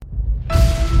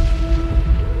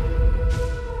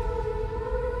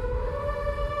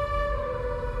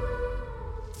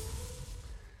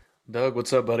Doug,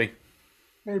 what's up, buddy?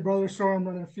 Hey, brother, sorry I'm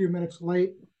running a few minutes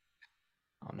late.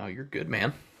 Oh no, you're good,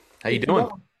 man. How you Good to doing?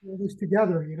 go. All this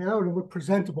together, to look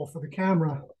presentable for the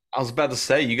camera. I was about to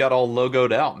say you got all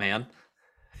logoed out, man,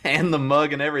 and the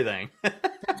mug and everything.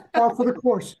 Par for the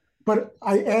course. But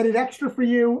I added extra for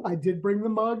you. I did bring the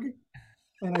mug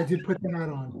and I did put the hat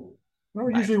on. I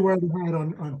don't Nice. usually wear the hat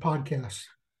on podcasts.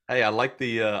 Hey, I like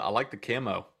the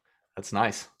camo. That's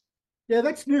nice. Yeah,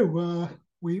 that's new.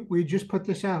 We just put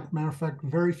this out. Matter of fact,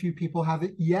 very few people have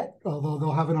it yet, although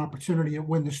they'll have an opportunity at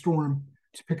Win the Storm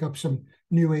to pick up some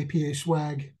new APA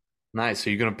swag. Nice. So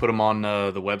you're gonna put them on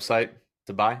the website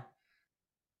to buy?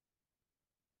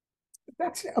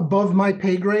 That's above my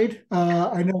pay grade.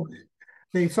 I know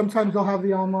they'll have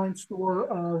the online store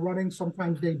running.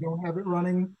 Sometimes they don't have it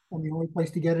running, and the only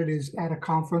place to get it is at a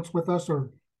conference with us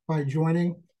or by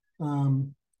joining.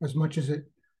 As much as it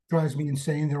drives me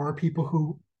insane, there are people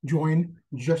who join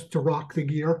just to rock the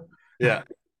gear. Yeah.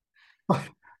 But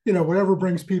whatever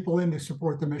brings people in to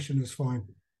support the mission is fine.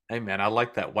 Hey, man, I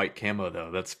like that white camo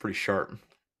though. That's pretty sharp.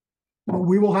 Well,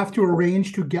 we will have to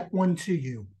arrange to get one to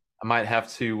you. I might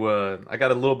have to. I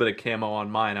got a little bit of camo on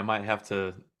mine. I might have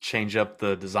to change up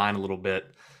the design a little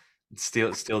bit.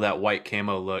 Steal that white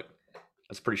camo look.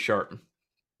 That's pretty sharp.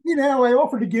 I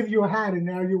offered to give you a hat, and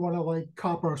now you want to like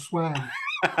cop our swag.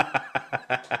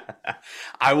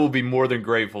 I will be more than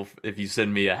grateful if you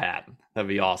send me a hat. That'd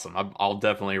be awesome. I'll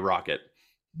definitely rock it.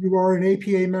 You are an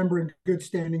APA member in good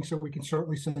standing, so we can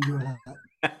certainly send you a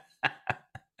hat.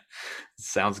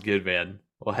 Sounds good, man.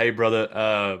 Well, hey,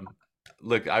 brother.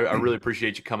 Look, I really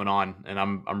appreciate you coming on, and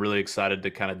I'm really excited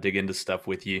to kind of dig into stuff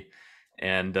with you,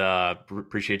 and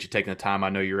appreciate you taking the time. I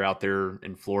know you're out there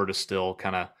in Florida still,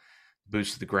 kind of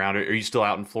boost to the ground. Are you still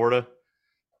out in Florida?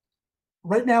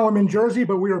 Right now, I'm in Jersey,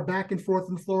 but we are back and forth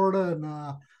in Florida, and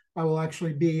I will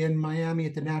actually be in Miami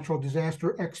at the Natural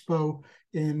Disaster Expo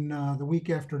in the week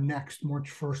after next,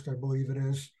 March 1st, I believe it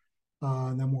is.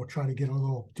 And then we'll try to get a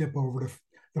little dip over to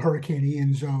the Hurricane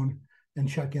Ian zone and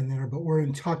check in there. But we're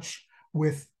in touch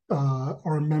with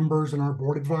our members and our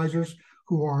board advisors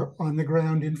who are on the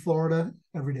ground in Florida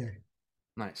every day.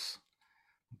 Nice.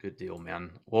 Good deal,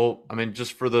 man. Well, I mean,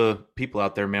 just for the people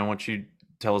out there, man, why don't you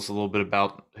tell us a little bit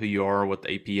about who you are, what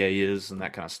the APA is, and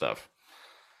that kind of stuff?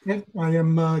 Okay. I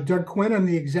am Doug Quinn. I'm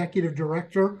the executive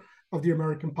director of the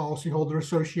American Policyholder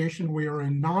Association. We are a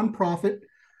nonprofit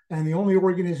and the only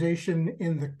organization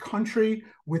in the country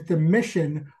with the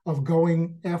mission of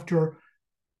going after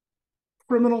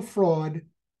criminal fraud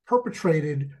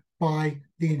perpetrated by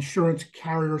the insurance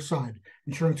carrier side,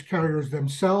 insurance carriers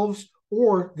themselves,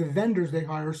 or the vendors they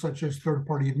hire, such as third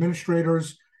party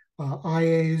administrators,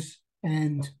 IAs,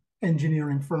 and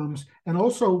engineering firms. And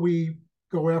also, we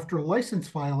go after license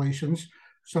violations,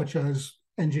 such as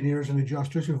engineers and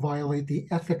adjusters who violate the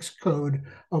ethics code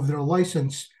of their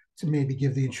license to maybe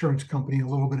give the insurance company a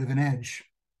little bit of an edge.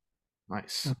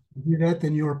 Nice. If you do that,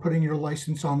 then you are putting your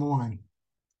license on the line.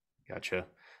 Gotcha.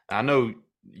 I know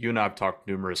you and I have talked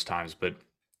numerous times, but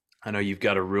I know you've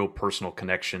got a real personal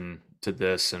connection to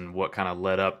this and what kind of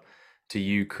led up to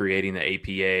you creating the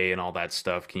APA and all that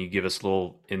stuff. Can you give us a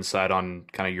little insight on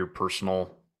kind of your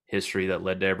personal history that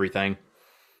led to everything?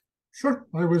 Sure.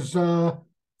 I was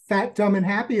fat, dumb, and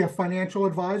happy, a financial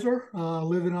advisor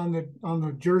living on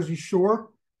the Jersey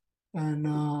Shore,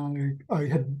 and I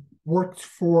had worked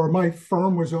for my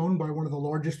firm was owned by one of the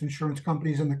largest insurance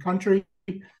companies in the country.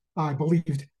 I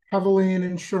believed heavily in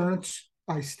insurance.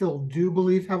 I still do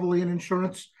believe heavily in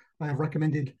insurance. I have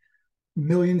recommended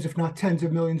millions, if not tens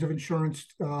of millions, of insurance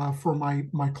for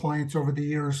my clients over the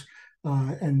years,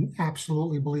 and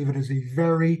absolutely believe it is a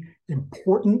very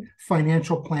important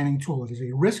financial planning tool. It is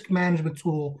a risk management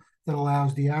tool that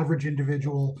allows the average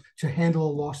individual to handle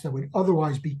a loss that would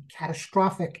otherwise be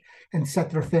catastrophic and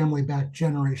set their family back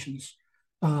generations.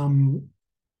 Um,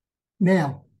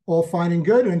 Now, all fine and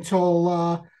good until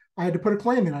I had to put a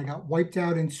claim in. I got wiped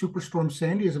out in Superstorm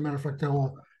Sandy. As a matter of fact, I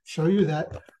will show you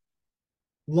that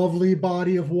lovely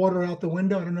body of water out the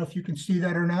window. I don't know if you can see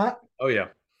that or not. Oh yeah.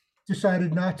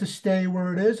 Decided not to stay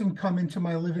where it is and come into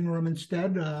my living room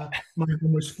instead. My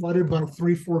room was flooded by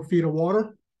 3, 4 feet of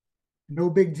water. No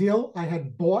big deal. I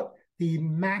had bought the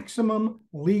maximum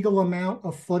legal amount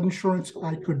of flood insurance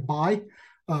I could buy.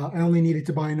 I only needed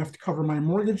to buy enough to cover my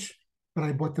mortgage, but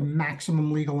I bought the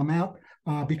maximum legal amount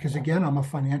because, again, I'm a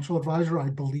financial advisor. I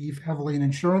believe heavily in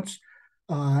insurance,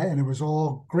 and it was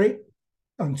all great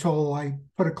until I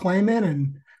put a claim in,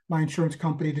 and my insurance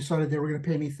company decided they were going to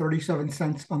pay me 37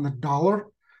 cents on the dollar.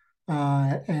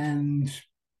 And,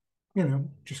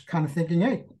 just kind of thinking,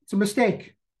 hey, it's a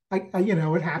mistake.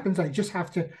 It happens. I just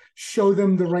have to show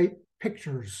them the right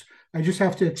pictures. I just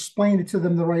have to explain it to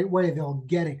them the right way. They'll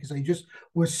get it because I just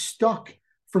was stuck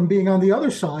from being on the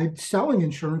other side, selling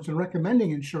insurance and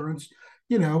recommending insurance.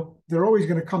 They're always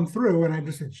going to come through, and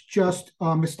it's just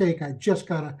a mistake. I just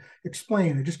got to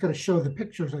explain. I just got to show the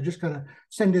pictures. I just got to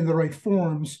send in the right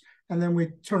forms. And then we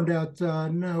turned out,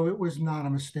 no, it was not a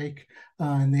mistake.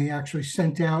 And they actually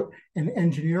sent out an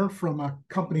engineer from a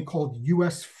company called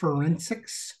US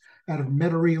Forensics out of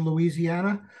Metairie,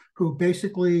 Louisiana, who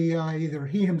basically either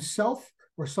he himself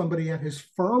or somebody at his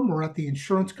firm or at the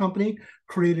insurance company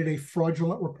created a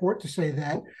fraudulent report to say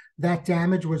that that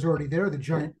damage was already there. The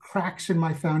giant cracks in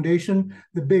my foundation,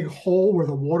 the big hole where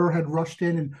the water had rushed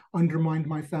in and undermined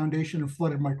my foundation and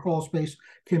flooded my crawl space,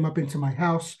 came up into my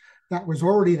house. That was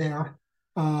already there,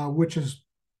 which is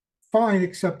fine,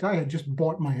 except I had just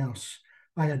bought my house.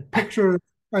 I had pictures,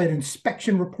 I had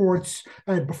inspection reports,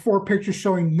 I had before pictures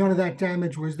showing none of that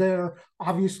damage was there.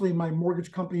 Obviously, my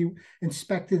mortgage company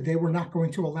inspected. They were not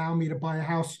going to allow me to buy a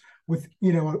house with,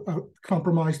 a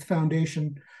compromised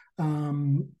foundation.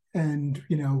 And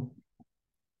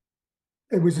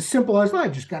it was as simple as I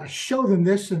just got to show them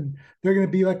this, and they're going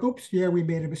to be like, oops, yeah, we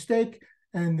made a mistake.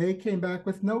 And they came back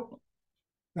with, nope,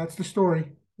 that's the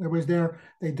story. It was there.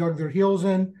 They dug their heels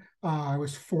in. I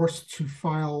was forced to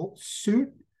file suit.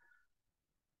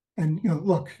 And,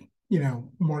 look,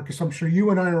 Marcus, I'm sure you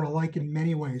and I are alike in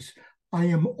many ways. I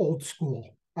am old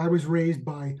school. I was raised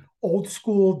by old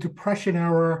school Depression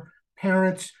era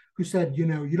parents who said,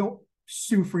 you don't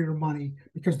sue for your money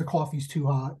because the coffee's too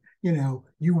hot.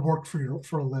 You work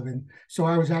for a living. So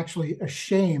I was actually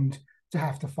ashamed to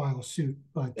have to file a suit,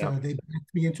 but they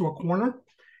backed me into a corner,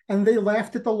 and they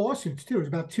laughed at the lawsuits too. It was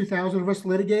about 2,000 of us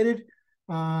litigated,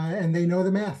 and they know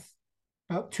the math.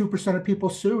 About 2% of people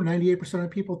sue, 98%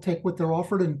 of people take what they're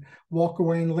offered and walk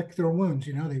away and lick their wounds.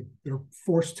 They're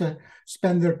forced to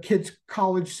spend their kids'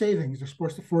 college savings. They're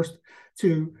forced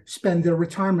to spend their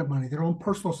retirement money, their own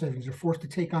personal savings. They're forced to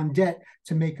take on debt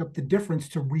to make up the difference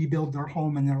to rebuild their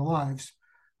home and their lives.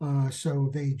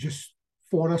 So they just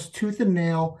fought us tooth and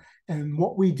nail. And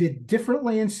what we did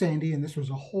differently in Sandy, and this was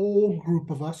a whole group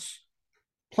of us,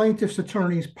 plaintiffs'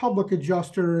 attorneys, public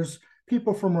adjusters,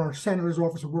 people from our senator's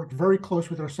office who worked very close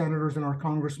with our senators and our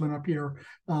congressmen up here,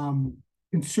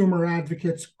 consumer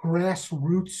advocates,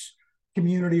 grassroots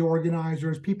community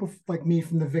organizers, people like me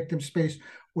from the victim space.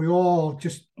 We all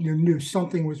just knew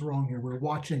something was wrong here. We're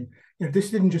watching.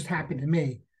 This didn't just happen to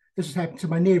me. This has happened to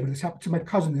my neighbor. This happened to my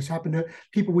cousin. This happened to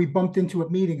people we bumped into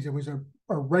at meetings. It was a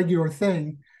regular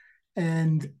thing.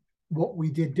 And what we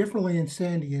did differently in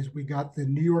Sandy is we got the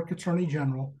New York Attorney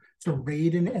General to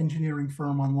raid an engineering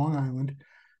firm on Long Island,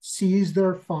 seize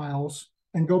their files,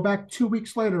 and go back 2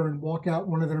 weeks later and walk out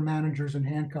one of their managers in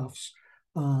handcuffs.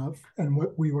 And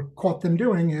what we caught them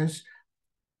doing is,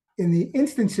 in the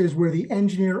instances where the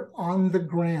engineer on the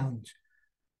ground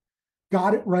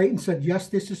got it right and said, yes,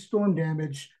 this is storm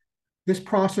damage, this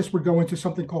process would go into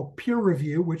something called peer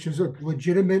review, which is a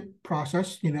legitimate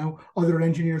process. Other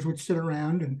engineers would sit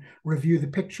around and review the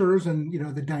pictures and,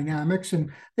 the dynamics,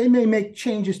 and they may make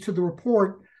changes to the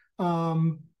report,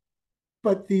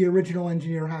 but the original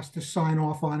engineer has to sign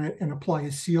off on it and apply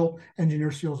his seal.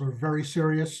 Engineer seals are very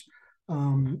serious.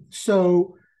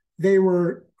 So they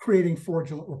were creating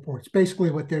fraudulent reports. Basically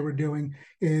what they were doing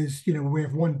is, we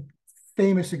have one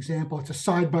famous example. It's a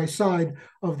side-by-side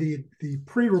of the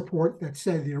pre-report that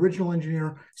said the original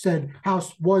engineer said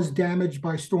house was damaged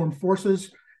by storm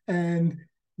forces. And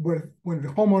when the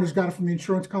homeowners got it from the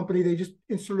insurance company, they just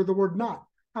inserted the word not.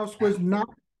 House was not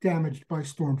damaged by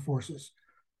storm forces.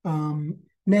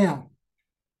 Now,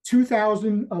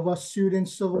 2,000 of us sued in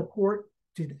civil court,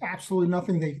 did absolutely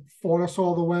nothing. They fought us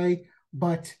all the way.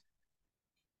 But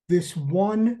this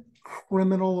one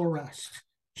criminal arrest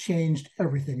changed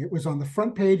everything. It was on the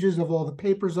front pages of all the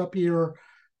papers up here.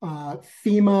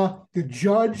 FEMA, the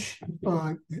judge,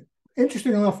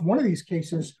 interesting enough, one of these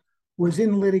cases was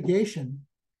in litigation,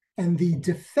 and the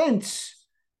defense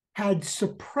had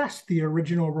suppressed the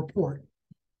original report.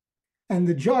 And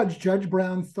the Judge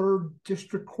Brown, 3rd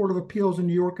District Court of Appeals in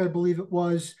New York, I believe it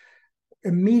was,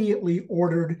 immediately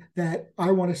ordered that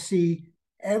I want to see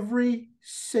every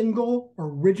single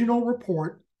original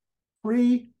report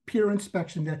pre-peer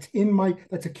inspection that's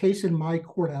a case in my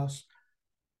courthouse.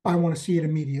 I want to see it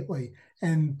immediately.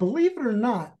 And believe it or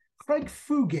not, Craig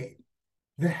Fugate,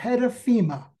 the head of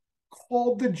FEMA,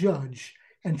 called the judge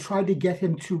and tried to get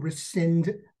him to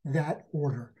rescind that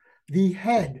order. The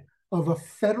head of a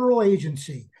federal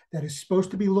agency that is supposed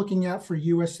to be looking out for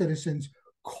U.S. citizens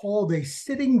called a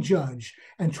sitting judge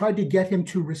and tried to get him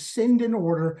to rescind an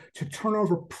order to turn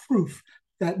over proof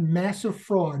that massive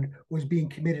fraud was being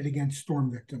committed against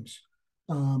storm victims.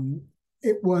 Um,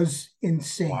 it was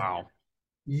insane. Wow.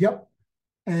 Yep.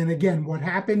 And again, what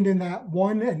happened in that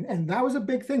one, and that was a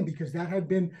big thing because that had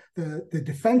been the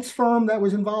defense firm that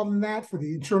was involved in that for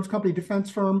the insurance company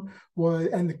defense firm was,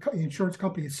 and the insurance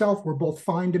company itself were both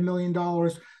fined $1 million.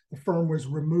 The firm was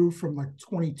removed from like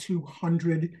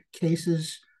 2,200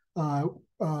 cases. Uh,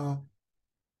 uh,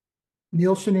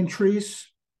 Nielsen and Treese,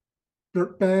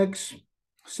 dirtbags,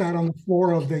 sat on the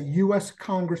floor of the U.S.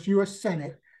 Congress, U.S.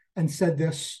 Senate, and said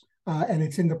this, and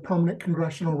it's in the permanent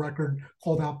congressional record,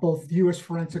 called out both U.S.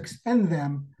 forensics and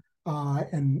them,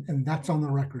 and that's on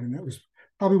the record. And it was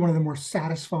probably one of the more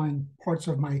satisfying parts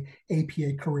of my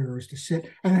APA career is to sit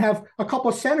and have a couple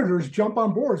of senators jump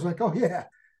on board. It's like, oh yeah,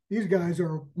 these guys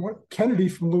are what Kennedy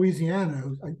from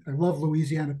Louisiana. I love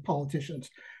Louisiana politicians.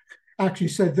 Actually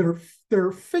said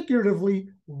they're figuratively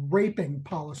raping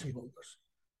policyholders.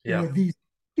 You Yeah. know, these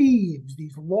thieves,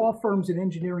 these law firms and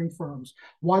engineering firms.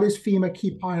 Why does FEMA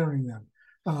keep hiring them?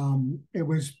 It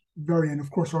was very, and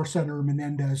of course, our Senator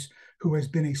Menendez, who has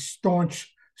been a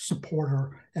staunch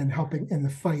supporter and helping in the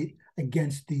fight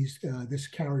against this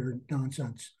carrier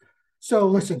nonsense. So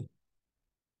listen,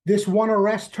 this one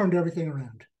arrest turned everything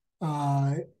around.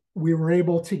 Uh, we were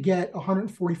able to get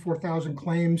 144,000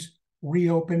 claims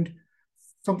reopened.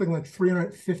 Something like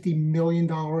 $350 million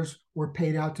were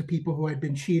paid out to people who had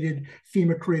been cheated.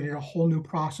 FEMA created a whole new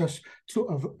process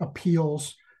of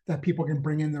appeals that people can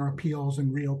bring in their appeals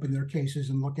and reopen their cases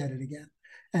and look at it again.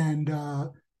 And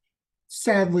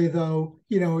sadly, though,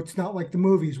 it's not like the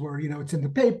movies where, it's in the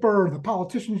paper, the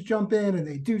politicians jump in and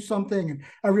they do something and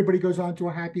everybody goes on to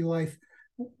a happy life.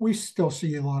 We still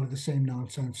see a lot of the same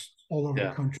nonsense all over the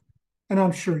Yeah. country. And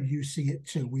I'm sure you see it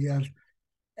too. We have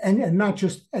and not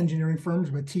just engineering firms,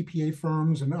 but TPA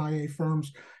firms and IA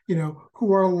firms,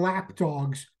 who are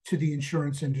lapdogs to the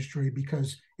insurance industry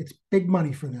because it's big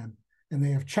money for them. And they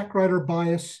have check writer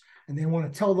bias and they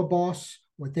want to tell the boss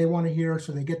what they want to hear.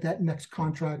 So they get that next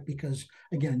contract because,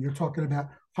 again, you're talking about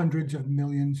hundreds of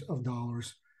millions of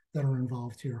dollars that are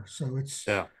involved here. So it's,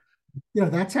 Yeah.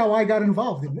 that's how I got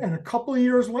involved. And a couple of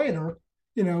years later,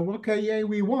 okay, yay,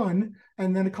 we won.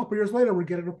 And then a couple of years later, we're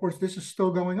getting reports this is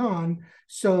still going on.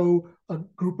 So a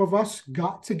group of us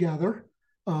got together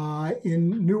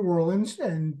in New Orleans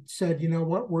and said, you know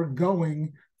what, we're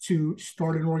going to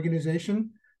start an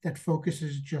organization that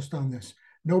focuses just on this.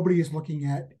 Nobody is looking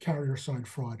at carrier side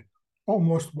fraud.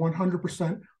 Almost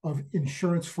 100% of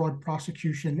insurance fraud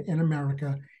prosecution in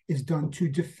America is done to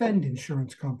defend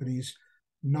insurance companies,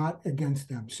 not against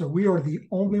them. So we are the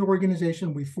only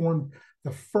organization. We formed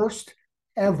the first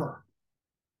ever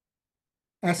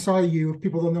SIU. If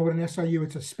people don't know what an SIU,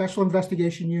 it's a special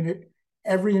investigation unit.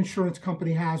 Every insurance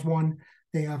company has one.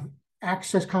 They have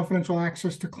confidential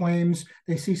access to claims.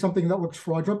 They see something that looks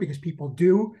fraudulent because people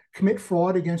do commit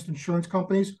fraud against insurance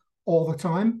companies all the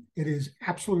time. It is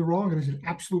absolutely wrong. It is an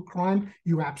absolute crime.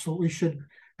 You absolutely should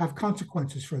have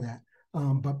consequences for that.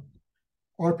 But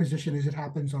our position is it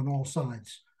happens on all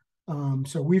sides.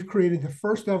 So we've created the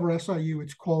first ever SIU.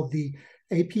 It's called the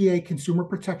APA Consumer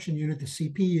Protection Unit, the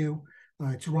CPU.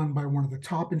 It's run by one of the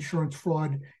top insurance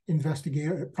fraud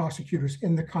prosecutors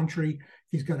in the country.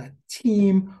 He's got a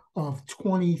team of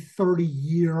 20,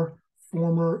 30-year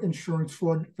former insurance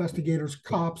fraud investigators,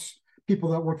 cops, people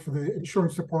that work for the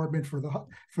insurance department, for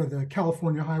the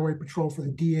California Highway Patrol, for the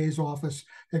DA's office.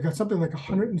 They've got something like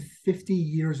 150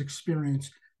 years experience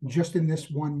just in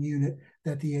this one unit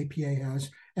that the APA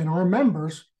has. And our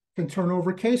members can turn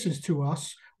over cases to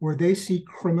us where they see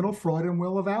criminal fraud and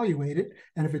we'll evaluate it.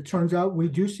 And if it turns out we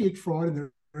do see fraud and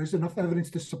there is enough evidence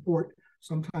to support,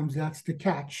 sometimes that's the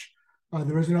catch.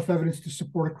 There is enough evidence to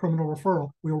support a criminal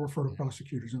referral, we'll refer to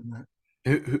prosecutors on that.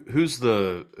 Who's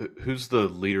the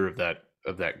leader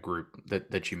of that group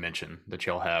that you mentioned that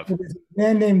y'all have? There's a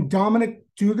man named Dominic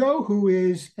Dugo, who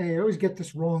is I always get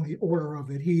this wrong, the order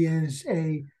of it. He is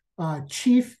a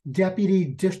chief deputy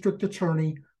district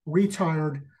attorney,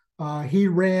 retired. He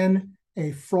ran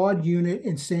a fraud unit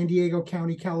in San Diego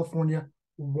County, California.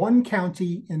 One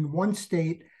county in one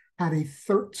state had a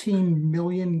 $13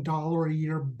 million a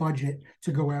year budget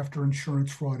to go after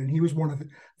insurance fraud. And he was one of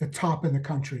the top in the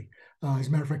country. As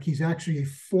a matter of fact, he's actually a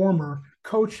former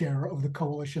co-chair of the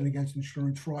Coalition Against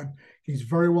Insurance Fraud. He's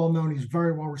very well known. He's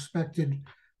very well respected.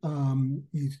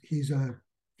 He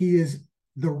is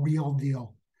the real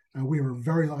deal. We were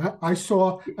I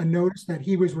saw a notice that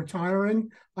he was retiring.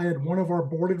 I had one of our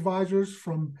board advisors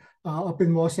from up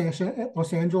in Los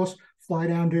Angeles fly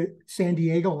down to San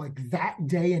Diego like that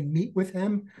day and meet with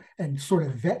him and sort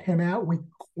of vet him out. We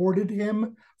courted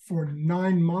him for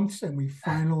 9 months and we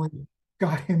finally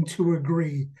got him to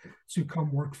agree to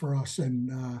come work for us.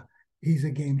 And he's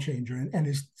a game changer, and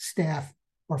his staff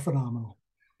are phenomenal.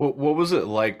 What was it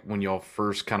like when y'all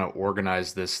first kind of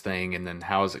organized this thing, and then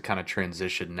how has it kind of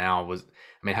transitioned now? I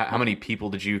mean, how many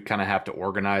people did you kind of have to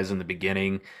organize in the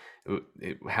beginning?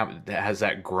 How has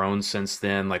that grown since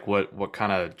then? Like, what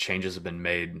kind of changes have been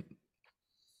made?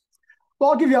 Well,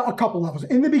 I'll give you a couple levels.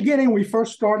 In the beginning, we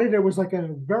first started, it was like a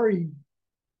very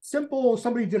simple.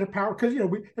 Somebody did a power, because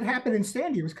it happened in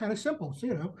Sandy. It was kind of simple.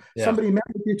 So Yeah, somebody met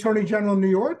with the Attorney General in New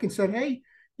York and said, "Hey,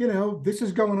 this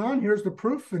is going on. Here's the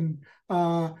proof." And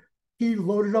he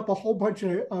loaded up a whole bunch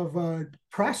of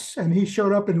press, and he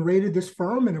showed up and raided this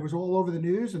firm, and it was all over the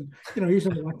news. And he's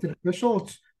an elected official.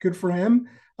 It's good for him.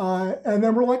 And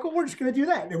then we're like, "Well, we're just going to do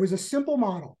that." It was a simple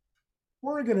model.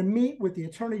 We're going to meet with the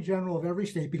Attorney General of every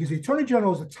state, because the Attorney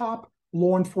General is the top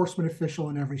law enforcement official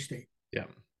in every state. yeah,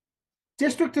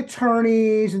 District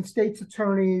attorneys and states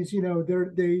attorneys,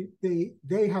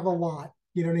 they have a lot.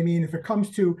 You know what I mean? If it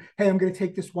comes to, hey, I'm going to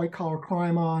take this white collar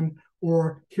crime on,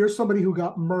 or here's somebody who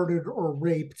got murdered or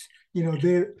raped,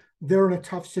 they're in a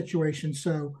tough situation.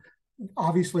 So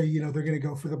obviously, they're going to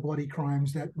go for the bloody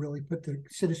crimes that really put the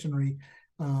citizenry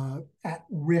at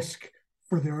risk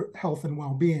for their health and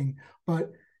well-being.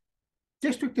 But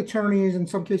district attorneys, in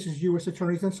some cases U.S.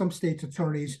 attorneys, and some states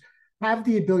attorneys have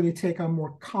the ability to take on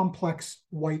more complex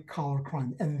white collar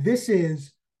crime. And this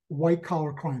is white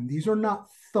collar crime. These are not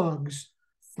thugs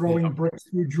yeah, throwing bricks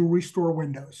through jewelry store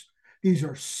windows. These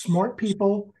are smart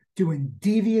people doing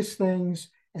devious things,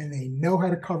 and they know how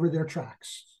to cover their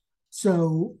tracks.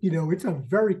 So, it's a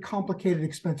very complicated,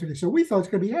 expensive. So we thought it's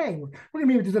going to be, hey, we're going to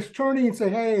meet with this attorney and say,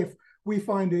 hey, if we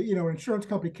find an insurance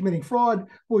company committing fraud,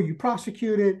 will you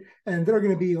prosecute it? And they're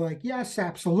going to be like, yes,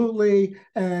 absolutely.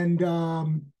 And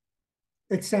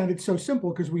it sounded so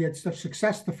simple because we had such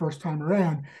success the first time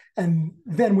around. And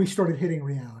then we started hitting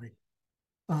reality.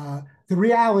 The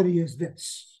reality is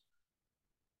this: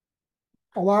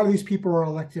 a lot of these people are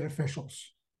elected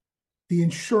officials. The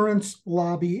insurance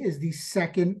lobby is the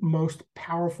second most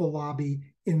powerful lobby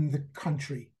in the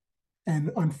country.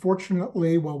 And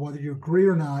unfortunately, well, whether you agree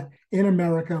or not, in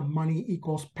America, money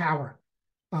equals power.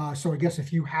 So I guess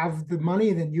if you have the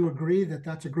money, then you agree that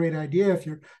that's a great idea. If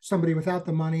you're somebody without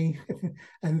the money,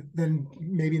 and then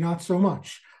maybe not so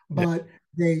much. yeah. But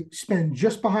they spend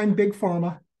just behind Big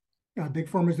Pharma. Big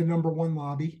Pharma is the number one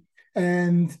lobby.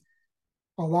 And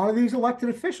a lot of these elected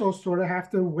officials sort of have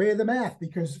to weigh the math,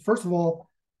 because first of all,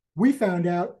 we found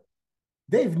out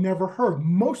they've never heard,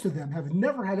 most of them have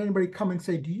never had anybody come and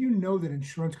say, do you know that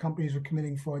insurance companies are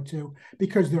committing fraud too?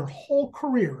 Because their whole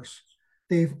careers,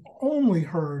 they've only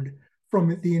heard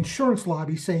from the insurance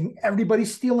lobby saying,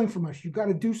 everybody's stealing from us. You've got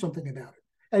to do something about it.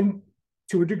 And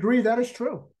to a degree, that is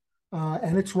true.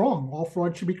 And it's wrong. All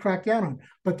fraud should be cracked down on.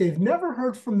 But they've never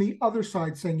heard from the other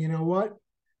side saying, you know what?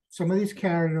 Some of these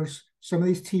carriers, some of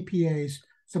these TPAs,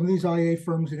 some of these IA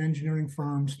firms and engineering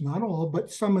firms, not all, but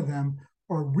some of them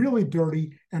are really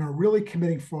dirty and are really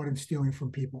committing fraud and stealing from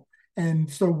people.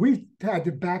 And so we had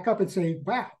to back up and say,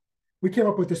 wow, we came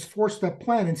up with this 4-step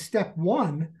plan. And step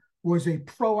one was a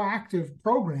proactive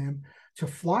program to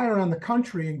fly around the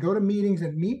country and go to meetings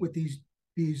and meet with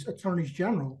these attorneys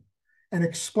general and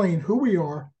explain who we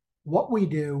are, what we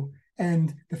do,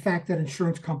 and the fact that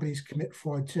insurance companies commit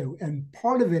fraud too. And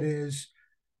part of it is,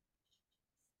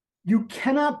 you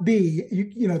cannot be,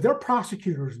 they're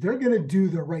prosecutors. They're going to do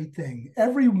the right thing.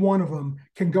 Every one of them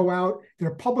can go out.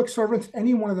 They're public servants.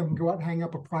 Any one of them can go out and hang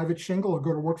up a private shingle or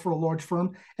go to work for a large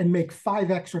firm and make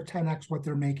 5x or 10x what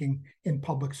they're making in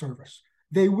public service.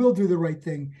 They will do the right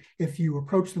thing if you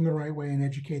approach them the right way and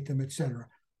educate them, et cetera.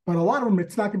 But a lot of them,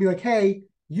 it's not going to be like, hey,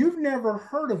 you've never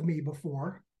heard of me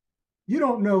before. You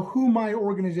don't know who my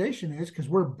organization is because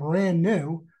we're brand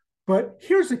new, but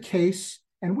here's a case,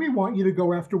 and we want you to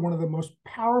go after one of the most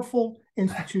powerful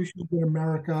institutions in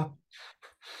America.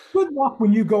 Good luck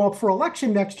when you go up for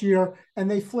election next year and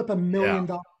they flip $1 Yeah. million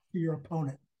to your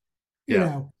opponent.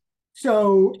 Yeah.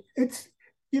 So it's,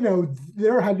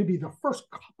 there had to be, the first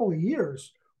couple of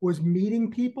years was meeting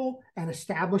people and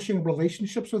establishing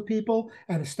relationships with people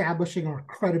and establishing our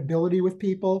credibility with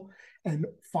people and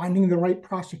finding the right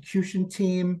prosecution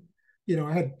team.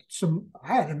 I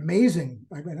had amazing,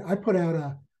 I put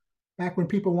out back when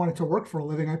people wanted to work for a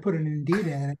living, I put an Indeed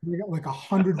ad, and we got like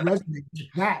 100 resumes like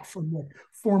that from like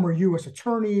former U.S.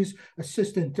 attorneys,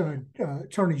 assistant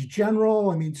attorneys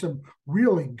general. I mean, some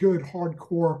really good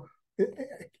hardcore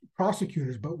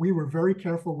prosecutors, but we were very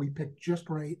careful. We picked just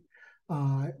right.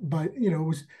 But it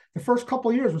was, the first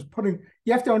couple of years was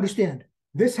you have to understand,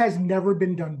 this has never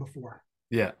been done before.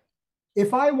 Yeah.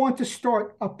 If I want to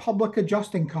start a public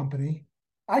adjusting company,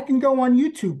 I can go on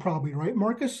YouTube probably, right,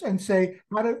 Marcus, and say,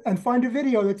 and find a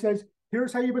video that says,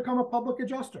 Here's how you become a public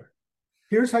adjuster.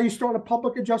 Here's how you start a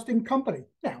public adjusting company.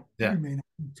 Now, Yeah. you may not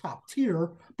be top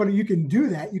tier, but you can do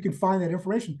that. You can find that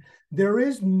information. There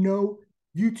is no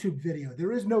YouTube video.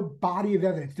 There is no body of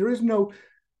evidence. There is no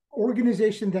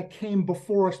organization that came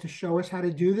before us to show us how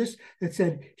to do this that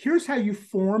said, here's how you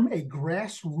form a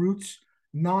grassroots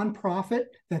nonprofit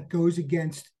that goes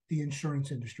against the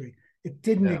insurance industry. It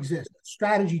didn't Yeah. exist.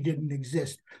 Strategy didn't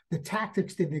exist. The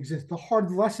tactics didn't exist. The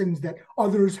hard lessons that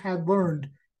others had learned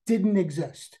didn't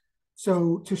exist.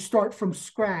 So to start from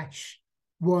scratch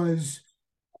was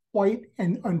quite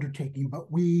an undertaking. But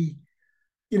the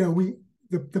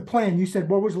plan, you said,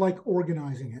 what was like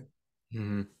organizing it?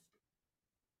 Hmm.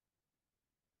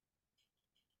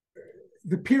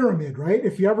 The pyramid, right?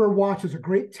 If you ever watch, there's a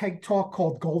great TED talk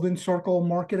called Golden Circle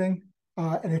Marketing.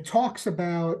 And it talks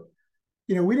about,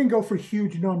 we didn't go for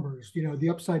huge numbers, the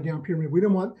upside down pyramid. We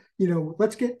didn't want,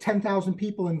 let's get 10,000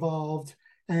 people involved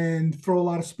and throw a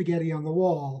lot of spaghetti on the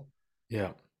wall.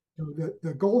 Yeah.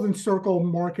 The Golden Circle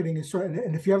Marketing is sort of,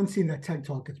 and if you haven't seen that TED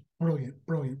talk, it's brilliant,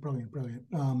 brilliant, brilliant, brilliant.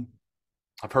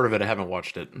 I've heard of it. I haven't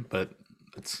watched it, but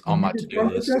it's on When you my get to-do done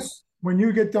with list. this, when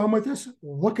you get done with this,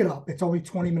 look it up. It's only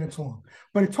 20 minutes long.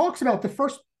 But it talks about the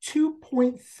first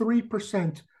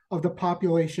 2.3% of the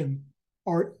population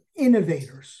are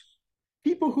innovators.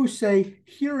 People who say,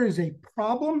 here is a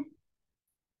problem,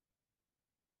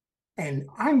 and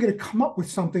I'm going to come up with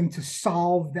something to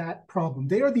solve that problem.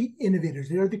 They are the innovators.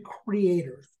 They are the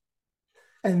creators.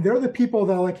 And they're the people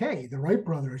that are like, hey, the Wright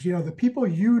brothers, the people,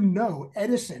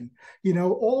 Edison,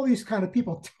 all these kind of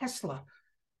people, Tesla,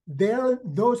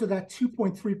 those are that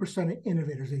 2.3% of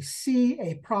innovators. They see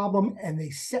a problem and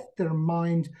they set their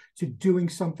mind to doing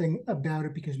something about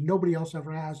it because nobody else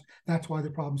ever has. That's why the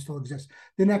problem still exists.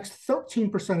 The next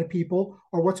 13% of people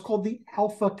are what's called the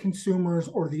alpha consumers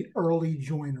or the early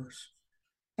joiners.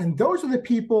 And those are the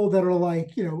people that are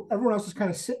like, everyone else is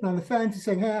kind of sitting on the fence and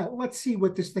saying, hey, let's see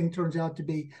what this thing turns out to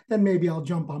be. Then maybe I'll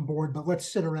jump on board, but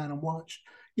let's sit around and watch.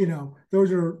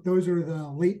 Those are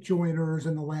the late joiners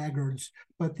and the laggards.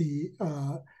 But the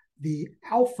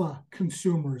alpha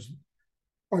consumers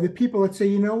are the people that say,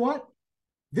 you know what?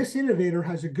 This innovator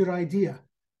has a good idea.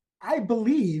 I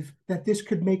believe that this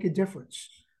could make a difference.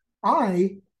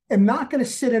 I am not going to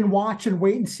sit and watch and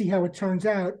wait and see how it turns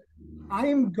out. I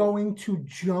am going to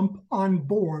jump on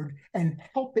board and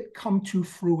help it come to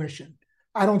fruition.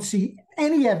 I don't see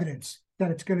any evidence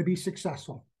that it's going to be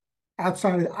successful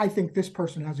outside of, I think this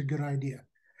person has a good idea.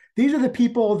 These are the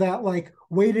people that like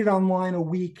waited online a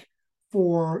week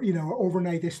for,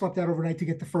 overnight. They slept out overnight to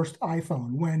get the first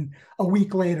iPhone when a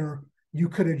week later you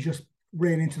could have just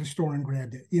ran into the store and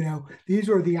grabbed it. These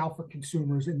are the alpha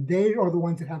consumers, and they are the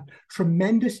ones that have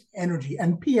tremendous energy.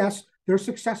 And P.S., they're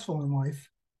successful in life,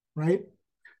 right?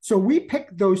 So we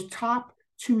picked those top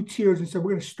two tiers and said,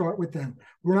 we're going to start with them.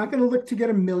 We're not going to look to get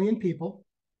 1 million people.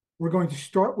 We're going to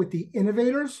start with the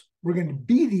innovators. We're going to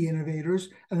be the innovators,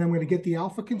 and then we're going to get the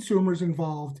alpha consumers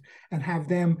involved and have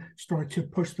them start to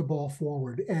push the ball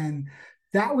forward. And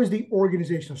that was the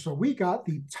organization. So we got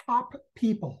the top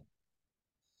people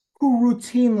who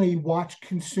routinely watch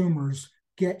consumers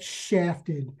get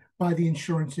shafted by the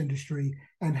insurance industry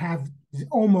and have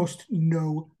almost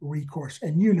no recourse.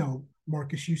 And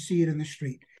Marcus, you see it in the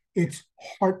street. It's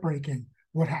heartbreaking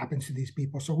what happens to these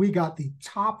people. So we got the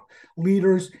top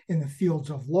leaders in the fields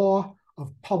of law,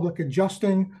 of public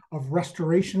adjusting, of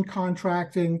restoration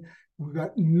contracting. We've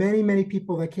got many, many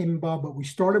people that came involved, but we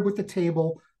started with the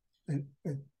table and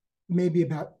maybe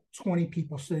about 20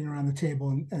 people sitting around the table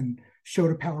and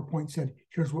showed a PowerPoint, said,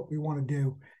 here's what we want to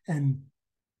do. And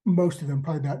most of them,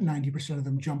 probably about 90% of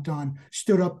them, jumped on,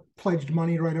 stood up, pledged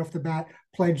money right off the bat,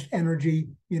 pledged energy,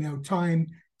 time,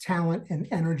 talent, and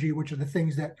energy, which are the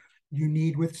things that you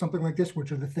need with something like this,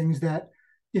 which are the things that,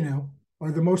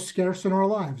 are the most scarce in our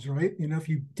lives, right? If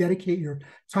you dedicate your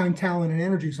time, talent, and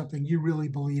energy to something, you really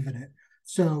believe in it.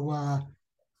 So,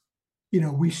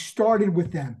 we started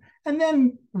with them, and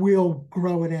then we'll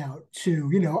grow it out to,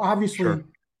 obviously Sure.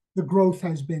 the growth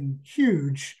has been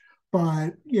huge,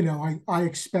 but, I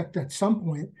expect at some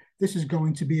point this is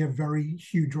going to be a very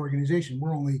huge organization.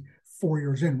 We're only 4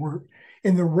 years in. We're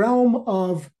in the realm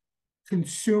of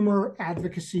consumer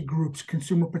advocacy groups,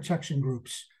 consumer protection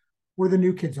groups. We're the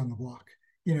new kids on the block.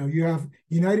 You have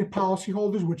United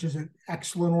Policyholders, which is an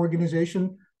excellent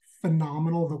organization,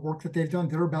 phenomenal, the work that they've done.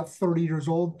 They're about 30 years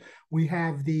old. We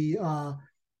have the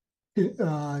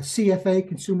CFA,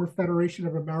 Consumer Federation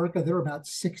of America. They're about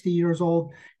 60 years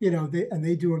old,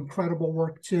 they do incredible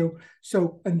work too.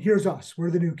 So, and here's us,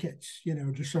 we're the new kids,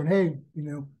 just saying, hey,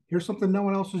 here's something no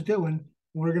one else is doing.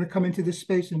 We're going to come into this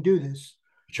space and do this.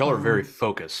 But y'all are very Um,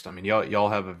 focused. I mean, y'all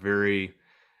have a very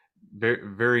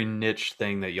niche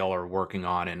thing that y'all are working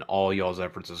on, and all y'all's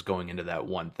efforts is going into that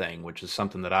one thing, which is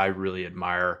something that I really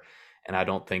admire. And I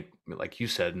don't think, like you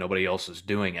said, nobody else is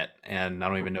doing it, and I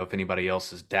don't even know if anybody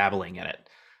else is dabbling in it.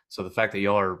 So the fact that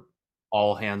y'all are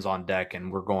all hands on deck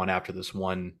and we're going after this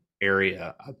one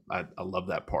area, I love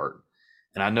that part.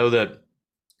 And I know that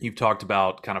you've talked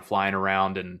about kind of flying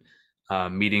around and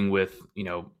meeting with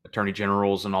attorney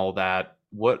generals and all of that.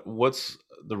 What's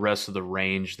the rest of the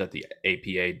range that the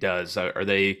APA does? Are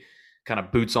they kind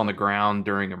of boots on the ground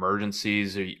during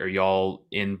emergencies? Are y'all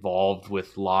involved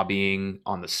with lobbying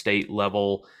on the state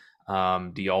level?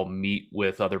 Do y'all meet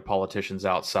with other politicians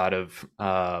outside of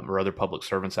or other public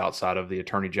servants outside of the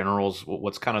attorney generals?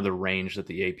 What's kind of the range that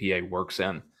the APA works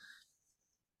in?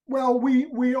 well,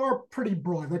 we are pretty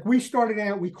broad. Like we started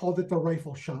out, we called it the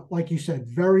rifle shot, like you said,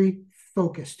 very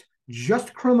focused,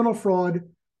 just criminal fraud,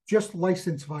 just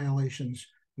license violations.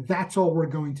 That's all we're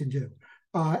going to do.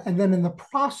 And then in the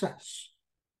process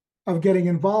of getting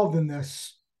involved in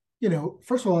this,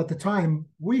 first of all, at the time,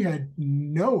 we had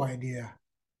no idea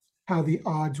how the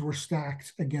odds were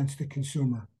stacked against the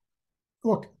consumer.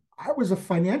 Look, I was a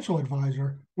financial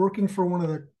advisor working for one of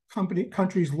the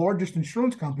country's largest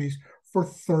insurance companies for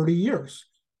 30 years.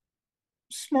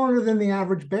 Smarter than the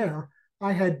average bear,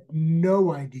 I had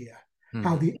no idea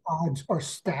how Hmm. the odds are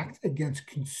stacked against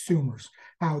consumers,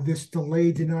 how this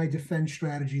delay, deny, defend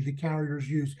strategy the carriers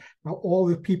use, how all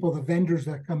the people, the vendors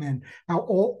that come in, how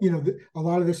a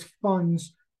lot of this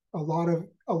funds a lot of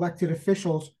elected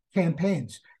officials'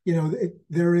 campaigns.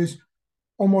 There is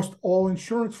almost all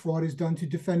insurance fraud is done to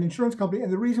defend insurance company.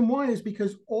 And the reason why is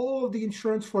because all of the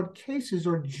insurance fraud cases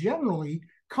are generally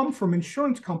come from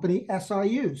insurance company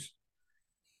SIUs.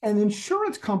 And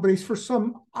insurance companies, for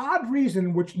some odd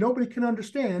reason, which nobody can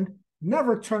understand,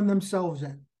 never turn themselves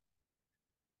in.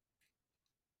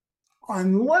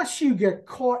 Unless you get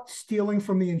caught stealing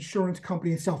from the insurance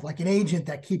company itself, like an agent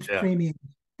that keeps Yeah. premiums,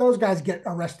 those guys get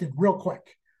arrested real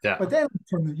quick. Yeah. But then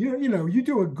you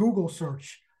do a Google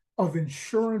search of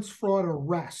insurance fraud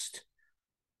arrest,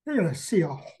 you're going to see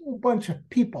a whole bunch of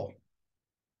people,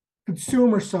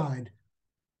 consumer side,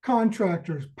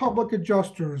 contractors, public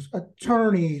adjusters,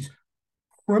 attorneys,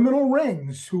 criminal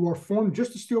rings who are formed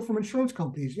just to steal from insurance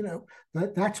companies.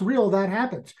 That's real. That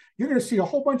happens. You're going to see a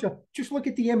whole bunch of, just look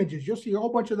at the images. You'll see a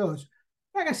whole bunch of those.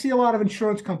 You're going to see a lot of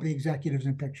insurance company executives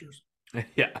in pictures.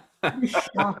 Yeah. I'd be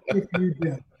shocked if you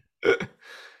did.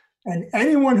 And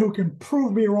anyone who can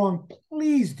prove me wrong,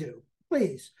 please do.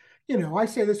 Please. I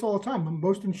say this all the time.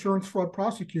 Most insurance fraud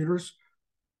prosecutors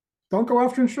don't go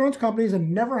after insurance companies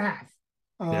and never have.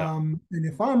 Yeah. And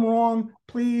if I'm wrong,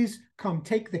 please come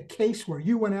take the case where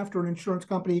you went after an insurance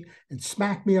company and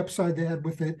smack me upside the head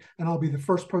with it, and I'll be the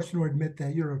first person to admit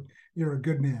that you're a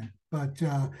good man. But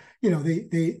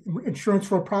the insurance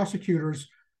fraud prosecutors,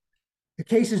 the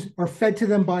cases are fed to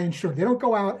them by insurance. They don't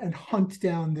go out and hunt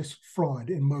down this fraud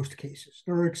in most cases.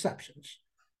 There are exceptions.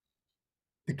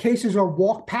 The cases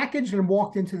are packaged and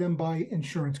walked into them by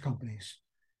insurance companies.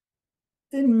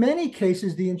 In many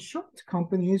cases, the insurance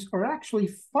companies are actually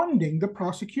funding the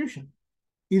prosecution,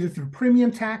 either through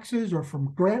premium taxes or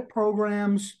from grant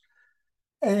programs.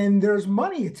 And there's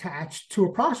money attached to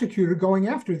a prosecutor going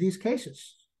after these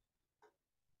cases.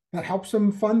 That helps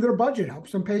them fund their budget,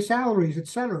 helps them pay salaries, et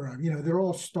cetera. They're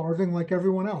all starving like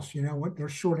everyone else. They're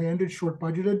short-handed,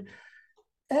 short-budgeted.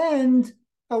 And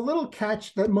a little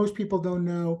catch that most people don't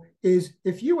know is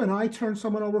if you and I turn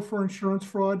someone over for insurance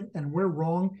fraud and we're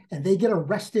wrong and they get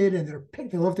arrested and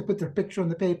they love to put their picture in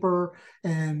the paper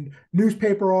and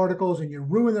newspaper articles and you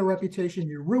ruin their reputation,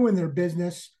 you ruin their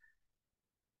business,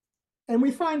 and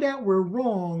we find out we're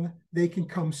wrong, they can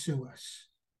come sue us.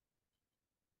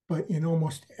 But in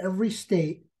almost every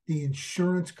state, the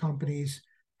insurance companies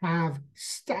have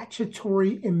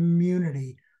statutory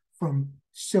immunity from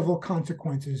civil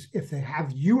consequences if they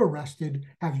have you arrested,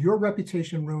 have your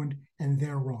reputation ruined, and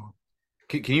they're wrong.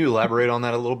 Can you elaborate on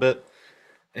that a little bit?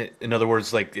 In other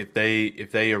words, like if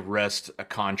they arrest a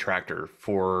contractor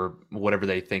for whatever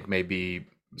they think may be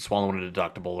swallowing a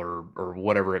deductible or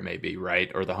whatever it may be, right?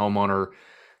 Or the homeowner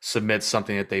submits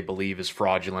something that they believe is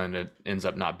fraudulent and it ends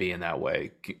up not being that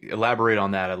way. Elaborate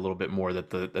on that a little bit more,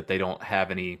 that they don't have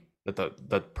any, that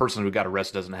the person who got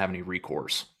arrested doesn't have any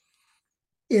recourse.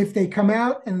 If they come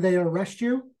out and they arrest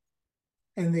you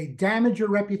and they damage your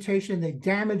reputation, they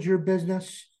damage your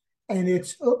business, and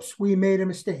it's, oops, we made a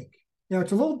mistake.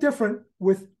 It's a little different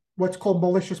with what's called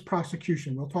malicious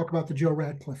prosecution. We'll talk about the Joe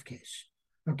Radcliffe case,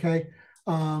 okay?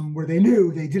 Where they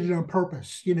knew they did it on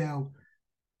purpose,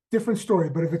 different story.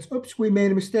 But if it's, oops, we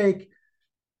made a mistake,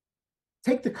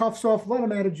 take the cuffs off, let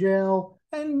them out of jail,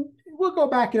 and we'll go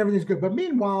back and everything's good. But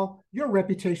meanwhile, your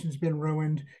reputation's been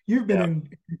ruined. You've been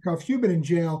Yeah. in cuffs, you've been in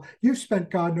jail, you've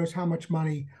spent God knows how much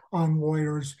money on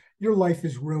lawyers. Your life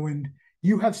is ruined.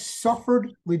 You have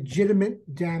suffered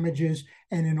legitimate damages,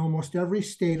 and in almost every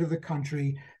state of the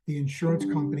country, the insurance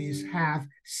companies have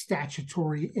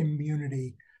statutory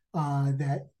immunity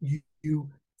that you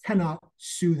cannot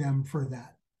sue them for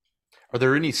that. Are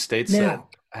there any states that Now,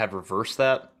 have reversed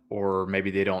that, or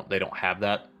maybe they don't have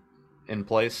that in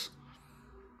place?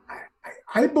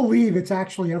 I believe it's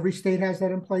actually every state has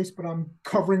that in place, but I'm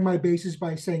covering my bases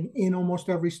by saying in almost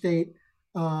every state,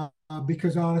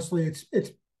 because honestly, it's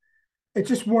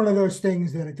just one of those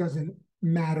things that it doesn't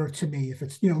matter to me if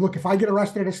it's look, if I get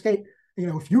arrested in a state,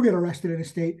 if you get arrested in a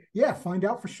state, yeah, find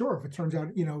out for sure if it turns out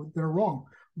they're wrong.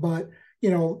 But a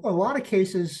lot of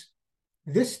cases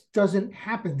this doesn't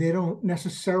happen. They don't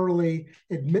necessarily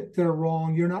admit they're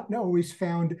wrong. You're not always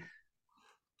found.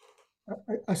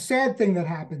 A sad thing that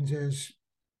happens is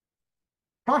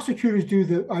prosecutors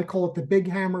do I call it the big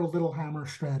hammer, little hammer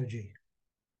strategy.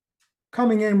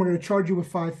 Coming in, we're going to charge you with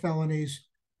 5 felonies,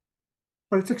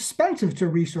 but it's expensive to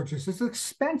research this. It's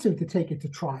expensive to take it to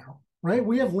trial, right?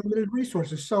 We have limited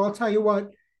resources. So I'll tell you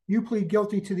what, you plead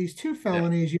guilty to these 2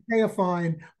 felonies, you pay a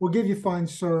fine, we'll give you fine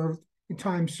served,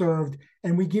 time served,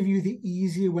 and we give you the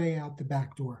easy way out the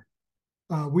back door.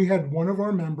 We had one of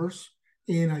our members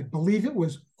in, I believe it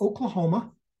was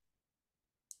Oklahoma.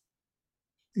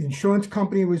 The insurance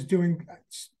company was doing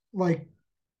like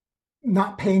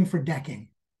not paying for decking,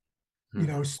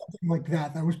 something like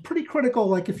that. That was pretty critical.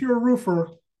 Like if you're a roofer,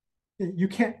 you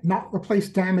can't not replace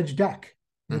damaged deck,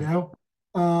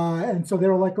 and so they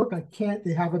were like, look, I can't,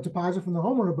 they have a deposit from the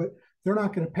homeowner, but they're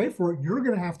not going to pay for it. You're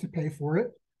going to have to pay for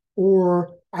it,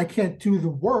 or I can't do the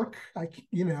work.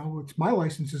 It's my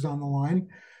license is on the line.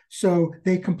 So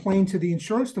they complained to the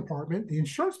insurance department. The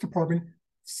insurance department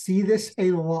see this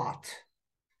a lot.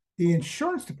 The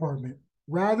insurance department,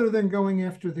 rather than going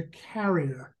after the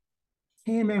carrier,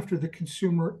 came after the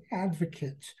consumer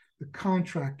advocate, the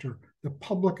contractor, the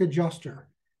public adjuster,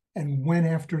 and went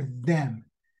after them.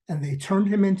 And they turned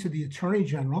him into the attorney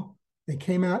general. They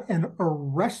came out and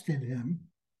arrested him.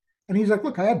 And he's like,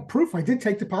 look, I have proof. I did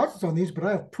take deposits on these, but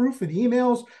I have proof and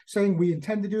emails saying we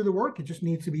intend to do the work. It just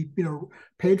needs to be,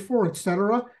 paid for, et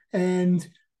cetera. And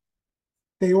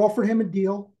they offered him a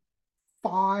deal,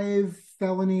 5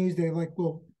 felonies. They're like,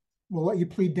 we'll let you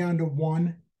plead down to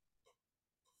 1.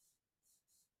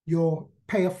 You'll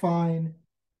pay a fine,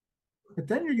 but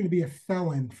then you're going to be a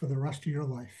felon for the rest of your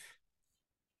life.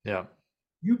 Yeah.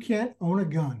 You can't own a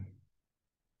gun.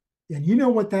 And you know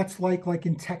what that's like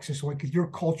in Texas, like your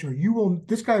culture.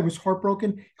 This guy was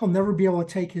heartbroken. He'll never be able to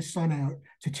take his son out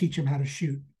to teach him how to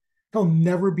shoot. He'll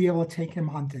never be able to take him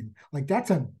hunting. Like that's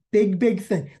a big, big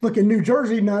thing. Look, in New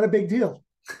Jersey, not a big deal.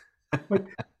 But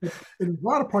in a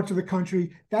lot of parts of the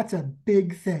country, that's a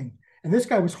big thing. And this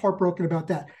guy was heartbroken about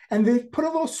that. And they put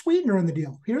a little sweetener in the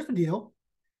deal. Here's the deal.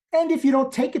 And if you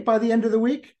don't take it by the end of the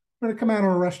week, I'm going to come out and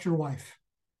arrest your wife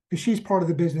because she's part of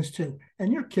the business too.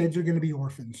 And your kids are going to be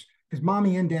orphans because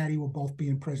mommy and daddy will both be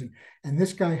in prison. And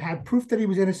this guy had proof that he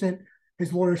was innocent.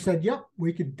 His lawyer said, yep,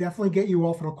 we could definitely get you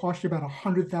off. It'll cost you about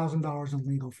 $100,000 in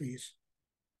legal fees.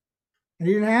 And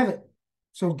he didn't have it.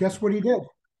 So guess what he did?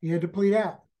 He had to plead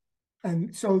out.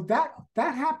 And so that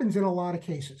happens in a lot of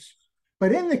cases.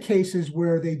 But in the cases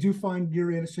where they do find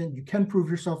you're innocent, you can prove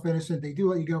yourself innocent, they do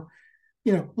let you go.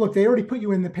 Look, they already put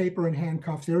you in the paper in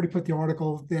handcuffs. They already put the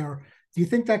article there. Do you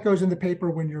think that goes in the paper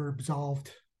when you're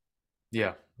absolved?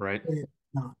 Yeah. Right.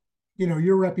 No.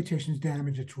 Your reputation's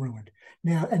damaged. It's ruined.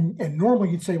 Now, and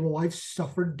normally you'd say, well, I've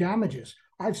suffered damages.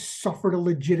 I've suffered a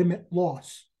legitimate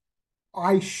loss.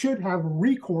 I should have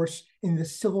recourse in the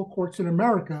civil courts in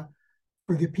America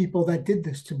for the people that did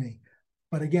this to me.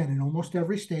 But again, in almost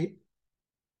every state,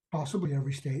 possibly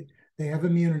every state, they have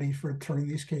immunity for turning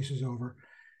these cases over,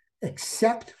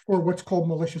 except for what's called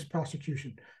malicious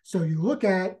prosecution. So you look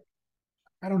at,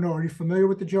 I don't know, are you familiar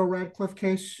with the Joe Radcliffe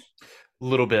case? A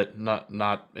little bit,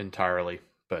 not entirely,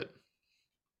 but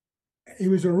He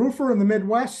was a roofer in the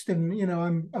Midwest, and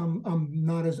I'm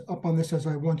not as up on this as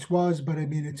I once was, but I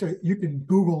mean, you can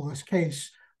Google this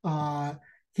case.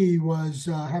 He was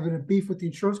having a beef with the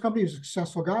insurance company. He was a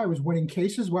successful guy. He was winning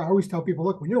cases. Well, I always tell people,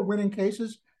 look, when you're winning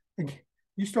cases,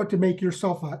 you start to make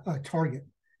yourself a target.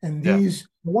 And yeah.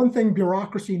 one thing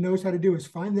bureaucracy knows how to do is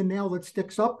find the nail that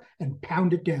sticks up and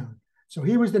pound it down. So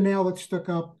he was the nail that stuck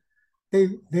up.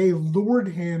 They lured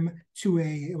him to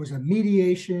it was a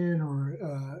mediation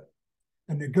or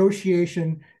a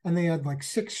negotiation, and they had like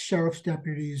 6 sheriff's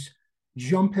deputies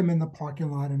jump him in the parking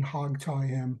lot and hog tie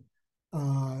him.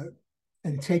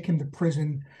 and take him to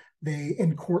prison. They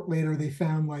in court later they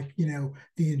found like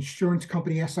the insurance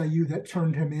company SIU that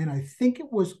turned him in. I think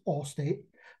it was Allstate,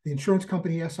 the insurance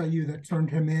company SIU that turned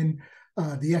him in.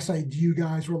 The SIU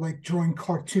guys were like drawing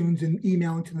cartoons and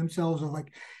emailing to themselves of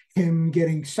like him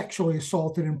getting sexually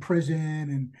assaulted in prison,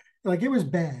 and like it was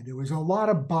bad. There was a lot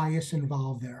of bias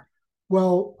involved there.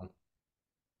 Well,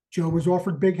 Joe was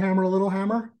offered big hammer, little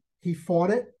hammer. He fought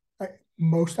it.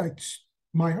 Most,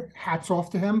 my hats off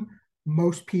to him.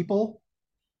 Most people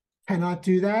cannot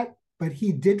do that, but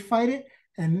he did fight it.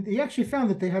 And he actually found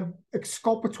that they had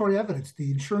exculpatory evidence.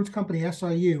 The insurance company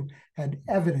SIU had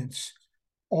evidence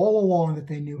all along that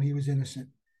they knew he was innocent.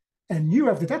 And you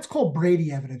have that's called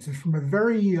Brady evidence. It's from a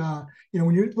very,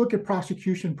 when you look at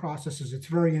prosecution processes, it's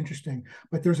very interesting.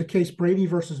 But there's a case, Brady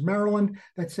versus Maryland,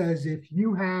 that says if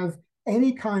you have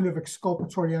any kind of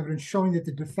exculpatory evidence showing that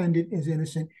the defendant is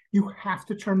innocent, you have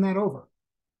to turn that over.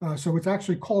 So it's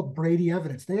actually called Brady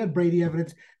evidence. They had Brady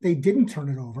evidence. They didn't turn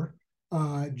it over.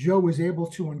 Joe was able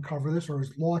to uncover this, or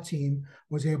his law team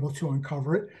was able to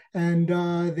uncover it. And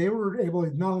they were able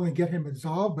to not only get him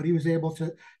absolved, but he was able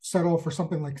to settle for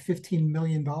something like $15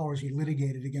 million. He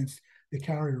litigated against the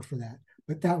carrier for that.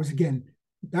 But that was, again,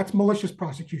 that's malicious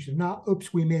prosecution, not,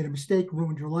 oops, we made a mistake,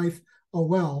 ruined your life. Oh,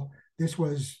 well, this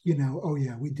was, oh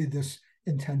yeah, we did this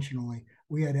intentionally.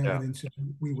 We had Yeah. evidence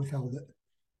and we withheld it.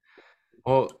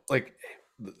 Well, like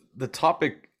the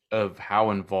topic of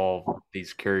how involved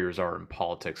these carriers are in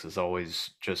politics has always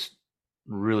just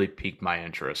really piqued my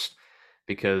interest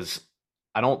because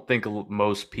I don't think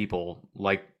most people,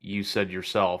 like you said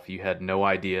yourself, you had no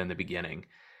idea in the beginning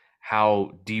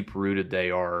how deep rooted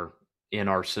they are in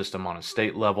our system on a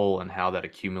state level and how that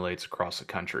accumulates across the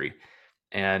country.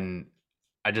 And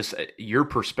I just, your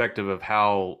perspective of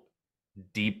how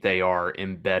deep they are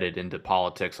embedded into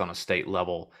politics on a state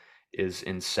level is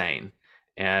insane.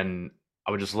 And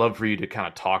I would just love for you to kind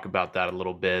of talk about that a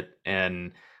little bit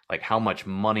and like how much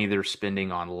money they're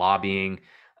spending on lobbying,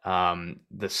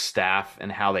 the staff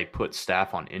and how they put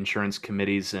staff on insurance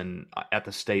committees and at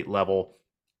the state level.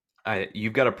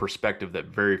 You've got a perspective that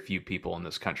very few people in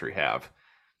this country have.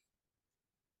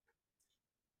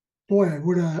 Boy, I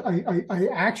would. I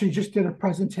actually just did a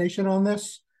presentation on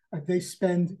this. They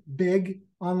spend big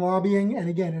on lobbying, and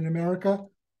again, in America,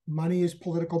 money is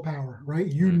political power, right?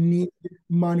 You Mm. need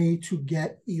money to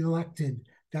get elected.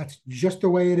 That's just the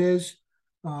way it is.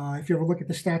 If you ever look at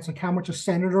the stats, like how much a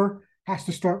senator has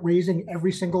to start raising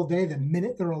every single day the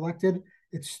minute they're elected,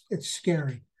 it's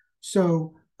scary.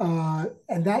 So,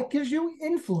 and that gives you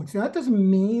influence. Now, that doesn't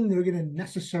mean they're going to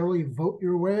necessarily vote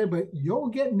your way, but you'll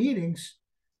get meetings,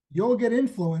 you'll get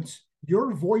influence,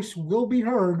 your voice will be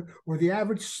heard, where the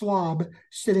average slob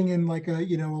sitting in like a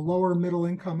lower middle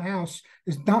income house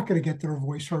is not going to get their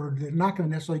voice heard. They're not going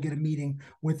to necessarily get a meeting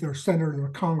with their senator, their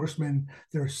congressman,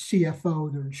 their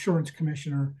CFO, their insurance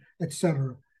commissioner,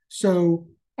 etc. So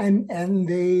and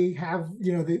they have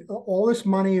all this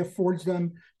money affords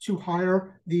them to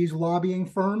hire these lobbying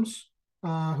firms,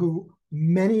 who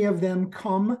many of them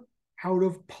come out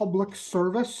of public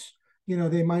service.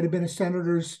 They might have been a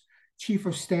senator's chief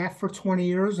of staff for 20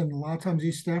 years. And a lot of times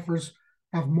these staffers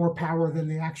have more power than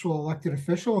the actual elected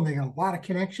official. And they got a lot of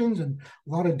connections and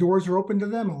a lot of doors are open to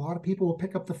them. A lot of people will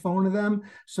pick up the phone to them.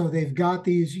 So they've got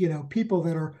these, people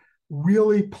that are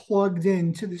really plugged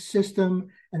into the system,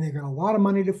 and they've got a lot of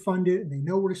money to fund it, and they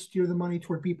know where to steer the money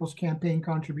toward people's campaign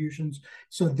contributions.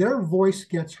 So their voice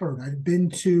gets heard. I've been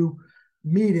to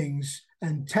meetings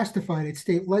and testified at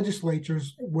state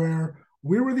legislatures where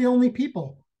we were the only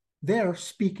people there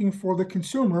speaking for the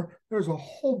consumer. There's a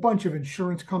whole bunch of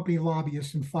insurance company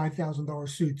lobbyists in $5,000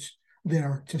 suits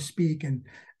there to speak. And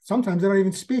sometimes they don't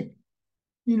even speak.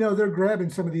 They're grabbing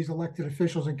some of these elected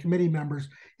officials and committee members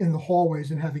in the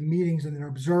hallways and having meetings, and they're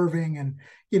observing. And,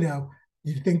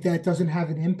 you think that doesn't have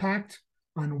an impact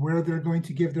on where they're going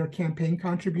to give their campaign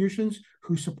contributions,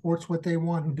 who supports what they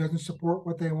want, who doesn't support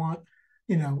what they want?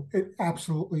 It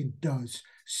absolutely does.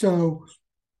 So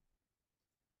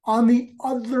on the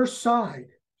other side,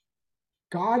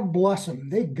 God bless them,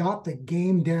 they got the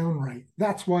game down right.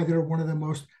 That's why they're one of the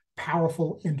most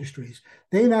powerful industries.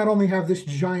 They not only have this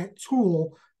giant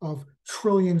tool of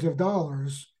trillions of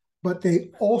dollars, but they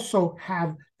also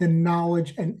have the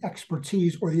knowledge and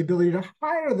expertise, or the ability to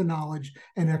hire the knowledge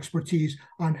and expertise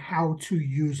on how to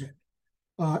use it.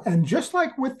 And just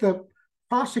like with the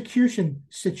prosecution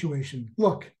situation,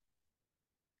 look,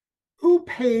 who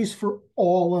pays for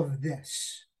all of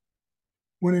this?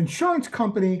 When an insurance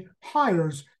company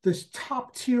hires this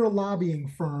top tier lobbying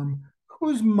firm,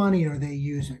 whose money are they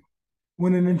using?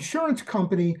 When an insurance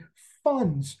company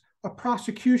funds a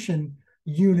prosecution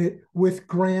unit with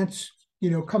grants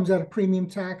comes out of premium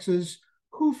taxes.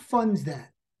 Who funds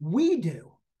that? We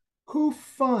do. Who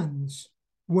funds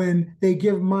when they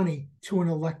give money to an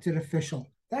elected official?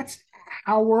 That's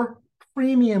our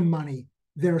premium money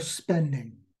they're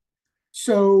spending.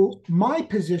 So my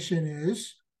position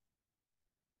is,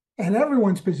 and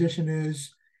everyone's position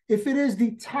is, if it is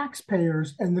the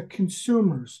taxpayers and the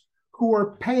consumers who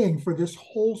are paying for this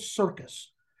whole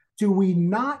circus, do we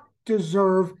not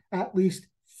deserve at least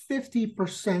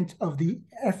 50% of the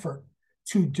effort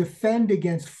to defend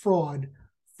against fraud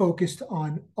focused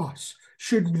on us?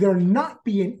 Should there not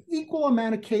be an equal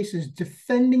amount of cases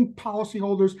defending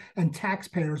policyholders and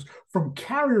taxpayers from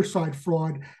carrier side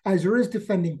fraud as there is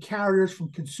defending carriers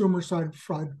from consumer side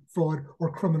fraud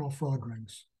or criminal fraud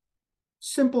rings?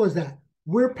 Simple as that.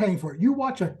 We're paying for it. You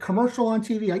watch a commercial on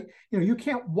TV. You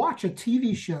can't watch a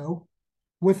TV show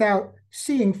without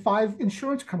seeing 5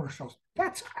 insurance commercials.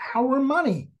 That's our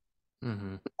money.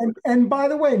 Mm-hmm. And by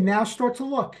the way, now start to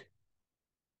look.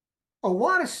 A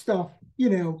lot of stuff,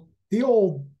 the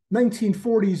old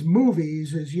 1940s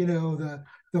movies is,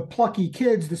 the plucky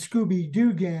kids, the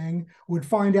Scooby-Doo gang would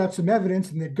find out some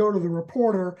evidence and they'd go to the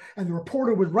reporter and the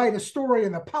reporter would write a story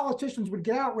and the politicians would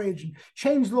get outraged and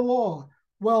change the law.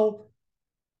 Well,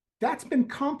 that's been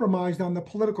compromised on the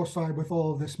political side with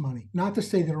all of this money. Not to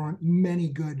say there aren't many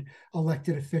good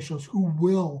elected officials who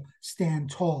will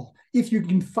stand tall if you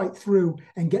can fight through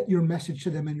and get your message to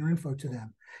them and your info to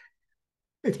them.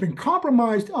 It's been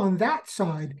compromised on that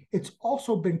side. It's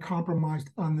also been compromised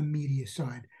on the media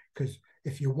side. Because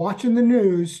if you're watching the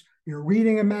news, you're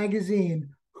reading a magazine,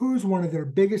 who's one of their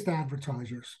biggest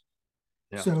advertisers?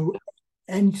 Yeah. So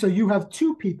you have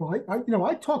two people.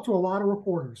 I talk to a lot of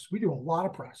reporters. We do a lot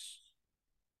of press.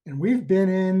 And we've been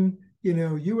in,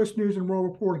 U.S. News and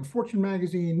World Report and Fortune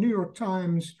Magazine, New York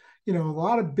Times, a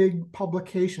lot of big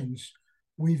publications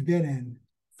we've been in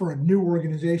for a new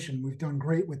organization. We've done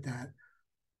great with that.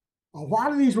 A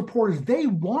lot of these reporters, they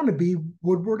want to be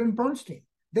Woodward and Bernstein.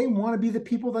 They want to be the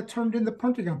people that turned in the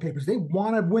Pentagon Papers. They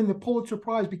want to win the Pulitzer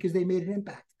Prize because they made an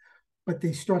impact. But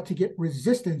they start to get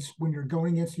resistance when you're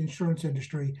going against the insurance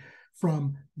industry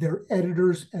from their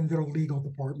editors and their legal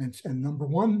departments. And number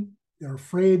one, they're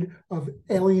afraid of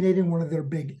alienating one of their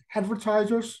big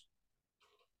advertisers.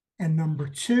 And number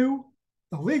two,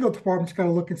 the legal department's got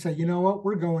to look and say, you know what,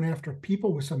 we're going after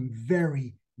people with some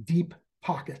very deep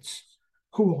pockets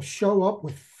who will show up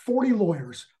with 40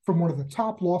 lawyers from one of the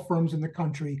top law firms in the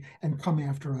country and come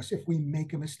after us if we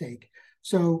make a mistake.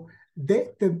 So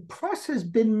the press has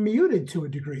been muted to a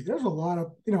degree. There's a lot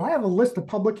of, I have a list of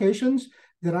publications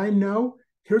that I know.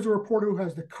 Here's a reporter who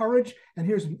has the courage, and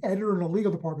here's an editor in a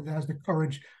legal department that has the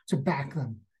courage to back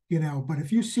them. But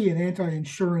if you see an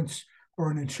anti-insurance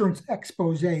or an insurance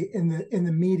expose in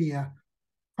the media,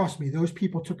 trust me, those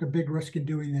people took a big risk in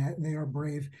doing that, and they are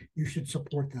brave. You should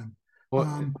support them.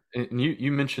 Well, and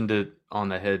you mentioned it on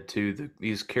the head too.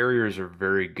 These carriers are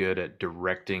very good at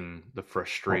directing the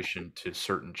frustration to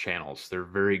certain channels. They're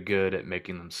very good at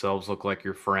making themselves look like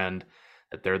your friend,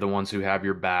 that they're the ones who have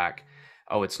your back.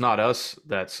 Oh, it's not us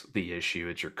that's the issue.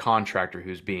 It's your contractor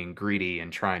who's being greedy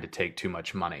and trying to take too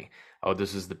much money. Oh,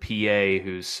 this is the PA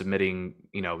who's submitting,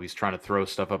 he's trying to throw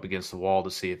stuff up against the wall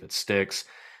to see if it sticks.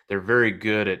 They're very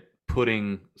good at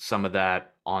putting some of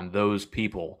that on those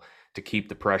people to keep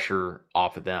the pressure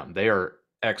off of them. They are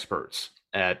experts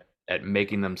at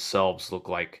making themselves look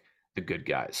like the good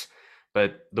guys.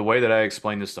 But the way that I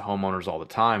explain this to homeowners all the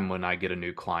time when I get a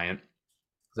new client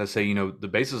is I say, the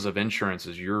basis of insurance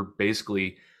is you're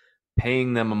basically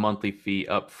paying them a monthly fee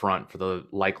up front for the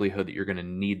likelihood that you're going to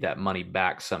need that money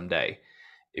back someday.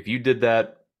 If you did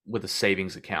that with a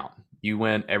savings account, you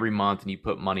went every month and you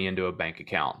put money into a bank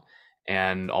account,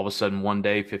 and all of a sudden one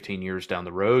day, 15 years down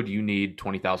the road, you need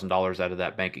 $20,000 out of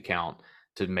that bank account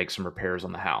to make some repairs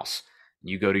on the house.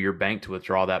 You go to your bank to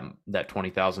withdraw that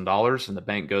 $20,000, and the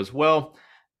bank goes, well,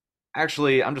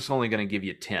 actually, I'm just only going to give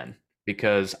you 10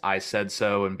 because I said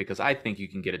so and because I think you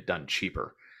can get it done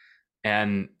cheaper.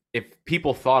 And if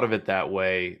people thought of it that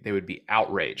way, they would be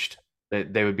outraged.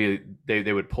 They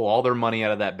would pull all their money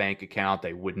out of that bank account.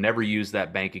 They would never use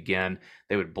that bank again.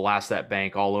 They would blast that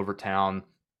bank all over town,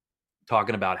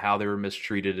 talking about how they were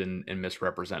mistreated and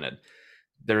misrepresented.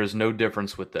 There is no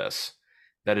difference with this.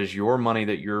 That is your money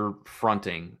that you're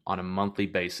fronting on a monthly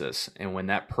basis. And when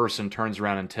that person turns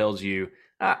around and tells you,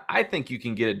 I think you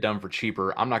can get it done for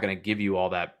cheaper, I'm not going to give you all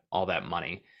that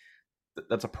money,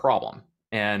 that's a problem.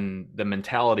 And the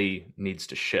mentality needs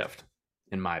to shift,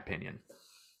 in my opinion.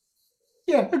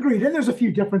 Yeah, agreed. And there's a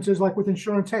few differences, like with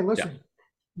insurance. Hey, listen,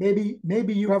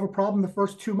 maybe you have a problem the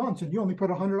first 2 months and you only put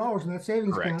 $100 in that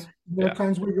savings account. There are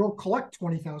times where you'll collect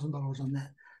 $20,000 on that.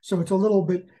 So it's a little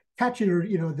bit catchier,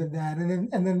 than that.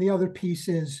 And then the other piece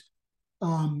is,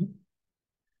 um,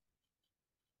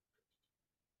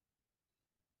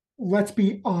 let's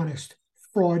be honest,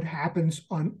 fraud happens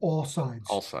on all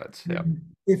All sides. sides. Yeah.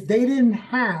 If they didn't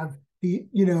have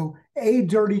a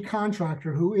dirty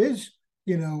contractor who is,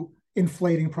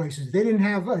 inflating prices, they didn't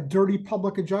have a dirty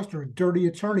public adjuster, a dirty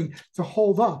attorney to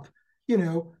hold up,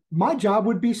 my job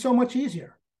would be so much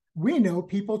easier. We know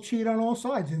people cheat on all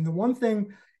sides. And the one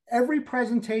thing, every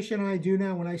presentation I do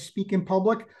now when I speak in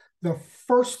public, the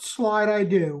first slide I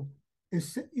do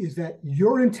is that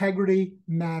your integrity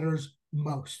matters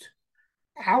most.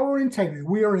 Our integrity.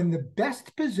 We are in the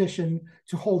best position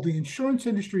to hold the insurance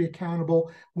industry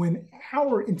accountable when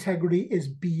our integrity is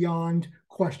beyond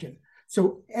question.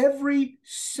 So every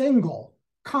single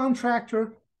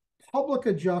contractor, public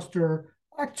adjuster,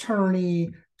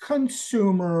 attorney,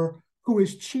 consumer who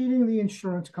is cheating the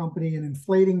insurance company and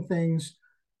inflating things,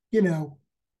 you know,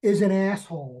 is an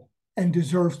asshole and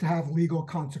deserves to have legal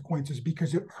consequences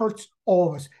because it hurts all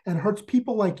of us and it hurts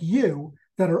people like you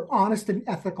that are honest and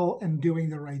ethical and doing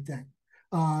the right thing.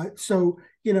 So,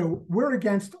 we're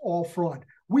against all fraud.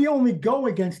 We only go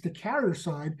against the carrier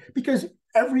side because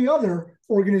every other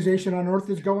organization on earth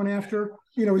is going after,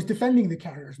 is defending the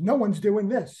carriers. No one's doing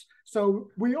this. So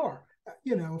we are.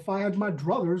 If I had my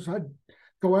druthers, I'd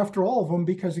go after all of them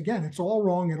because, again, it's all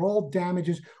wrong. It all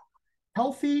damages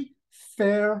healthy,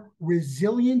 fair,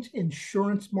 resilient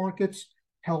insurance markets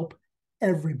help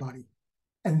everybody.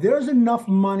 And there's enough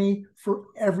money for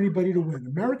everybody to win.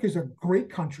 America is a great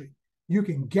country. You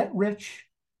can get rich,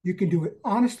 you can do it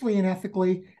honestly and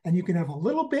ethically, and you can have a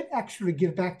little bit extra to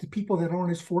give back to people that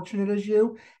aren't as fortunate as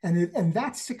you. And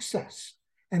that's success.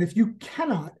 And if you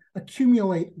cannot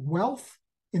accumulate wealth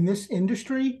in this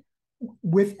industry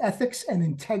with ethics and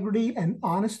integrity and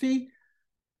honesty,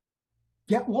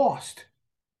 get lost.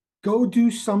 Go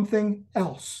do something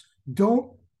else.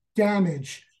 Don't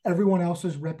damage everyone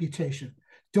else's reputation.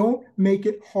 Don't make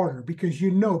it harder because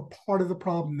part of the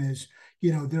problem is,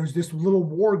 there's this little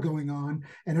war going on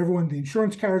and the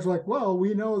insurance carriers are like, well,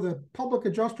 we know the public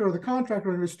adjuster or the contractor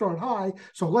are going to start high,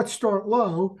 so let's start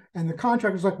low. And the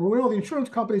contractor's like, well, we know the insurance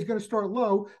company is going to start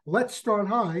low, let's start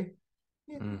high.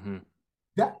 Mm-hmm.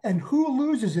 And who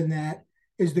loses in that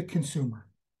is the consumer.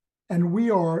 And we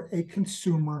are a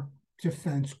consumer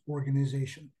defense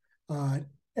organization. And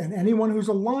anyone who's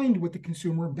aligned with the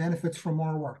consumer benefits from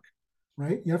our work,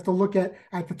 right? You have to look at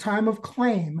the time of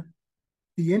claim,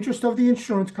 the interest of the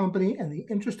insurance company and the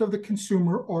interest of the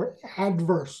consumer are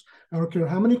adverse. I don't care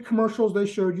how many commercials they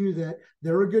showed you that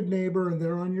they're a good neighbor and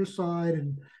they're on your side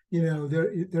and,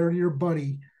 they're your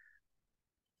buddy.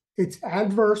 It's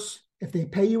adverse. If they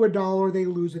pay you $1, they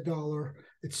lose $1.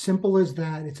 It's simple as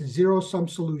that. It's a zero-sum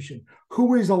solution.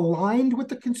 Who is aligned with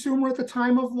the consumer at the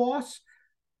time of loss?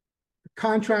 The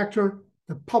contractor,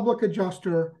 the public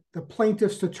adjuster, the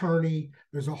plaintiff's attorney.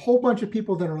 There's a whole bunch of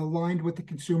people that are aligned with the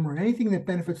consumer. Anything that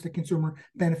benefits the consumer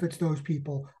benefits those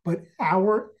people. But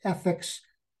our ethics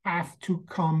have to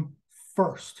come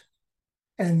first.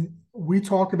 And we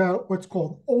talk about what's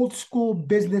called old school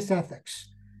business ethics.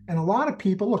 And a lot of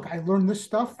people, look, I learned this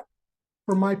stuff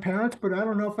from my parents, but I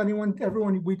don't know if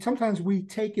everyone, we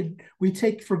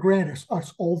take for granted,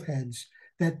 us old heads,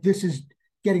 that this is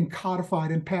getting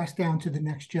codified and passed down to the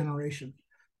next generation.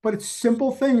 But it's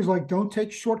simple things like don't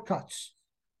take shortcuts,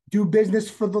 do business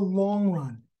for the long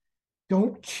run,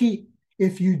 don't cheat.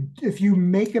 If you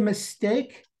make a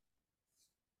mistake,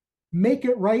 make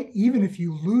it right. Even if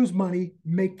you lose money,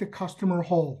 make the customer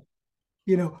whole.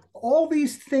 All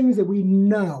these things that we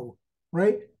know,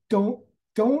 right? Don't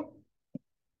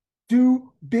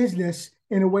do business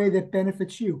in a way that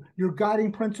benefits you. Your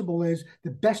guiding principle is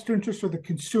the best interest of the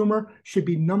consumer should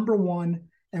be number one.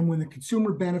 And when the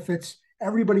consumer benefits,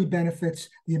 everybody benefits.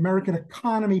 The American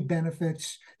economy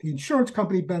benefits. The insurance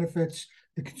company benefits.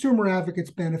 The consumer advocates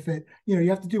benefit. You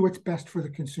have to do what's best for the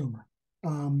consumer.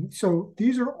 So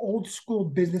these are old school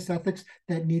business ethics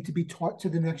that need to be taught to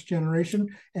the next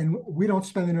generation. And we don't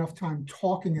spend enough time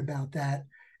talking about that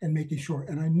and making sure.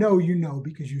 And I know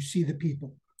because you see the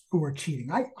people who are cheating.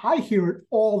 I hear it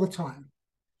all the time.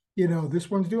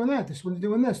 This one's doing that. This one's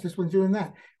doing this. This one's doing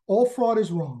that. All fraud is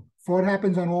wrong. Fraud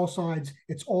happens on all sides.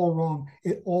 It's all wrong.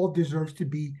 It all deserves to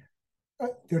be,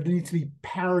 there needs to be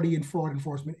parity in fraud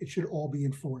enforcement. It should all be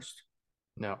enforced.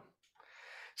 No.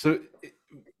 So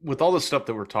with all the stuff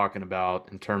that we're talking about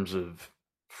in terms of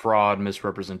fraud,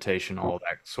 misrepresentation, all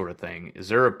that sort of thing, is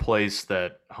there a place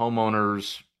that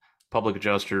homeowners, public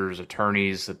adjusters,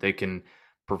 attorneys, that they can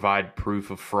provide proof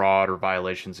of fraud or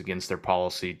violations against their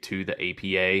policy to the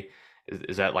APA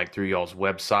Is that like through y'all's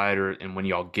website, or and when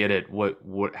y'all get it,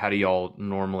 how do y'all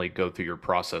normally go through your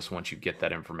process once you get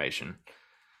that information?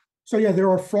 So yeah, there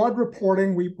are fraud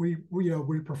reporting. We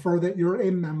prefer that you're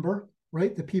a member,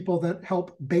 right? The people that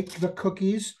help bake the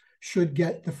cookies should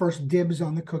get the first dibs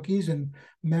on the cookies, and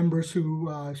members who,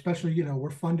 especially, we're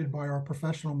funded by our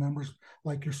professional members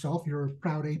like yourself. You're a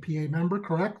proud APA member,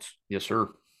 correct? Yes, sir.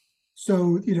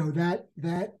 So,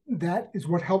 that is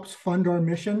what helps fund our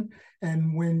mission.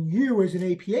 And when you, as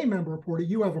an APA member report it,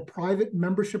 you have a private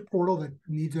membership portal that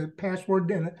needs a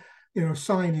password and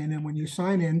sign in. And when you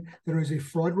sign in, there is a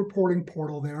fraud reporting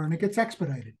portal there, and it gets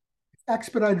expedited.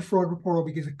 Expedited fraud portal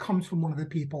because it comes from one of the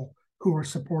people who are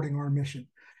supporting our mission.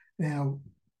 Now,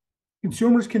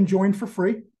 consumers can join for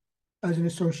free as an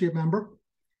associate member,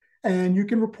 and you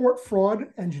can report fraud,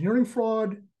 engineering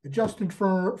fraud, adjusting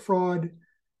fraud,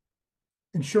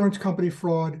 insurance company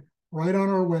fraud right on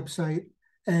our website,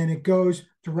 and it goes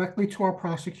directly to our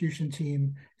prosecution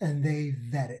team, and they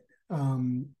vet it.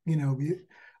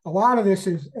 A lot of this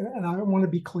is, and I want to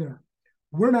be clear,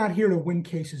 we're not here to win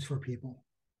cases for people.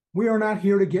 We are not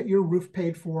here to get your roof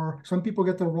paid for. Some people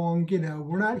get the wrong,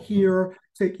 we're not here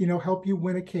to, help you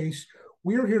win a case.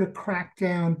 We are here to crack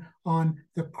down on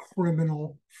the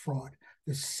criminal fraud.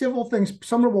 The civil things,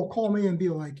 someone will call me and be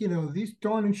like, these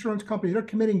darn insurance companies, they're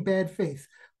committing bad faith.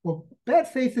 Well, bad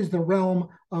faith is the realm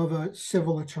of a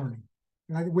civil attorney.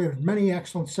 And we have many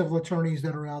excellent civil attorneys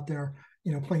that are out there,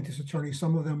 plaintiffs attorneys.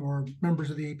 Some of them are members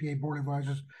of the APA, board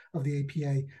advisors of the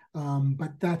APA.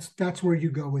 But that's where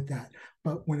you go with that.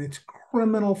 But when it's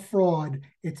criminal fraud,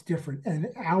 it's different. And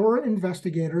our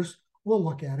investigators will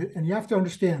look at it. And you have to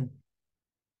understand,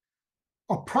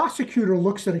 a prosecutor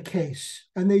looks at a case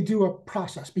and they do a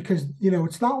process because,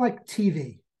 it's not like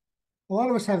TV. A lot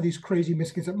of us have these crazy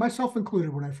misconceptions, myself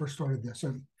included, when I first started this.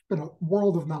 It's been a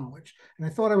world of knowledge. And I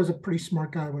thought I was a pretty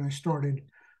smart guy when I started.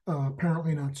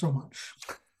 Apparently not so much.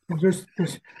 There's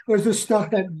this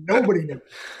stuff that nobody knew.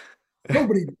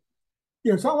 Nobody knew.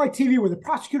 It's not like TV where the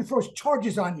prosecutor throws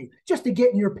charges on you just to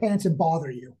get in your pants and bother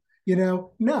you.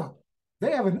 No,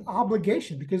 they have an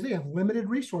obligation because they have limited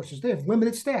resources. They have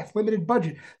limited staff, limited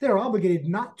budget. They're obligated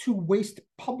not to waste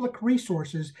public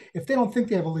resources if they don't think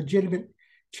they have a legitimate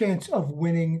chance of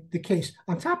winning the case.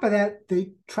 On top of that,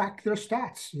 they track their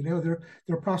stats,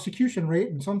 their prosecution rate,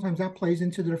 and sometimes that plays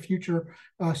into their future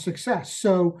success.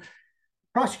 So,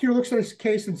 prosecutor looks at this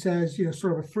case and says,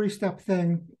 sort of a three-step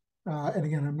thing. And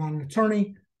again, I'm not an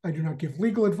attorney. I do not give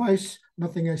legal advice.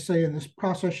 Nothing I say in this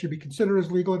process should be considered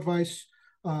as legal advice.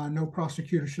 No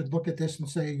prosecutor should look at this and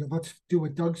say, let's do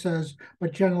what Doug says.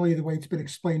 But generally, the way it's been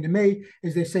explained to me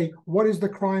is they say, what is the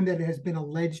crime that has been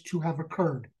alleged to have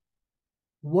occurred?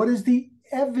 What is the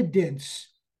evidence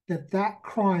that that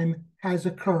crime has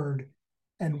occurred?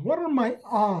 And what are my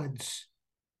odds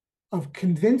of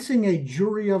convincing a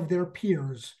jury of their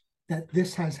peers that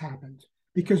this has happened?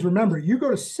 Because remember, you go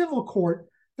to civil court,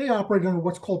 they operate under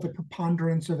what's called the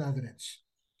preponderance of evidence.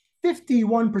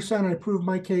 51% I prove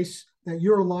my case that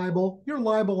you're liable,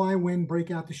 I win,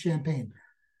 break out the champagne.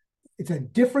 It's a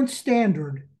different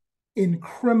standard in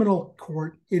criminal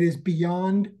court. It is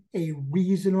beyond a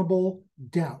reasonable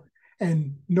doubt.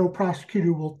 And no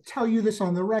prosecutor will tell you this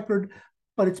on the record,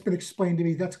 but it's been explained to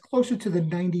me that's closer to the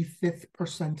 95th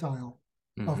percentile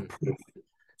of proof.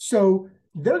 So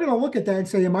they're going to look at that and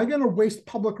say, am I going to waste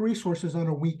public resources on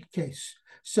a weak case?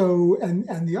 So,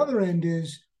 and the other end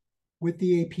is, with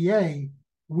the APA,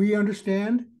 we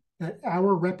understand that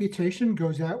our reputation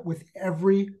goes out with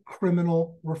every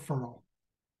criminal referral.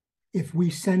 If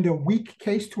we send a weak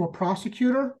case to a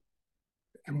prosecutor,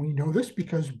 and we know this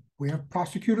because we have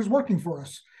prosecutors working for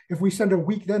us, if we send a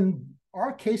weak, then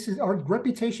our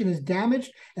reputation is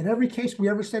damaged, and every case we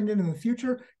ever send in the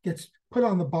future gets put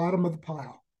on the bottom of the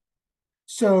pile.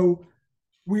 So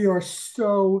we are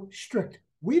so strict.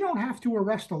 We don't have to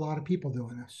arrest a lot of people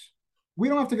doing this. We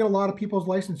don't have to get a lot of people's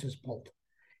licenses pulled.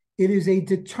 It is a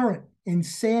deterrent. In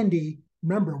Sandy,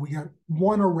 remember, we got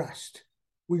one arrest.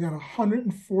 We got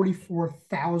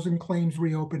 144,000 claims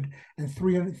reopened and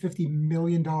 $350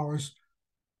 million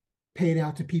paid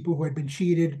out to people who had been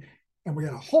cheated. And we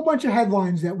got a whole bunch of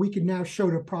headlines that we can now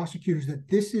show to prosecutors that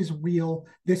this is real,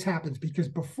 this happens. Because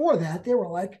before that, they were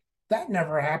like, that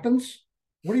never happens.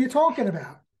 What are you talking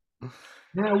about?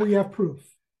 Now we have proof.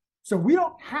 So we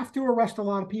don't have to arrest a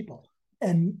lot of people.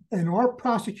 And our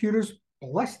prosecutors,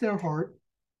 bless their heart,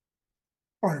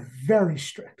 are very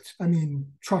strict. I mean,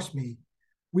 trust me,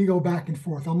 we go back and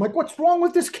forth. I'm like, what's wrong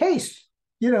with this case?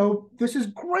 This is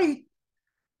great.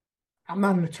 I'm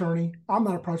not an attorney. I'm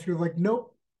not a prosecutor. Like,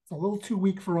 nope, it's a little too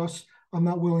weak for us. I'm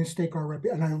not willing to stake our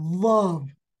reputation. And I love,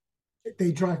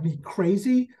 they drive me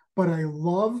crazy, but I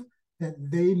love that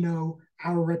they know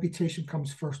our reputation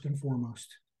comes first and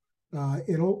foremost.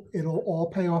 It'll all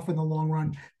pay off in the long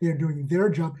run. They're doing their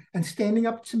job and standing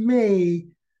up to me,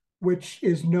 which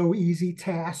is no easy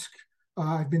task.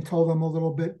 I've been told I'm a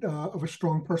little bit of a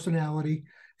strong personality,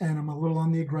 and I'm a little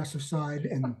on the aggressive side,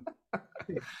 and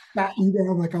they bat me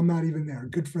down like I'm not even there.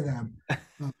 Good for them.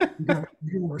 You gotta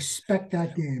respect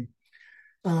that game.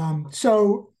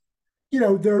 So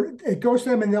it goes to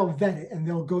them, and they'll vet it, and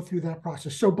they'll go through that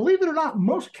process. So believe it or not,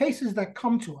 most cases that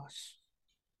come to us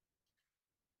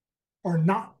are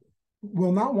not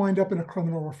will not wind up in a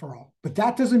criminal referral. But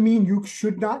that doesn't mean you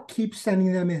should not keep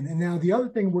sending them in. And now the other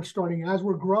thing we're starting as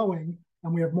we're growing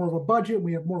and we have more of a budget,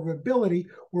 we have more of an ability,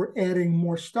 we're adding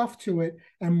more stuff to it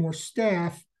and more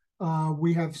staff.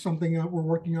 We have something that we're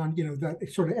working on,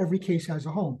 that sort of every case has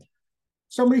a home.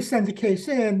 Somebody sends a case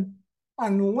in,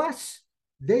 unless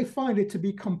they find it to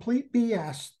be complete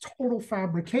BS, total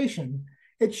fabrication,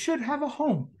 it should have a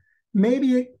home.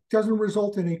 Maybe it doesn't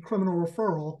result in a criminal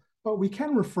referral, but we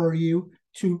can refer you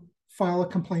to file a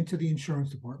complaint to the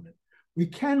insurance department. We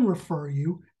can refer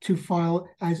you to file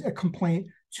as a complaint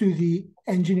to the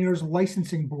engineer's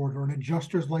licensing board or an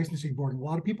adjuster's licensing board. A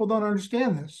lot of people don't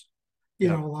understand this. A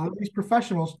lot of these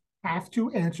professionals have to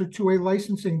answer to a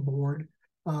licensing board.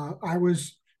 I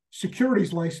was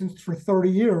securities licensed for 30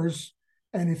 years.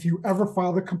 And if you ever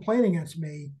filed a complaint against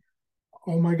me,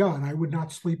 oh my God, I would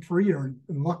not sleep for a year.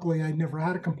 And luckily, I never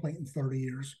had a complaint in 30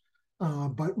 years.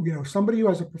 But somebody who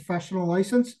has a professional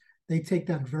license, they take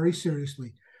that very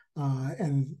seriously,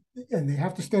 and they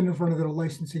have to stand in front of their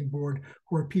licensing board,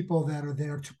 who are people that are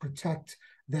there to protect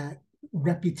that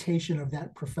reputation of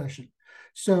that profession.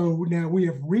 So now we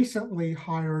have recently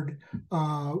hired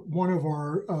one of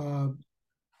our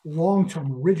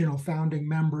long-term original founding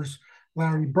members,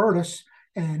 Larry Burtis,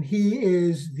 and he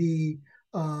is the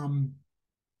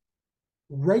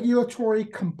regulatory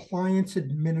compliance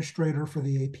administrator for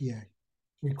the APA.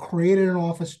 We created an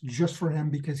office just for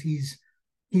him because he's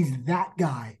that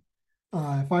guy.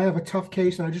 If I have a tough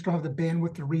case and I just don't have the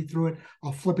bandwidth to read through it,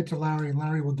 I'll flip it to Larry, and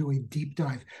Larry will do a deep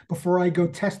dive. Before I go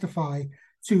testify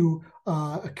to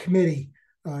a committee,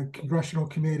 a congressional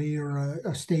committee or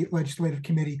a state legislative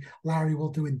committee, Larry will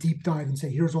do a deep dive and say,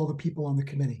 here's all the people on the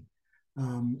committee.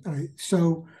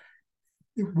 So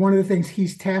one of the things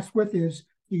he's tasked with is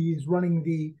he's running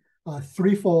the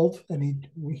threefold, and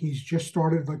he's just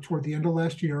started like toward the end of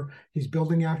last year. He's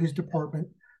building out his department,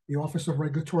 the Office of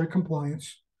Regulatory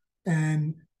Compliance,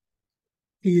 and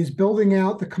he is building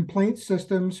out the complaint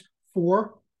systems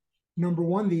for, number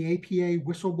one, the APA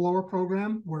whistleblower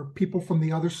program, where people from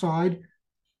the other side,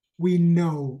 we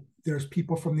know there's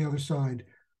people from the other side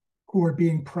who are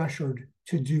being pressured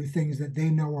to do things that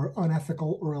they know are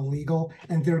unethical or illegal,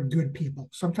 and they're good people.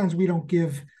 Sometimes we don't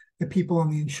give the people on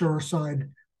the insurer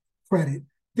side credit.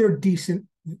 They're decent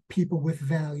people with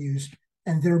values,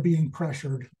 and they're being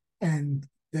pressured. And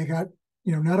they got,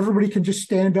 not everybody can just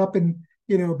stand up and,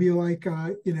 be like,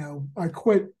 I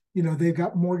quit. They've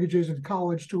got mortgages and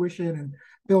college tuition and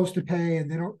bills to pay,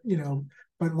 and they don't,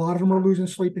 but a lot of them are losing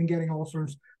sleep and getting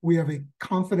ulcers. We have a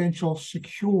confidential,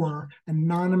 secure,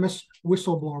 anonymous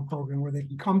whistleblower program where they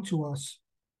can come to us.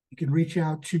 You can reach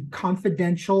out to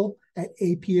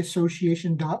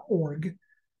confidential@apassociation.org,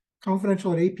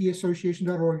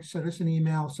 confidential@apassociation.org. Send us an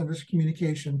email, send us a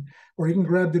communication, or you can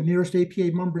grab the nearest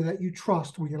APA member that you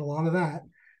trust. We get a lot of that,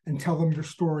 and tell them your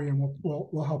story, and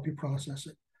we'll help you process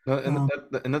it. And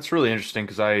that's really interesting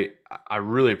because I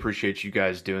really appreciate you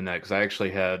guys doing that, because I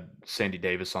actually had Sandy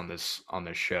Davis on this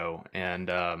show, and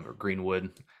or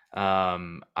Greenwood.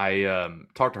 I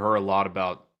talked to her a lot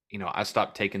about, I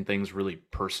stopped taking things really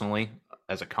personally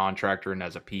as a contractor and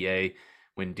as a PA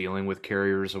when dealing with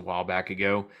carriers a while back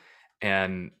ago.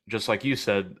 And just like you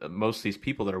said, most of these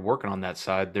people that are working on that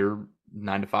side, they're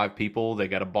 9 to 5 people. They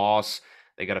got a boss,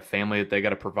 they got a family that they got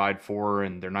to provide for,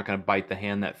 and they're not going to bite the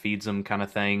hand that feeds them, kind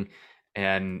of thing.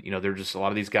 And they're just, a lot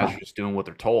of these guys are just doing what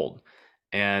they're told.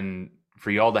 And for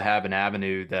y'all to have an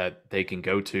avenue that they can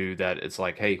go to, that it's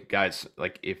like, hey guys,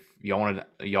 like if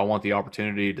y'all want the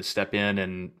opportunity to step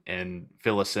in and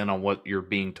fill us in on what you're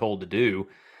being told to do,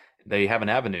 they have an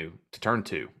avenue to turn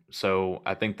to. So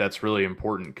I think that's really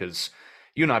important, because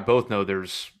you and I both know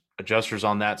there's adjusters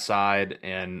on that side,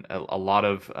 and a lot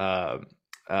of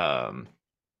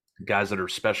guys that are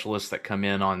specialists that come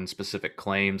in on specific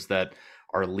claims that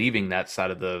are leaving that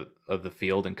side of the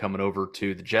field and coming over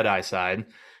to the Jedi side,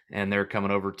 and they're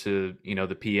coming over to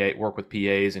the PA, work with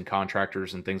PAs and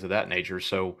contractors and things of that nature.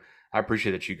 So I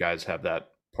appreciate that you guys have that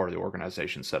part of the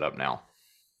organization set up now.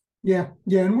 Yeah,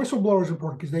 and whistleblowers are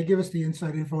important because they give us the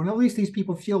inside info, and at least these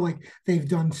people feel like they've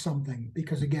done something.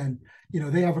 Because again,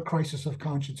 they have a crisis of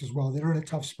conscience as well. They're in a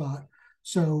tough spot.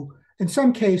 So in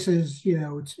some cases,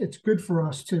 it's good for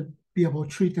us to be able to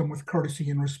treat them with courtesy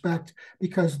and respect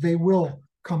because they will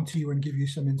come to you and give you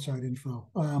some inside info.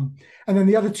 And then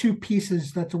the other two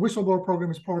pieces that the whistleblower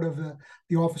program is part of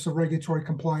the Office of Regulatory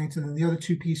Compliance, and then the other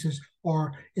two pieces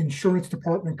are insurance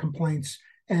department complaints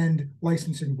and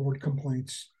licensing board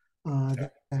complaints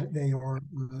that they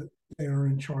are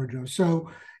in charge of. So,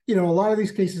 a lot of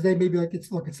these cases they may be like,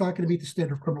 it's not going to meet the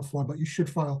standard of criminal fraud, but you should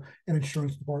file an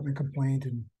insurance department complaint.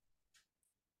 And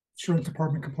insurance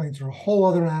department complaints are a whole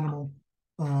other animal.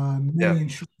 Yeah.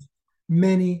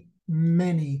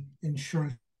 Many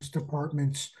insurance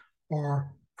departments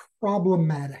are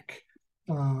problematic.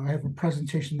 I have a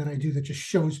presentation that I do that just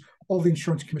shows all the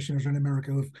insurance commissioners in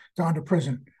America who've gone to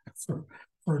prison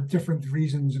for different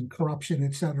reasons and corruption,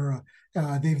 et cetera.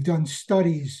 They've done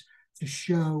studies to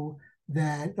show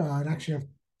that, and actually I have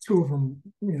two of them,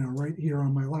 right here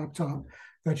on my laptop,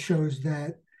 that shows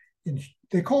that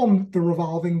they call them the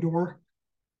revolving door.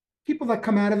 People that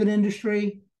come out of an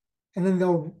industry and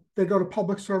then they go to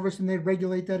public service and they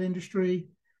regulate that industry.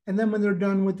 And then when they're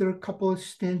done with their couple of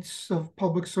stints of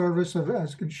public service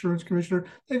as insurance commissioner,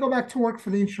 they go back to work for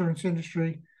the insurance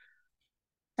industry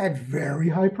at very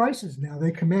high prices. Now they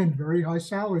command very high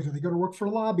salaries, or they go to work for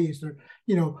lobbyists, or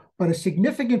but a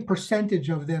significant percentage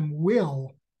of them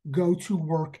will go to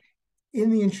work in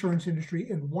the insurance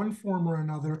industry in one form or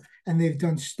another. And they've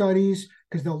done studies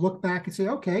because they'll look back and say,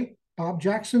 okay, Bob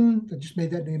Jackson, I just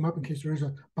made that name up in case there is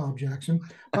a Bob Jackson.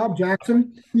 Bob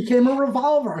Jackson became a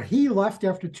revolver. He left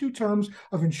after 2 terms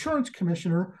of insurance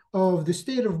commissioner of the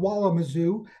state of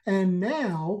Walamazoo, and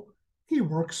now he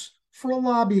works for a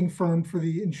lobbying firm for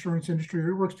the insurance industry.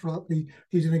 He works for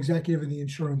he's an executive in the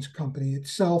insurance company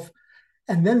itself.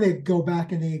 And then they go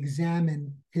back and they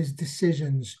examine his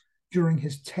decisions during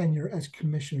his tenure as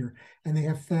commissioner. And they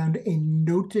have found a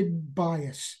noted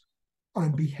bias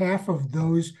on behalf of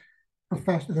those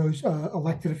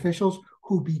elected officials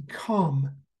who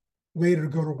become later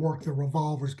go to work, the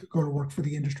revolvers go to work for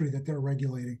the industry that they're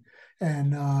regulating.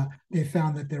 And they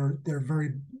found that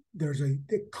there's a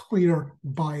clear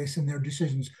bias in their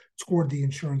decisions toward the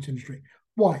insurance industry.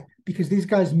 Why? Because these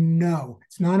guys know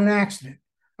it's not an accident.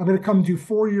 I'm going to come do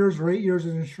 4 years or 8 years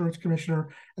as an insurance commissioner,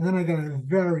 and then I got a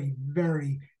very,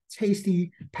 very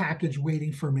tasty package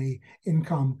waiting for me,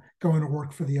 income, going to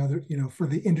work for the other, for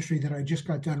the industry that I just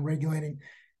got done regulating.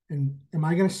 And am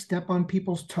I going to step on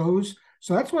people's toes?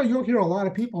 So that's why you'll hear a lot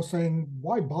of people saying,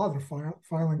 why bother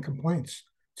filing complaints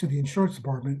to the insurance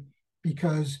department?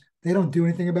 Because they don't do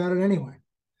anything about it anyway.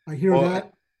 I hear Well, that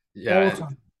all the yeah,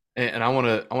 time. and I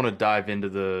want to dive into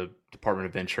the Department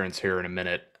of Insurance here in a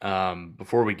minute.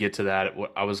 Before we get to that,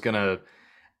 I was gonna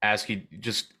ask you,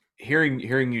 just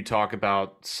hearing you talk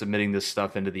about submitting this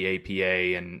stuff into the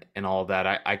APA and all of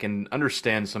that. I can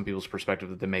understand some people's perspective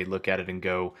that they may look at it and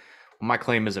go, well, my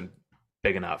claim isn't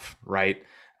big enough, right?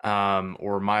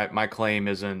 Or my claim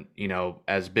isn't,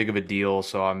 as big of a deal,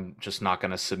 so I'm just not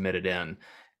going to submit it in.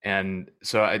 And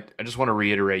so I just want to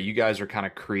reiterate, you guys are kind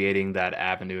of creating that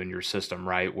avenue in your system,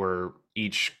 right? Where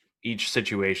each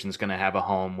situation is going to have a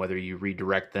home, whether you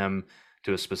redirect them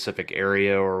to a specific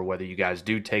area or whether you guys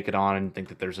do take it on and think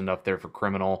that there's enough there for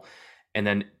criminal. And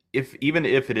then even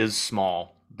if it is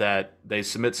small, that they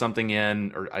submit something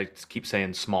in, or I keep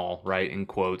saying small, right, in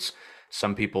quotes.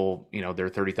 Some people, their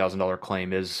 $30,000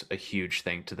 claim is a huge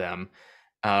thing to them.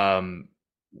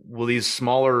 Will these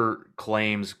smaller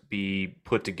claims be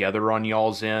put together on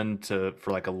y'all's end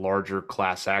for like a larger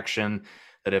class action?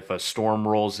 That if a storm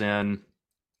rolls in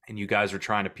and you guys are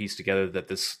trying to piece together that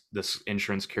this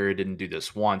insurance carrier didn't do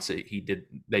this once, they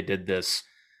did this,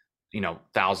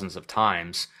 thousands of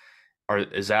times.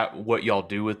 Is that what y'all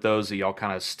do with those? That y'all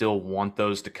kind of still want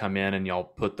those to come in and y'all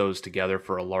put those together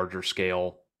for a larger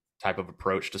scale type of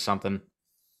approach to something?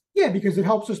 Yeah, because it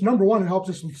helps us. Number one, it helps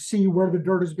us see where the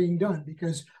dirt is being done.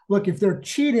 Because look, if they're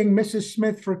cheating Mrs.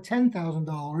 Smith for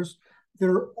 $10,000,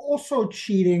 they're also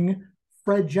cheating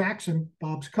Fred Jackson,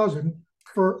 Bob's cousin,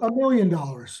 for $1 million.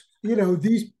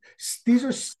 These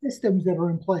are systems that are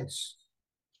in place.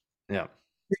 Yeah.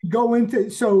 They go into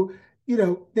so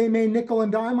they may nickel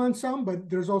and dime on some, but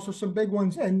there's also some big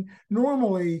ones. And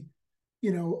normally,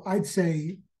 I'd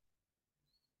say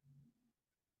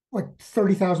like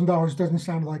 $30,000 doesn't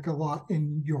sound like a lot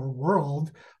in your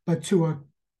world, but to a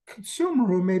consumer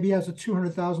who maybe has a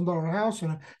 $200,000 house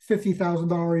and a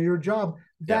 $50,000 a year job,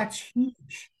 Yeah. that's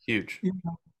huge. Huge. You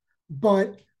know?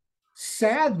 But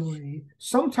Sadly,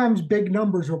 sometimes big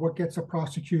numbers are what gets a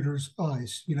prosecutor's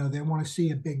eyes. They want to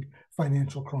see a big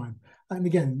financial crime. And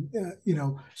again,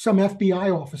 some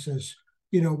FBI offices,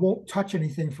 won't touch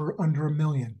anything for under $1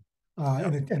 million.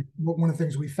 Yep. And one of the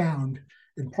things we found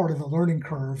in part of the learning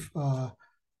curve,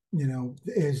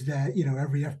 is that,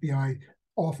 every FBI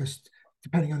office,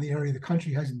 depending on the area of the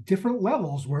country, has different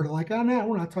levels where they're like, oh, no,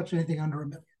 we're not touching anything under $1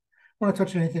 million. We're not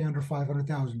touching anything under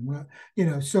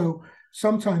 500,000. So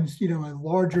sometimes, a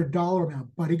larger dollar amount.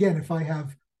 But again, if I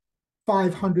have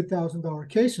 $500,000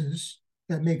 cases,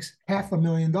 that makes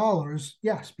 $500,000.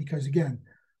 Yes, because again,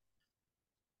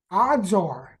 odds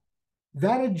are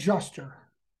that adjuster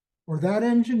or that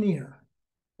engineer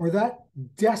or that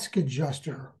desk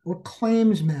adjuster or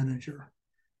claims manager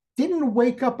didn't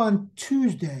wake up on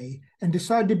Tuesday and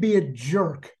decide to be a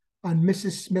jerk on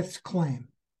Mrs. Smith's claim.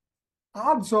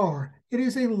 Odds are it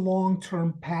is a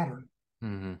long-term pattern.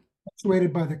 Mm-hmm.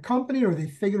 Persuaded by the company, or they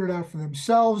figured it out for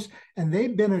themselves, and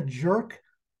they've been a jerk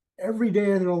every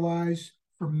day of their lives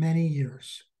for many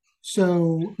years.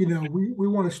 So, we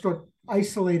want to start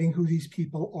isolating who these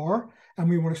people are, and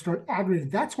we want to start aggregating.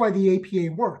 That's why the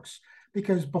APA works,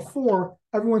 because before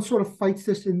everyone sort of fights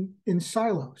this in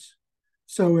silos.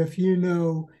 So if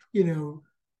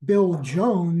Bill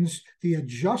Jones, the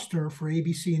adjuster for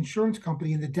ABC Insurance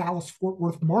Company in the Dallas-Fort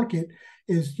Worth market,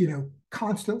 is,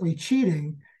 constantly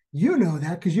cheating.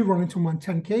 That because you've run into him on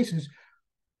 10 cases.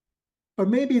 But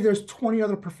maybe there's 20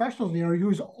 other professionals in the area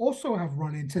who also have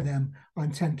run into them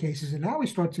on 10 cases. And now we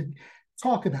start to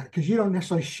talk about it because you don't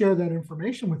necessarily share that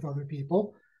information with other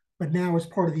people. But now, as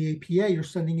part of the APA, you're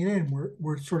sending it in.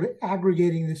 We're sort of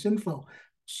aggregating this info.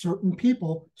 Certain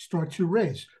people start to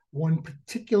raise. One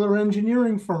particular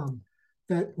engineering firm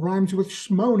that rhymes with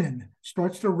Schmonin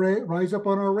starts to rise up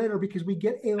on our radar because we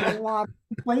get a lot of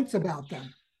complaints about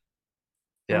them.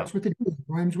 Yeah. Starts with the D,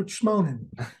 rhymes with Schmonin.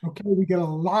 Okay, we get a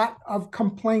lot of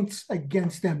complaints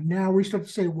against them. Now we start to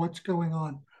say, what's going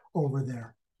on over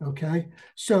there? Okay,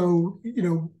 so,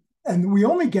 and we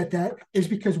only get that is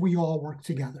because we all work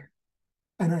together.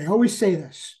 And I always say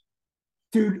this,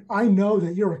 dude, I know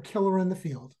that you're a killer in the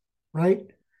field, right?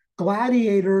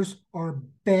 Gladiators are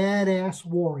badass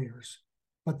warriors,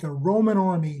 but the Roman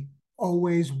army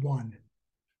always won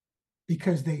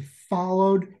because they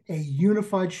followed a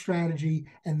unified strategy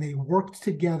and they worked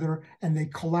together and they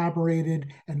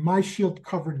collaborated, and my shield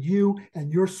covered you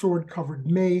and your sword covered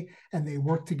me, and they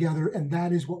worked together. And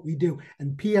that is what we do.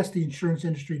 And PS, the insurance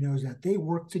industry knows that. They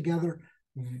work together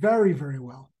very, very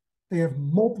well. They have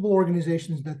multiple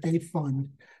organizations that they fund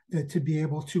to be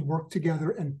able to work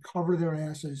together and cover their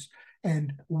asses.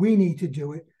 And we need to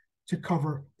do it to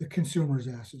cover the consumer's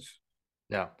asses.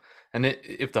 Yeah. And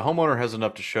if the homeowner has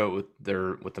enough to show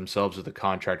it with themselves or the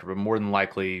contractor, but more than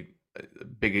likely a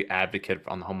big advocate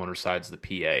on the homeowner side is the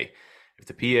PA. If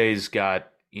the PA's got,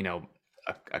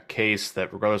 a case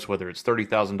that regardless whether it's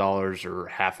 $30,000 or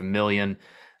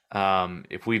 $500,000,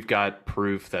 if we've got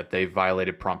proof that they've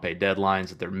violated prompt pay deadlines,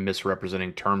 that they're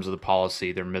misrepresenting terms of the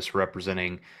policy, they're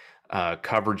misrepresenting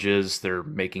coverages, they're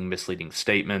making misleading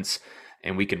statements,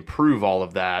 and we can prove all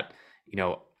of that,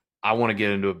 I want to get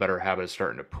into a better habit of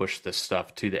starting to push this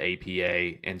stuff to the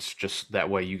APA, and it's just that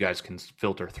way you guys can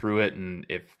filter through it. And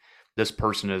if this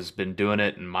person has been doing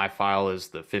it and my file is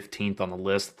the 15th on the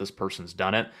list that this person's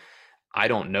done it, I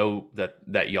don't know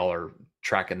that y'all are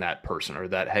tracking that person, or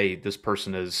that, hey, this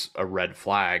person is a red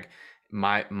flag.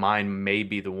 Mine may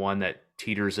be the one that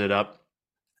teeters it up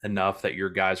enough that your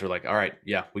guys are like, all right,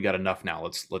 yeah, we got enough now.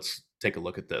 Let's take a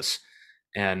look at this.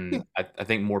 And Yeah. I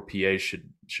think more PAs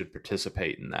should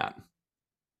participate in that.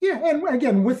 Yeah, and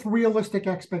again, with realistic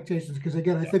expectations, because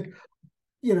again, I think,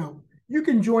 you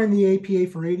can join the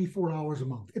APA for $84 a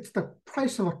month. It's the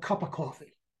price of a cup of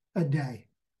coffee a day.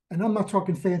 And I'm not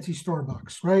talking fancy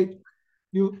Starbucks, right?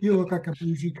 You look like a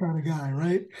bougie kind of guy,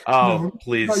 right? Oh, No,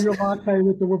 please. your latte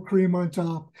with the whipped cream on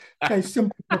top. Okay,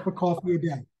 simple cup of coffee a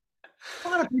day. A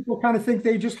lot of people kind of think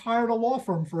they just hired a law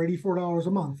firm for $84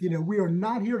 a month. We are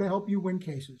not here to help you win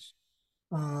cases.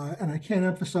 And I can't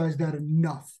emphasize that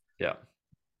enough. Yeah.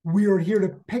 We are here to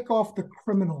pick off the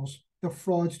criminals, the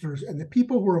fraudsters, and the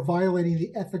people who are violating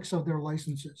the ethics of their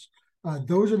licenses.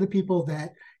 Those are the people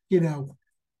that,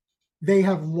 they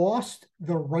have lost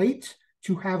the right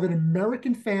to have an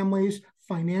American family's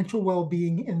financial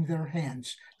well-being in their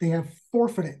hands. They have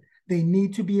forfeited. They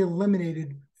need to be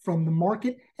eliminated from the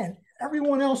market, and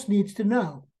everyone else needs to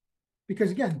know. Because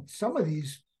again, some of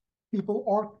these people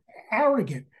are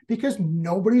arrogant because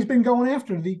nobody's been going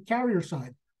after the carrier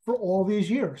side for all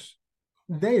these years.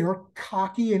 They are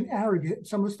cocky and arrogant.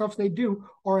 Some of the stuff they do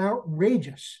are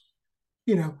outrageous.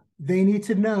 They need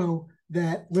to know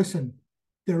that, listen,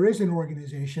 there is an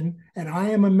organization and I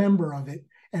am a member of it,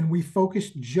 and we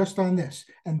focus just on this.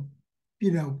 And,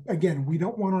 again, we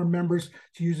don't want our members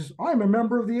to use this. I'm a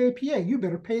member of the APA. You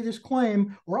better pay this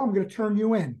claim or I'm going to turn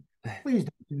you in. Please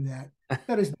don't do that.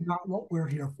 That is not what we're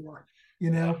here for.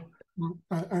 Yeah.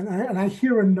 And I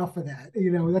hear enough of that.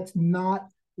 That's not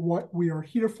what we are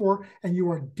here for. And you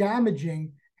are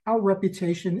damaging our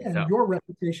reputation and Yeah. your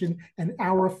reputation and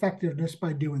our effectiveness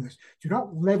by doing this. Do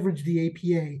not leverage the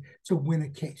APA to win a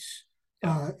case.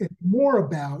 Yeah. It's more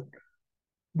about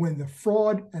when the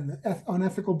fraud and the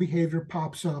unethical behavior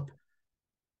pops up.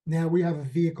 Now we have a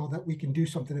vehicle that we can do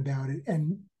something about it.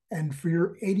 And for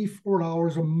your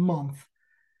 $84 a month,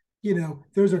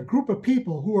 there's a group of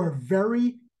people who are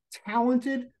very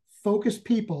talented, focused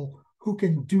people who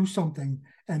can do something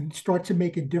and start to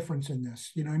make a difference in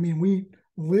this. We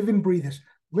live and breathe this.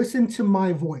 Listen to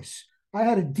my voice. I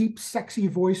had a deep, sexy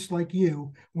voice like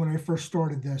you when I first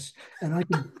started this, and I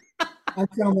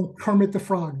sound like Kermit the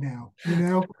Frog now,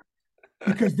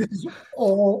 because this is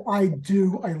all I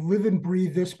do. I live and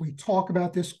breathe this. We talk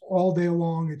about this all day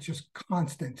long. It's just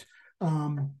constant.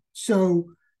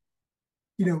 So,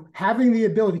 having the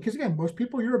ability, because again, most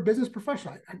people, you're a business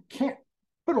professional. I can't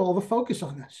put all the focus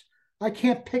on this. I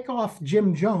can't pick off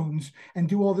Jim Jones and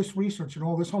do all this research and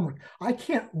all this homework. I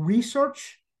can't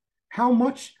research how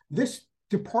much this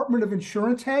Department of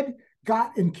Insurance head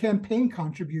got in campaign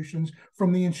contributions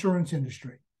from the insurance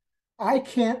industry. I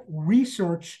can't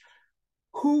research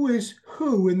who is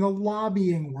who in the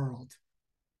lobbying world.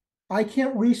 I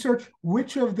can't research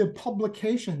which of the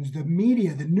publications, the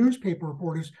media, the newspaper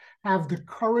reporters have the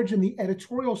courage and the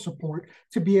editorial support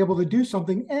to be able to do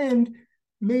something. And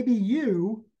maybe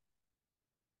you,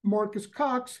 Marcus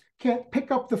Cox, can't pick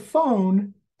up the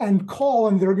phone and call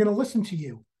and they're going to listen to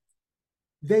you.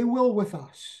 They will with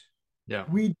us. Yeah.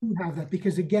 We do have that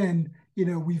because, again,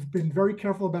 we've been very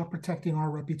careful about protecting our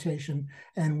reputation,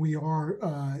 and we are,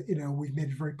 we've made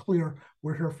it very clear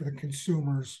we're here for the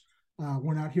consumers.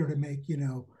 We're not here to make,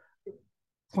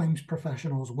 claims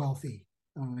professionals wealthy.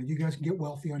 You guys can get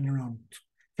wealthy on your own.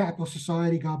 Capitalist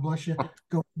society, God bless you.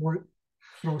 Go for it.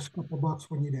 Throw us a couple of bucks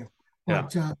when you do.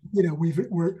 But,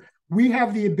 we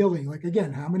have the ability, like,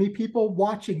 again, how many people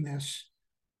watching this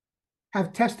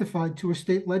have testified to a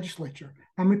state legislature?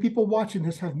 How many people watching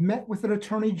this have met with an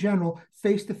attorney general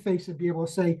face to face and be able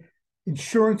to say,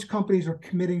 insurance companies are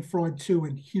committing fraud too,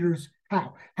 and here's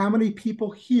how? How many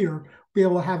people here be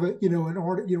able to have an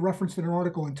article, you referenced an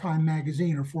article in Time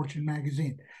Magazine or Fortune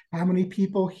Magazine? How many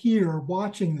people here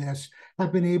watching this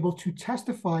have been able to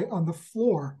testify on the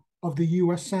floor of the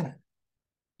U.S. Senate?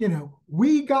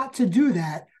 We got to do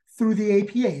that through the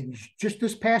APA. And just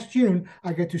this past June,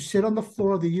 I got to sit on the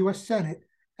floor of the U.S. Senate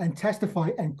and testify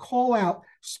and call out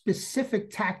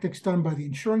specific tactics done by the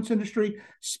insurance industry,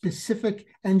 specific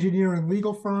engineer and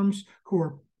legal firms who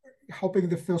are helping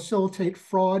to facilitate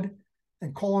fraud,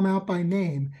 and call them out by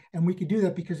name. And we could do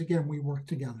that because, again, we work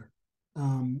together.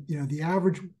 The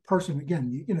average person, again,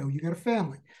 you got a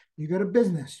family, you got a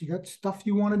business, you got stuff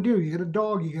you want to do, you got a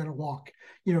dog you got to walk.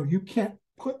 You can't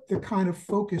put the kind of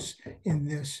focus in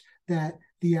this that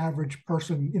the average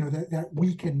person, that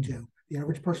we can do. The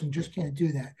average person just can't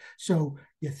do that. So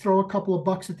you throw a couple of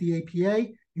bucks at the APA,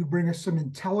 you bring us some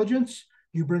intelligence,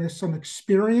 you bring us some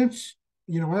experience.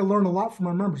 I learn a lot from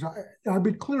our members. I'll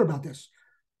be clear about this.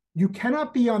 You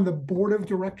cannot be on the board of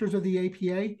directors of the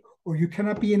APA, or you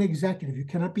cannot be an executive. You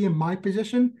cannot be in my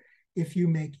position if you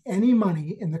make any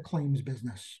money in the claims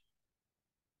business.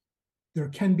 There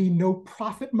can be no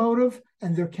profit motive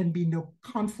and there can be no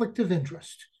conflict of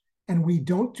interest. And we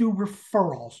don't do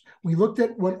referrals. We looked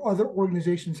at what other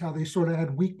organizations, how they sort of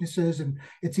had weaknesses, and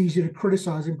it's easy to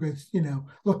criticize them because,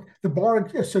 look, the bar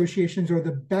associations are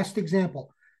the best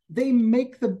example. They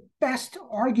make the best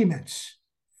arguments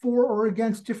for or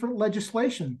against different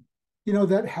legislation,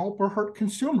 that help or hurt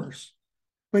consumers.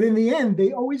 But in the end,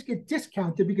 they always get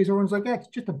discounted because everyone's like, it's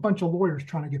just a bunch of lawyers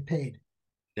trying to get paid.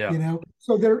 Yeah.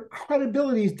 So their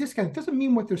credibility is discounted. It doesn't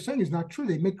mean what they're saying is not true.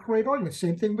 They make great arguments.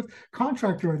 Same thing with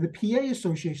contractor and the PA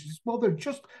associations. Well, they're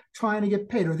just trying to get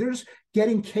paid, or they're just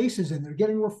getting cases and they're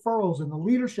getting referrals, and the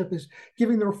leadership is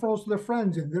giving the referrals to their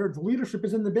friends, and the leadership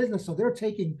is in the business, so they're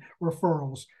taking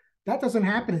referrals. That doesn't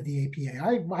happen at the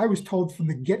APA. I was told from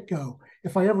the get-go,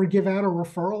 if I ever give out a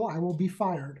referral, I will be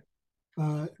fired.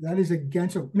 That is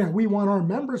against it. Now, we want our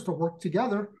members to work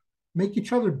together, make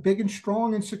each other big and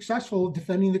strong and successful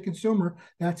defending the consumer.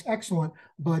 That's excellent.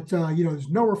 But, there's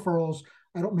no referrals.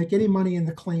 I don't make any money in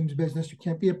the claims business. You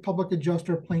can't be a public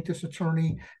adjuster, plaintiff's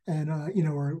attorney, and,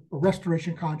 or a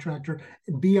restoration contractor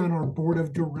and be on our board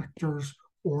of directors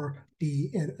or be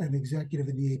an executive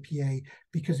in the APA,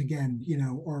 because again,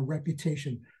 our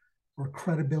reputation or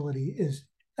credibility is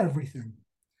everything.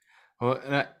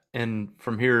 Well, and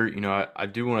from here, I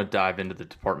do want to dive into the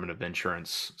Department of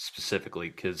Insurance specifically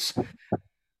because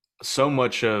so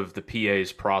much of the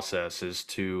PA's process is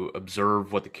to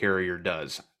observe what the carrier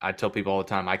does. I tell people all the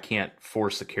time, I can't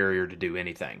force the carrier to do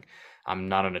anything. I'm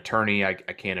not an attorney. I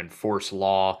can't enforce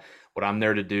law. What I'm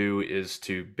there to do is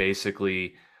to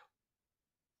basically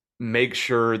make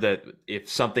sure that if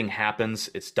something happens,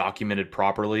 it's documented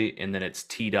properly and then it's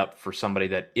teed up for somebody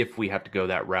that if we have to go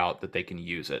that route, that they can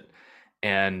use it.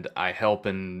 And I help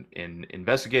in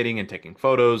investigating and taking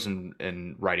photos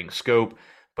and writing scope,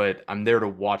 but I'm there to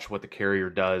watch what the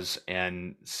carrier does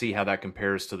and see how that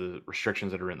compares to the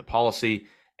restrictions that are in the policy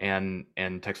and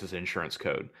Texas insurance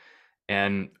code.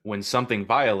 And when something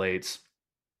violates,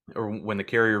 or when the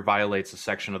carrier violates a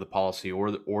section of the policy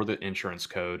or the insurance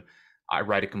code, I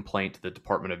write a complaint to the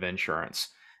Department of Insurance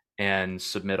and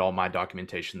submit all my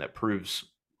documentation that proves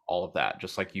all of that,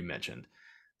 just like you mentioned.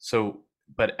 So,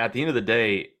 but at the end of the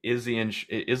day, is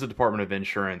the Department of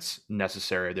Insurance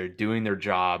necessary? They're doing their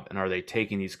job, and are they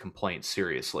taking these complaints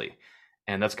seriously?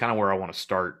 And that's kind of where I want to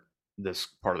start this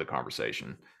part of the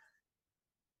conversation.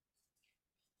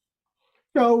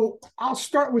 So I'll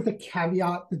start with a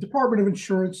caveat. The Department of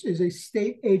Insurance is a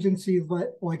state agency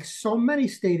that, like so many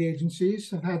state agencies,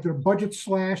 have had their budget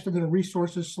slashed and their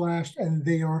resources slashed, and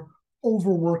they are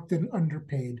overworked and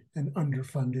underpaid and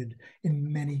underfunded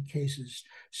in many cases.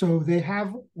 So they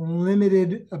have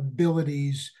limited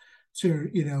abilities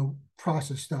to,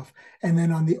 process stuff. And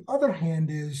then on the other hand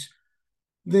is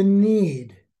the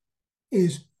need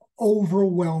is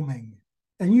overwhelming.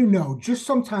 And just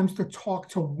sometimes to talk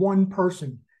to one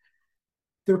person,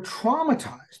 they're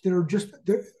traumatized.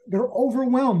 They're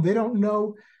overwhelmed. They don't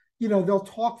know, they'll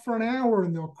talk for an hour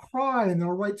and they'll cry and they'll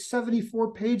write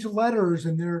 74-page letters,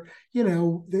 and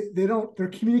they don't, their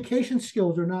communication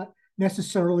skills are not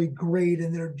necessarily great,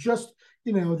 and they're just,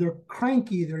 they're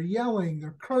cranky, they're yelling,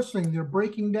 they're cursing, they're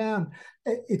breaking down.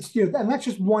 It's, and that's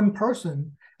just one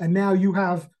person. And now you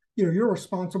have, you're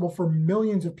responsible for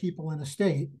millions of people in a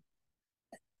state,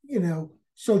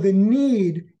 so the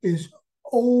need is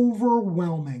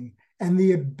overwhelming, and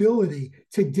the ability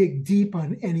to dig deep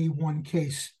on any one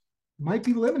case might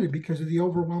be limited because of the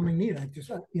overwhelming need.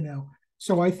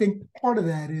 So I think part of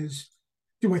that is,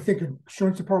 do I think an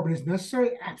insurance department is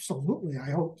necessary? Absolutely.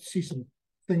 I hope to see some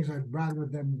things I'd rather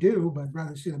them do, but I'd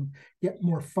rather see them get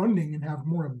more funding and have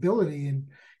more ability, and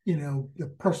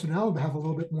the personnel to have a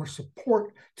little bit more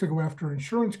support to go after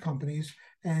insurance companies,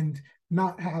 and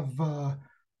not have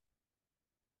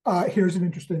here's an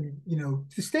interesting,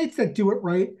 the states that do it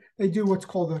right, they do what's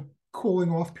called a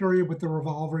cooling off period with the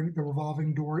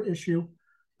revolving door issue.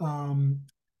 Um,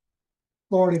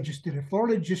 Florida just did it.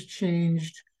 Florida just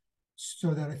changed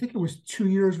so that I think it was 2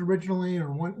 years originally,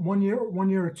 or one year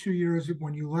or 2 years.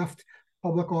 When you left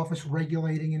public office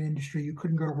regulating an industry, you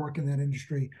couldn't go to work in that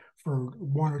industry for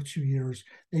 1 or 2 years.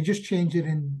 They just changed it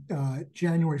in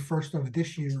January 1st of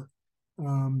this year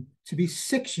to be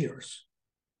 6 years.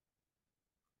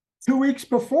 2 weeks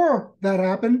before that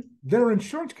happened, their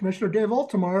insurance commissioner, Dave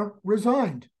Altemeyer,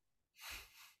 resigned.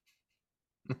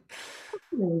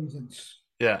 Reasons.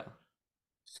 Yeah,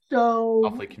 So,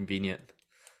 awfully convenient.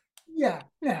 yeah,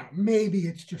 maybe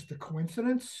it's just a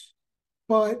coincidence,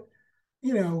 but,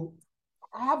 you know,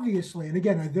 obviously, and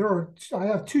again, I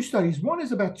have two studies. One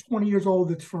is about 20 years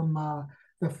old. It's from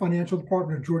the financial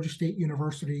department of Georgia State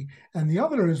University. And the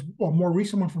other is a more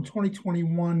recent one from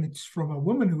 2021. It's from a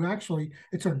woman who actually,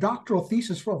 it's her doctoral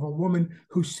thesis of a woman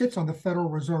who sits on the Federal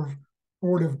Reserve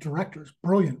Board of Directors.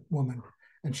 Brilliant woman.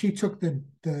 And she took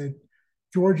the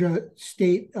Georgia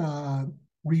State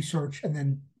research and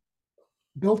then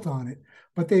built on it.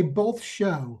 But they both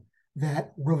show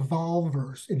that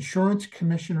revolvers, insurance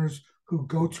commissioners who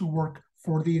go to work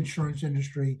for the insurance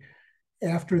industry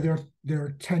after their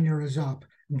tenure is up,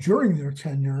 during their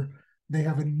tenure, they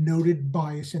have a noted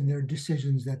bias in their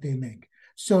decisions that they make.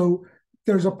 So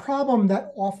there's a problem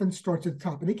that often starts at the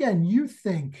top. And again, you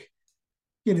think,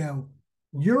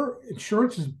 your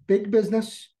insurance is big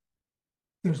business.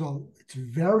 It's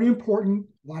very important.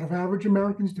 A lot of average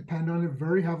Americans depend on it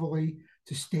very heavily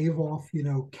to stave off,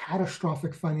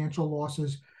 catastrophic financial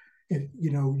losses.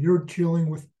 You're dealing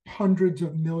with hundreds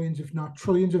of millions, if not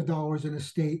trillions of dollars in a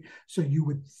state. So you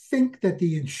would think that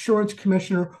the insurance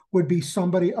commissioner would be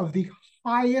somebody of the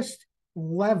highest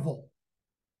level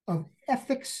of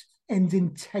ethics and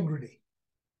integrity,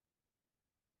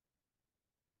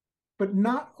 but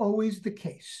not always the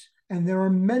case. And there are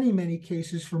many, many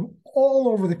cases from all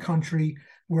over the country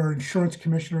where insurance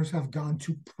commissioners have gone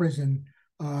to prison.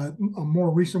 A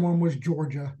more recent one was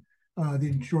Georgia.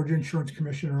 The Georgia insurance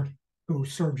commissioner who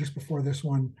served just before this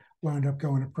one wound up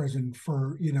going to prison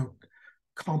for,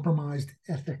 compromised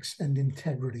ethics and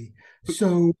integrity. Who,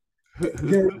 So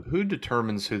there, who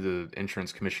determines who the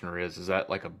insurance commissioner is? Is that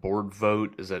like a board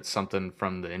vote? Is that something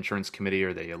from the insurance committee?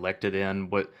 Are they elected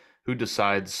in? Who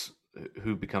decides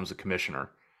who becomes a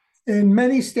commissioner? in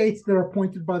many states, they're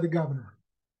appointed by the governor.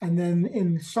 And then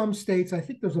in some states, I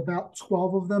think there's about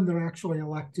 12 of them that are actually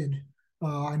elected.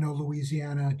 I know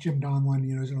Louisiana, Jim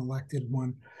Donlin, is an elected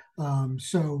one.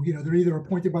 They're either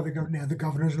appointed by the governor. Now, the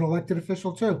governor's an elected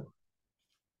official too.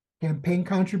 Campaign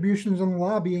contributions and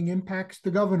lobbying impacts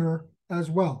the governor as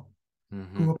well, Hmm.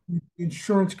 who appoints the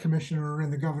insurance commissioner,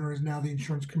 and the governor is now the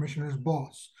insurance commissioner's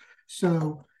boss.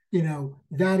 So,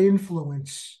 that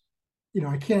influence,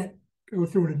 I can't go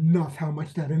through it enough how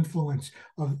much that influence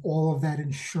of all of that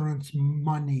insurance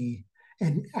money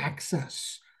and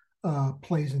access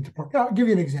plays into part. I'll give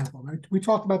you an example. Right? We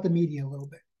talked about the media a little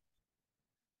bit.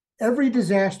 Every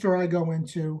disaster I go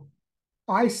into,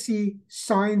 I see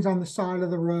signs on the side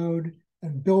of the road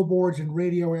and billboards and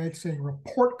radio ads saying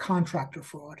report contractor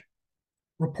fraud,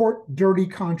 report dirty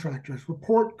contractors,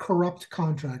 report corrupt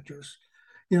contractors.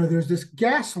 There's this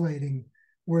gaslighting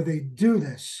where they do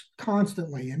this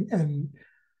constantly. And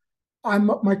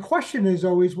my question is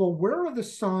always, well, where are the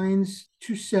signs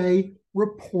to say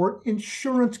report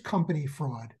insurance company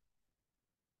fraud?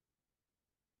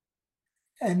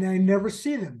 And I never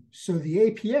see them. So the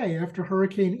APA, after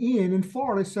Hurricane Ian in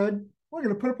Florida, said, we're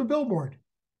going to put up a billboard.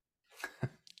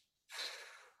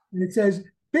 And it says,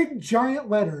 big giant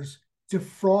letters,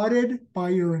 defrauded by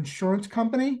your insurance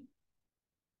company.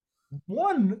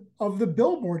 One of the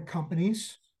billboard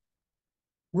companies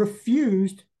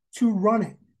refused to run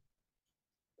it.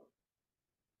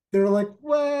 They're like,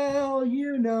 well,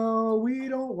 we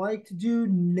don't like to do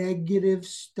negative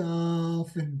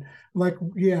stuff. And like,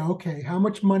 yeah, okay, how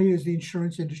much money does the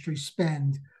insurance industry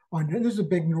spend on it? This is a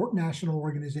big national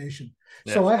organization.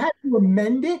 Yeah. So I had to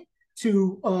amend it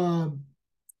to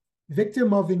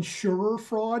victim of insurer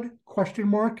fraud, question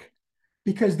mark,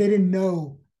 because they didn't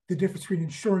know the difference between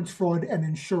insurance fraud and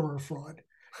insurer fraud,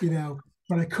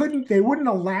 but they wouldn't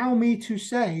allow me to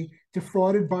say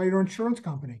defrauded by your insurance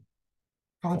company.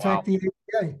 Wow. Contact the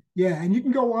APA. Yeah, and you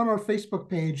can go on our Facebook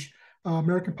page,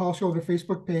 American Policyholder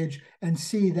Facebook page, and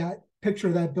see that picture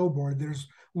of that billboard. There's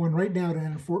one right now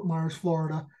down in Fort Myers,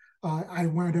 Florida. I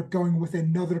wound up going with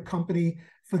another company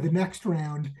for the next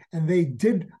round, and they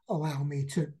did allow me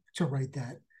to write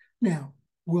that. Now,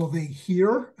 will they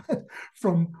hear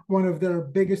from one of their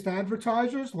biggest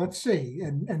advertisers? Let's see,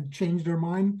 and change their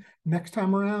mind next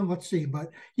time around. Let's see.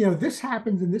 But this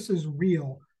happens, and this is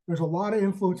real. There's a lot of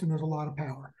influence and there's a lot of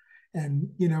power. And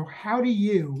how do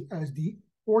you, as the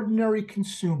ordinary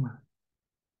consumer,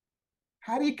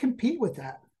 how do you compete with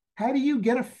that? How do you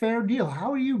get a fair deal?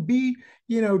 How do you be,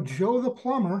 Joe the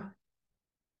plumber,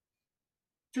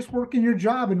 just working your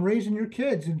job and raising your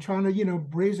kids and trying to,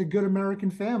 raise a good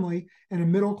American family in a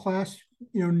middle class,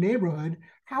 neighborhood?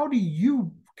 How do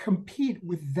you compete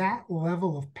with that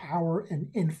level of power and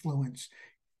influence?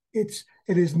 It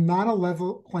is not a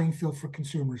level playing field for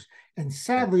consumers. And Yeah.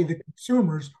 sadly, the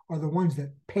consumers are the ones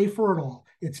that pay for it all.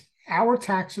 It's our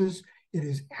taxes, it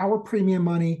is our premium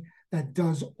money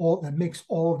that makes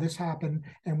all of this happen.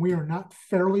 And we are not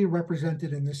fairly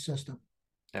represented in this system.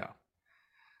 Yeah.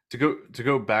 To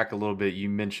go back a little bit, you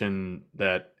mentioned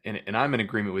that, and I'm in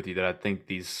agreement with you that I think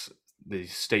these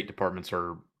state departments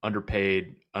are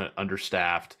underpaid,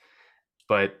 understaffed,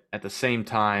 but at the same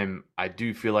time, I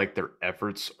do feel like their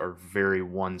efforts are very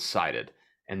one-sided,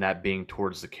 and that being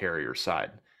towards the carrier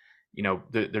side.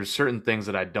 There's certain things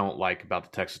that I don't like about the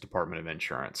Texas Department of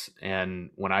Insurance, and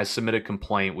when I submit a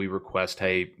complaint, we request,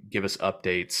 hey, give us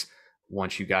updates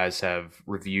once you guys have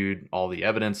reviewed all the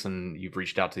evidence and you've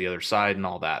reached out to the other side and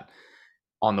all that.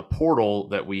 On the portal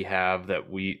that we have, that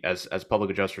we as public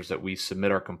adjusters, that we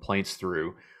submit our complaints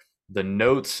through, the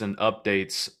notes and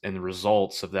updates and the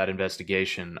results of that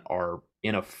investigation are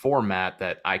in a format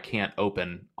that I can't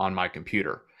open on my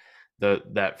computer.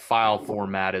 That file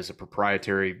format is a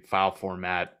proprietary file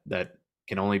format that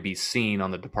can only be seen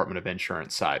on the Department of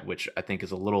Insurance side, which I think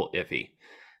is a little iffy.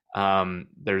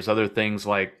 There's other things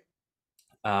like,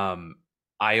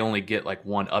 I only get like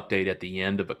one update at the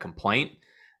end of a complaint.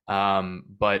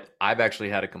 But I've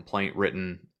actually had a complaint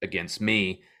written against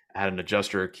me. I had an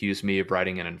adjuster accuse me of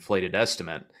writing an inflated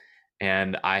estimate.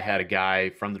 And I had a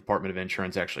guy from the Department of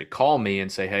Insurance actually call me and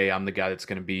say, hey, I'm the guy that's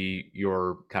going to be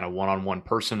your kind of one-on-one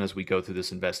person as we go through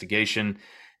this investigation,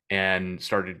 and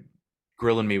started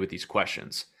grilling me with these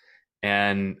questions.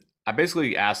 And I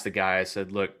basically asked the guy, I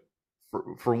said, look,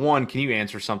 for one, can you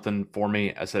answer something for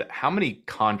me? I said, how many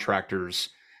contractors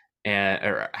and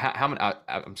or how many?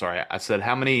 I'm sorry. I said,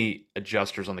 how many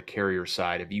adjusters on the carrier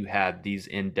side have you had these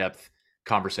in-depth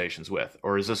conversations with,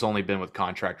 or has this only been with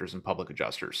contractors and public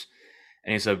adjusters?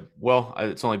 And he said, well,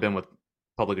 it's only been with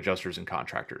public adjusters and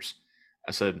contractors.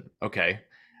 I said, okay.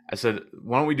 I said,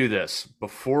 why don't we do this?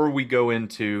 Before we go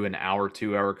into an hour,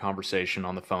 2 hour conversation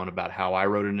on the phone about how I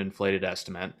wrote an inflated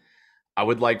estimate, I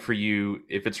would like for you,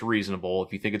 if it's reasonable,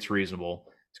 if you think it's reasonable,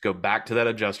 to go back to that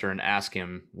adjuster and ask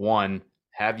him, one,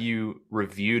 have you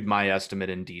reviewed my estimate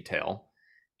in detail?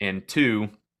 And two,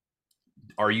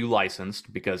 are you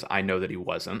licensed? Because I know that he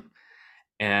wasn't.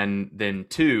 And then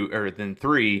then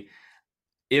three,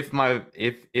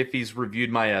 if he's reviewed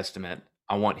my estimate,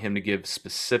 I want him to give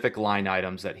specific line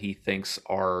items that he thinks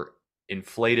are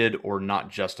inflated or not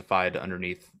justified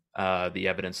underneath the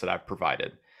evidence that I've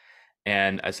provided.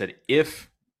 And I said, if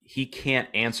he can't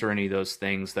answer any of those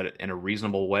things that in a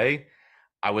reasonable way,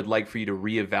 I would like for you to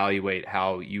reevaluate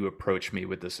how you approach me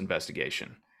with this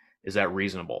investigation. Is that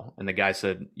reasonable? And the guy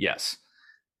said, yes.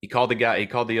 He called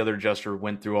the other adjuster,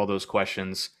 went through all those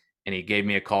questions, and he gave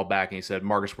me a call back and he said,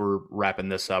 Marcus, we're wrapping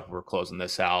this up. We're closing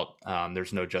this out.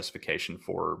 There's no justification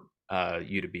for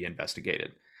you to be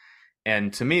investigated.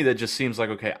 And to me, that just seems like,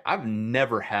 okay, I've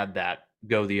never had that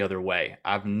go the other way.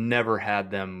 I've never had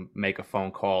them make a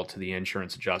phone call to the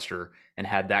insurance adjuster and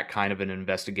had that kind of an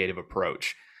investigative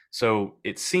approach. So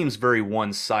it seems very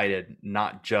one sided,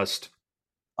 not just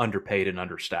underpaid and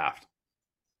understaffed.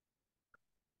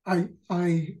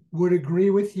 I would agree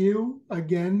with you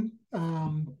again.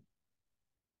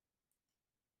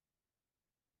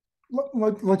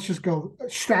 Let's just go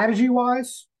strategy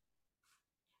wise.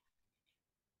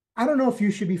 I don't know if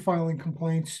you should be filing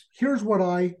complaints. Here's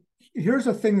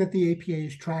a thing that the APA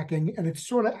is tracking, and it's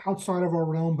sort of outside of our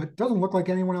realm, but doesn't look like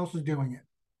anyone else is doing it.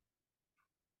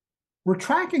 We're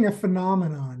tracking a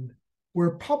phenomenon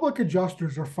where public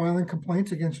adjusters are filing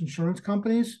complaints against insurance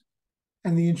companies,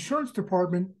 and the insurance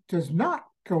department does not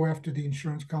go after the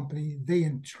insurance company. They,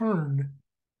 in turn,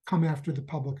 come after the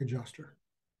public adjuster.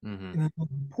 Mm-hmm. And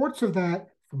reports of that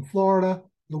from Florida,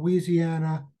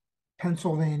 Louisiana,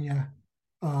 Pennsylvania,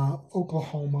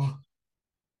 Oklahoma.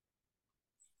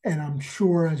 And I'm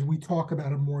sure as we talk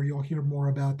about it more, you'll hear more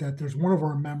about that. There's one of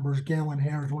our members, Galen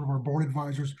Harris, one of our board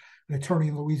advisors, an attorney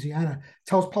in Louisiana,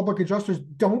 tells public adjusters,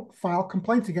 don't file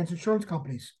complaints against insurance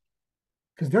companies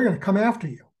because they're going to come after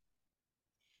you.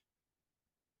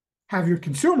 Have your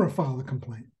consumer file a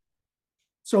complaint.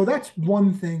 So that's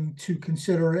one thing to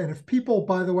consider. And if people,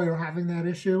 by the way, are having that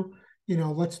issue,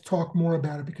 let's talk more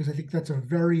about it, because I think that's a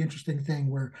very interesting thing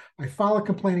where I file a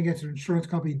complaint against an insurance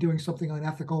company doing something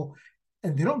unethical,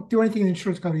 and they don't do anything in the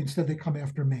insurance company. Instead, they come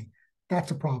after me.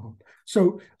 That's a problem.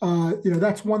 So,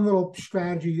 that's one little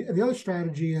strategy. And the other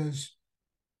strategy is,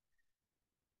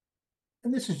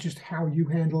 and this is just how you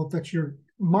handle it.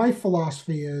 My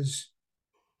philosophy is,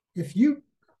 if you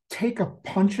take a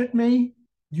punch at me,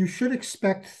 you should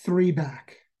expect 3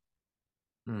 back.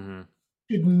 Mm-hmm.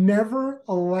 You should never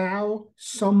allow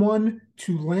someone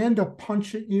to land a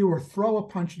punch at you or throw a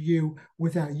punch at you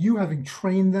without you having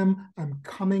trained them. I'm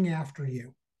coming after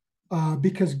you.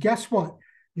 Because guess what?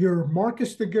 You're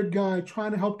Marcus the good guy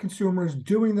trying to help consumers,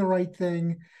 doing the right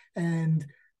thing, and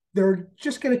they're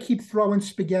just going to keep throwing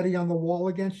spaghetti on the wall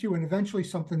against you, and eventually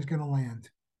something's going to land.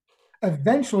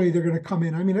 Eventually, they're going to come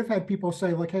in. I mean, I've had people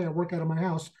say, like, hey, I work out of my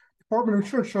house. Department of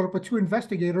Insurance showed up with 2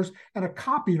 investigators and a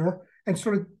copier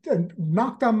and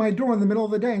knocked on my door in the middle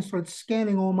of the day and started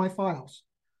scanning all my files.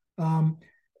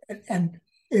 And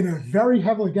in a very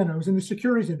heavily, again, I was in the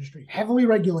securities industry, heavily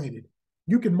regulated.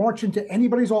 You can march into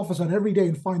anybody's office on every day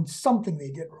and find something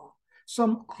they did wrong,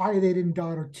 some I they didn't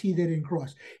dot or T they didn't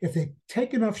cross. If they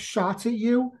take enough shots at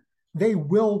you, they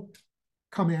will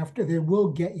they will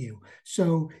get you.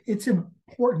 So it's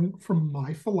important from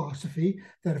my philosophy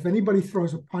that if anybody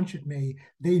throws a punch at me,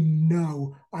 they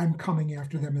know I'm coming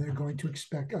after them, and they're going to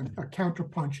expect a counter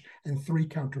punch and 3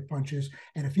 counter punches.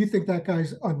 And if you think that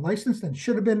guy's unlicensed and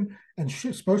should have been and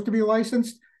supposed to be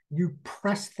licensed, you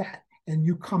press that and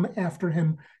you come after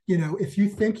him. If you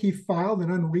think he filed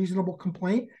an unreasonable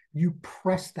complaint, you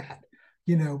press that.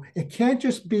 It can't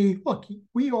just be, look,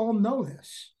 we all know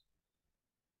this.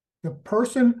 The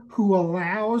person who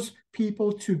allows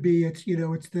people to be, it's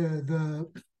the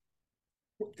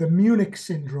Munich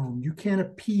syndrome. You can't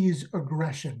appease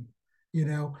aggression.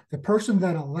 The person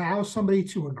that allows somebody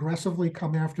to aggressively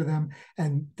come after them,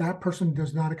 and that person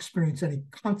does not experience any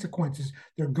consequences,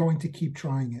 they're going to keep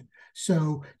trying it.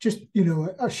 So just,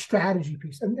 a strategy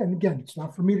piece. And again, it's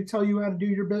not for me to tell you how to do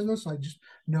your business. I just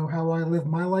know how I live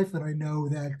my life, and I know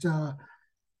that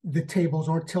the tables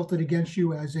are tilted against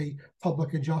you as a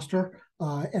public adjuster.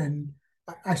 And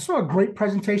I saw a great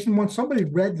presentation once. Somebody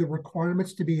read the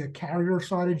requirements to be a carrier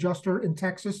side adjuster in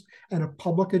Texas and a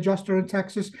public adjuster in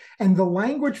Texas. And the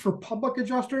language for public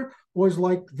adjuster was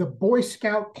like the Boy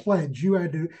Scout pledge. You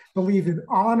had to believe in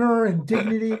honor and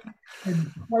dignity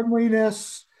and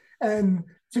cleanliness. And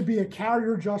to be a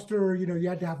carrier adjuster, you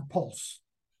had to have a pulse,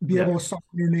 be Yeah. able to sign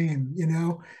your name.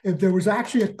 If there was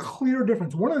actually a clear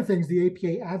difference. One of the things the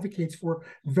APA advocates for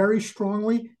very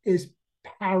strongly is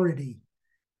parity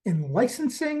in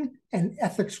licensing and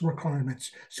ethics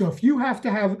requirements. So if you have to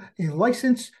have a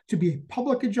license to be a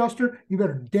public adjuster, you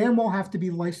better damn well have to be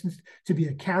licensed to be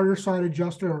a carrier side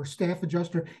adjuster or staff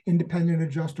adjuster, independent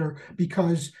adjuster,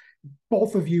 because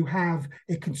both of you have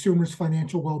a consumer's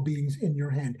financial well-being in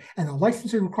your hand. And the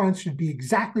licensing requirements should be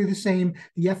exactly the same.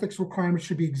 The ethics requirements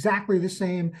should be exactly the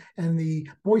same. And the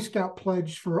Boy Scout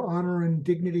pledge for honor and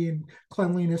dignity and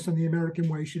cleanliness in the American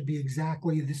way should be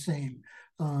exactly the same.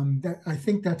 I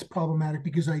think that's problematic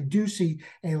because I do see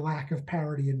a lack of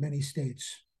parity in many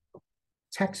states,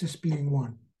 Texas being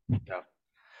one. Yeah.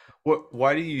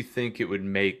 Why do you think it would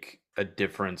make a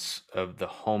difference of the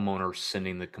homeowner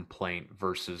sending the complaint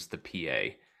versus the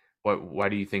PA? Why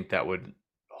do you think that would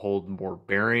hold more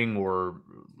bearing or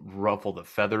ruffle the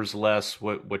feathers less?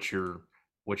 What's your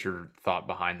thought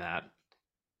behind that?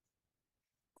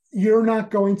 You're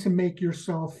not going to make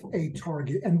yourself a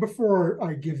target. And before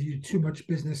I give you too much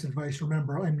business advice,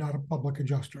 remember, I'm not a public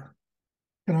adjuster.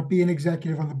 Cannot be an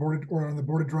executive on the board or on the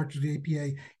board of directors of the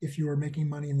APA if you are making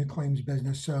money in the claims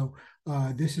business. So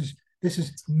this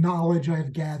is knowledge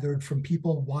I've gathered from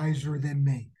people wiser than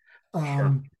me.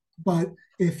 Sure. But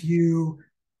if you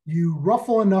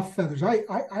ruffle enough feathers, I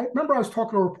remember I was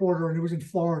talking to a reporter and it was in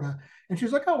Florida, and she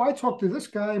was like, "Oh, I talked to this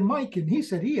guy Mike, and he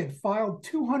said he had filed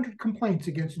 200 complaints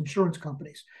against insurance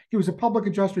companies. He was a public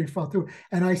adjuster. He filed through."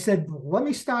 And I said, "Let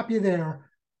me stop you there.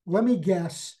 Let me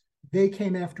guess. They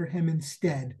came after him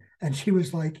instead." And she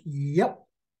was like, "Yep."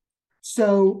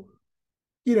 So,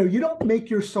 you don't make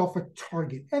yourself a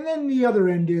target. And then the other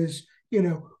end is,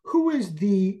 who is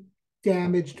the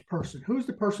damaged person? Who's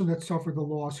the person that suffered the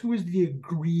loss? Who is the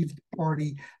aggrieved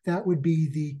party? That would be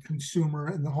the consumer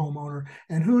and the homeowner.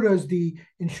 And who does the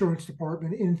insurance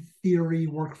department, in theory,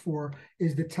 work for?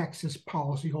 Is the Texas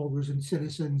policyholders and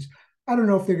citizens. I don't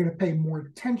know if they're going to pay more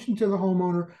attention to the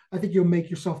homeowner. I think you'll make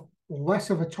yourself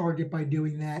less of a target by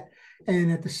doing that.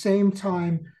 And at the same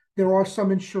time, there are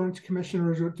some insurance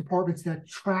commissioners or departments that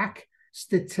track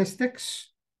statistics.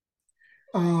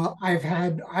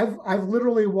 I've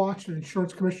literally watched an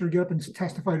insurance commissioner get up and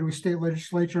testify to a state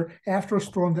legislature after a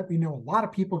storm that we know a lot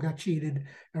of people got cheated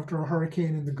after a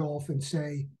hurricane in the Gulf, and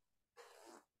say,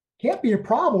 can't be a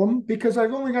problem because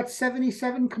I've only got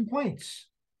 77 complaints.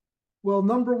 Well,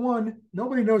 number one,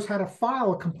 nobody knows how to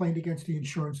file a complaint against the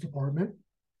insurance department.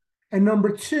 And number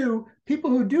two, people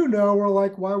who do know are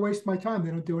like, why waste my time?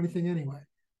 They don't do anything anyway.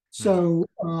 Hmm. So,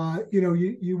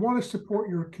 you want to support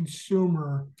your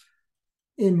consumer,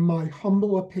 in my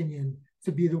humble opinion,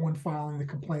 to be the one filing the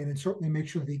complaint, and certainly make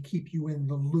sure they keep you in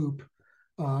the loop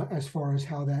as far as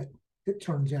how that it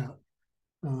turns out.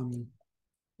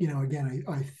 Again,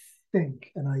 I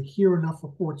think, and I hear enough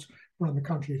reports around the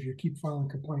country, if you keep filing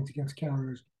complaints against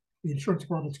carriers, the insurance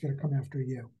department's going to come after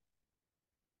you.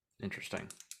 Interesting.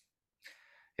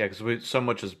 Yeah, because so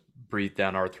much is breathed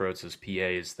down our throats as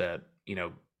PAs that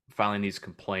filing these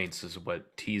complaints is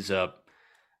what tees up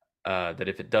that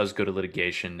if it does go to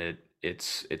litigation,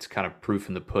 it's kind of proof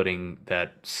in the pudding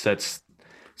that sets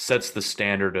the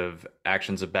standard of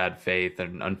actions of bad faith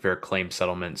and unfair claim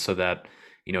settlement, so that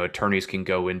attorneys can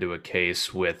go into a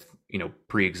case with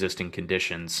pre-existing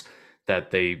conditions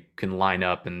that they can line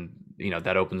up, and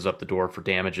that opens up the door for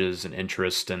damages and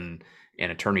interest and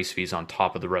attorney's fees on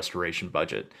top of the restoration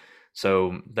budget.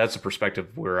 So that's a perspective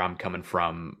where I'm coming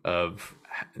from, of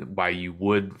why you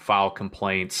would file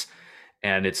complaints.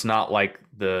 And it's not like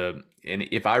and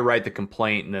if I write the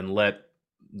complaint and then let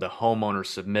the homeowner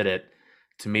submit it,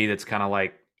 to me, that's kind of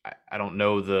like, I don't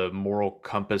know the moral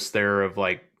compass there of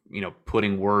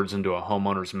putting words into a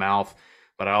homeowner's mouth,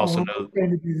 but I also I'm know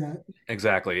trying to do that.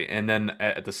 exactly. And then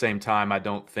at the same time, I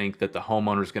don't think that the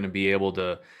homeowner is going to be able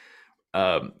to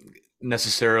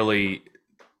necessarily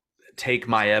take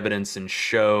my evidence and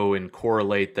show and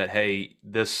correlate that, hey,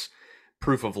 this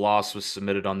proof of loss was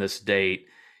submitted on this date.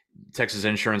 Texas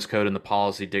insurance code and the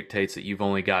policy dictates that you've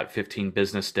only got 15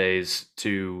 business days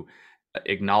to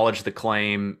acknowledge the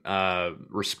claim,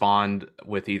 respond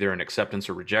with either an acceptance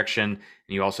or rejection, and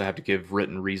you also have to give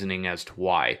written reasoning as to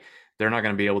why. They're not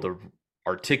going to be able to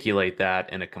articulate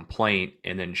that in a complaint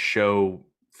and then show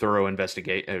thorough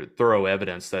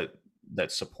evidence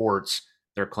that supports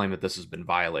their claim that this has been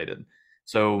violated.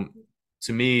 So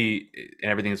to me,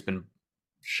 everything that's been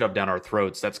shoved down our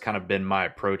throats, that's kind of been my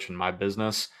approach in my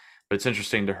business. But it's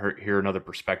interesting to hear another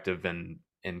perspective and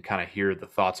kind of hear the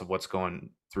thoughts of what's going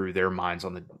through their minds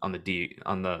on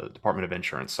the Department of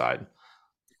Insurance side.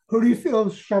 Who do you feel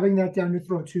is shoving that down your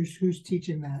throat? Who's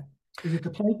teaching that? Is it the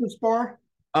plaintiff's bar?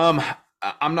 Um,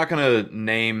 I'm not going to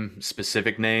name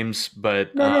specific names,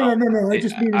 but No, no, no, no, no. I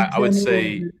just mean in I would general.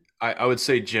 say I would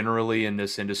say generally in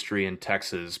this industry in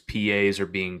Texas, PAs are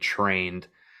being trained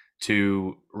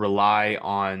to rely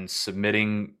on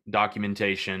submitting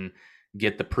documentation,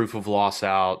 get the proof of loss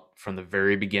out from the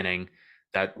very beginning.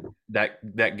 That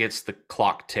that gets the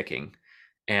clock ticking,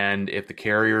 and if the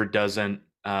carrier doesn't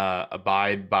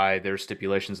abide by their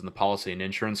stipulations in the policy and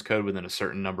insurance code within a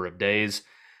certain number of days,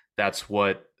 that's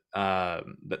what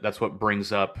that's what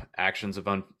brings up actions of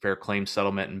unfair claim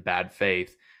settlement and bad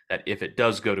faith. That if it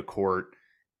does go to court,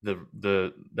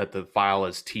 the file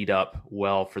is teed up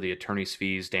well for the attorney's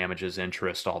fees, damages,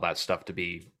 interest, all that stuff to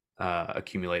be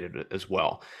accumulated as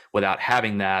well. Without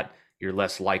having that, you're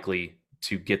less likely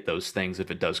to get those things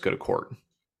if it does go to court.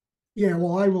 Yeah,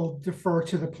 well, I will defer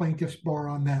to the plaintiff's bar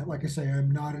on that. Like I say, I'm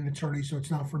not an attorney, so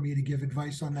it's not for me to give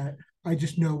advice on that. I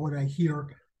just know what I hear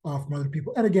from other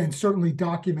people. And again, certainly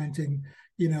documenting,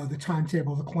 the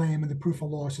timetable of the claim and the proof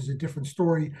of loss is a different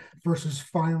story versus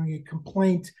filing a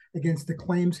complaint against the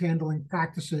claims handling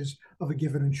practices of a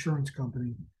given insurance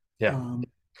company, Yeah. um,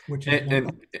 which is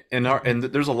And, one. and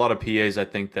there's a lot of PAs I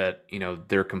think that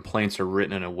their complaints are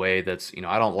written in a way that's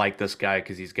I don't like this guy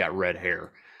because he's got red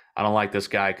hair. I don't like this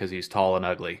guy because he's tall and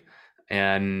ugly.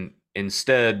 And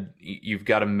instead, you've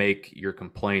got to make your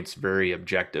complaints very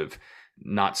objective,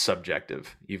 not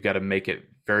subjective. You've got to make it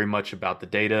very much about the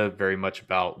data, very much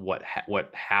about what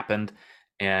happened,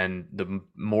 and the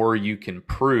more you can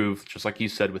prove, just like you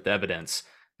said with evidence,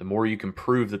 the more you can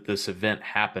prove that this event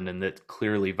happened and that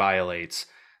clearly violates.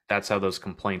 That's how those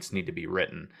complaints need to be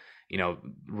written.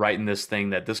 Writing this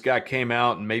thing that this guy came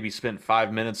out and maybe spent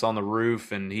 5 minutes on the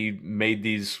roof and he made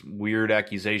these weird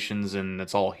accusations and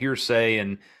it's all hearsay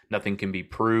and nothing can be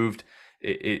proved.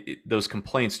 Those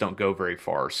complaints don't go very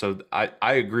far. So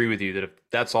I agree with you that if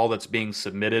that's all that's being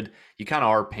submitted, you kind of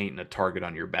are painting a target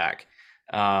on your back.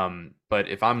 But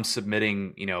if I'm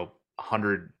submitting,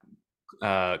 100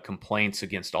 complaints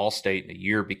against Allstate in a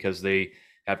year because they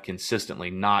have consistently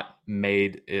not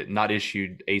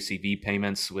issued ACV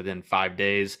payments within 5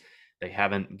 days. They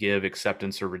haven't give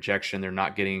acceptance or rejection. They're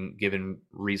not getting given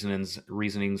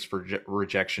reasonings for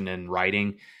rejection in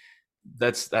writing.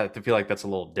 I feel like that's a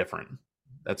little different.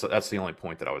 That's the only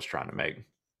point that I was trying to make.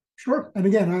 Sure. And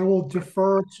again, I will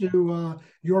defer to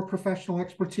your professional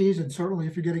expertise. And certainly,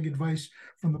 if you're getting advice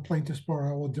from the plaintiff's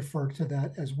bar, I will defer to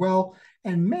that as well.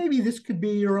 And maybe this could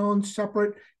be your own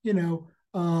separate,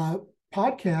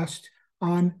 podcast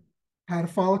on how to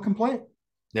file a complaint.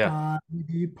 Yeah,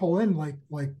 Maybe you pull in like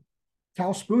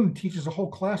Cal Spoon teaches a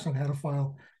whole class on how to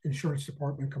file insurance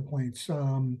department complaints.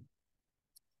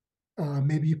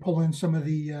 Maybe you pull in some of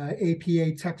the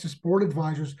APA Texas board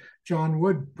advisors. John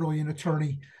Wood, brilliant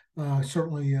attorney,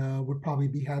 certainly would probably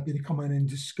be happy to come in and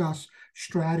discuss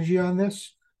strategy on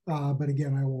this. But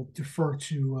again, I will defer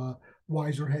to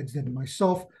wiser heads than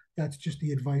myself. That's just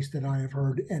the advice that I have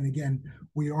heard. And again,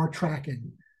 we are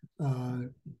tracking gotcha.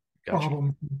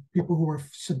 problem people who are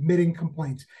submitting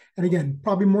complaints. And again,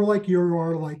 probably more like you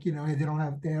are, like, hey,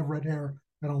 they have red hair.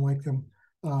 I don't like them.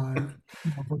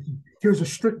 Here's a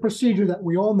strict procedure that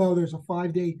we all know. There's a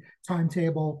 5-day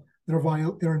timetable.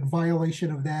 They're in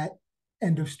violation of that.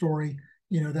 End of story.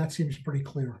 That seems pretty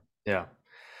clear. Yeah.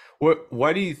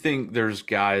 Why do you think there's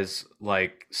guys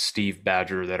like Steve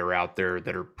Badger that are out there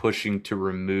that are pushing to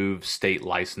remove state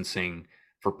licensing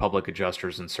for public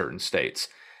adjusters in certain states?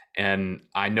 And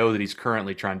I know that he's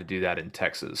currently trying to do that in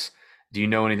Texas. Do you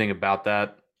know anything about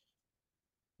that?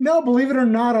 No, believe it or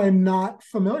not, I'm not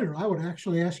familiar. I would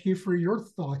actually ask you for your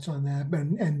thoughts on that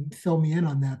and fill me in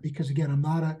on that, because again, I'm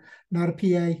not a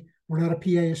PA. We're not a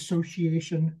PA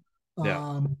association.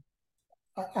 Yeah.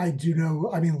 I do know.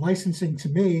 I mean, licensing to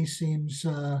me seems,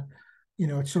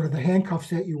 it's sort of the handcuffs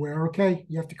that you wear. Okay,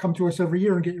 you have to come to us every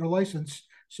year and get your license,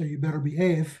 so you better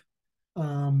behave.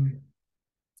 Um,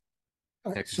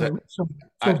 Yeah, so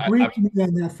brief I've me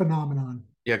on that phenomenon.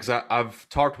 yeah, because I've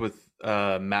talked with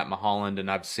Matt Maholland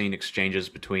and I've seen exchanges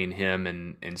between him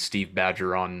and Steve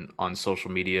Badger on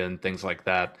social media and things like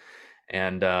that.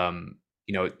 And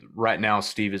right now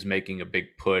Steve is making a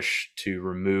big push to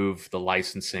remove the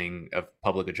licensing of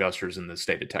public adjusters in the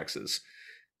state of Texas.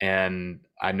 And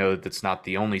I know that that's not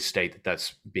the only state that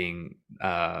that's being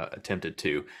attempted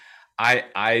to. I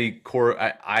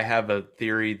have a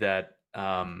theory that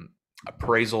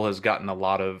appraisal has gotten a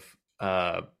lot of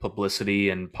publicity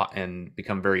and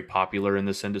become very popular in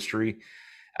this industry.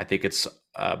 I think it's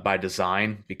by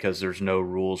design because there's no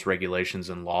rules, regulations,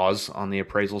 and laws on the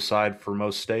appraisal side for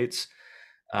most states.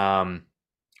 Um,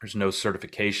 there's no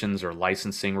certifications or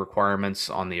licensing requirements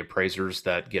on the appraisers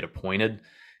that get appointed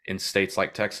in states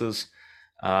like Texas.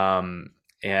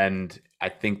 And I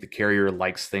think the carrier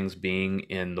likes things being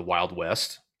in the Wild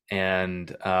West, and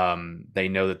they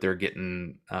know that they're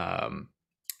getting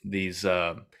these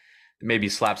maybe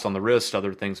slaps on the wrist.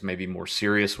 Other things may be more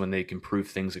serious when they can prove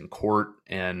things in court,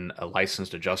 and a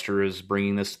licensed adjuster is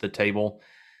bringing this to the table.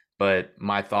 But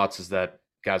my thoughts is that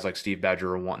guys like Steve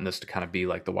Badger are wanting this to kind of be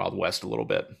like the Wild West a little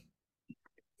bit.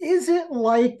 Is it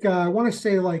like I want to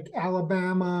say like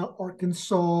Alabama,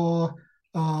 Arkansas,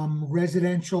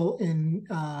 residential in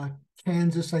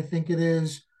Kansas, I think it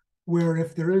is, where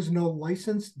if there is no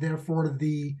license, therefore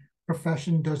the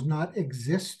profession does not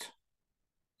exist.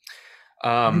 You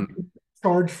Um, can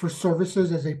charge for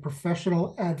services as a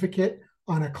professional advocate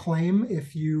on a claim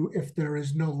if there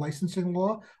is no licensing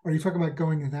law. Are you talking about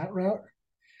going that route?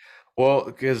 well,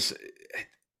 because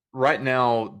right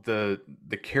now the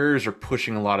carriers are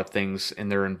pushing a lot of things,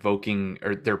 and they're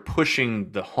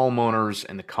pushing the homeowners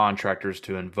and the contractors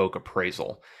to invoke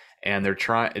appraisal. And they're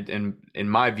trying, in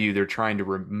my view, they're trying to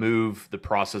remove the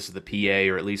process of the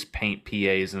PA, or at least paint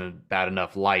PAs in a bad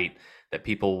enough light that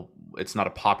it's not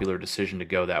a popular decision to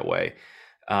go that way.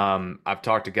 I've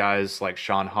talked to guys like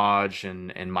Sean Hodge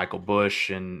and Michael Bush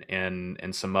and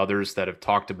some others that have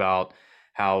talked about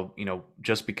how,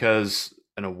 just because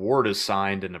an award is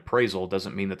signed in appraisal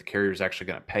doesn't mean that the carrier is actually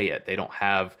going to pay it. They don't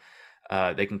have,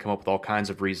 they can come up with all kinds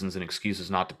of reasons and excuses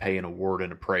not to pay an award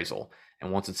in appraisal.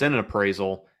 And once it's in an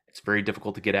appraisal, it's very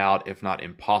difficult to get out, if not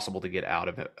impossible to get out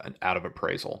of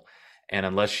appraisal. And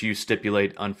unless you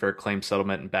stipulate unfair claim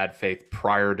settlement and bad faith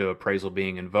prior to appraisal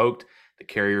being invoked, the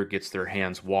carrier gets their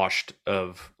hands washed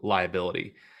of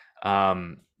liability.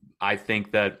 Um, I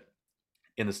think that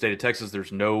in the state of Texas,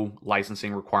 there's no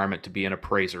licensing requirement to be an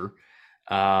appraiser.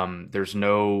 There's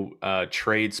no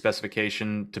trade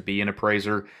specification to be an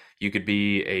appraiser. You could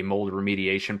be a mold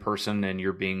remediation person and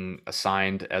you're being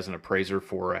assigned as an appraiser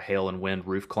for a hail and wind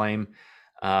roof claim.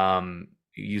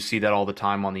 You see that all the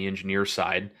time on the engineer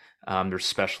side. There's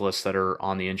specialists that are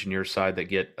on the engineer side that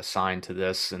get assigned to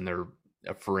this, and they're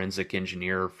a forensic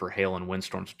engineer for hail and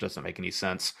windstorms, which doesn't make any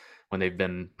sense when they've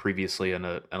been previously an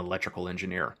electrical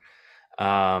engineer.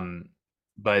 Um,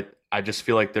 but I just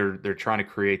feel like they're trying to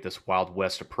create this Wild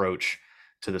West approach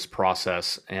to this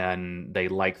process, and they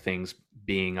like things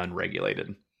being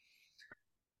unregulated.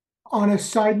 On a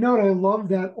side note, I love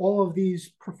that all of these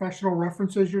professional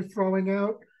references you're throwing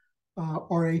out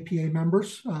are APA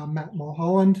members. Matt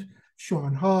Mulholland,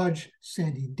 Sean Hodge,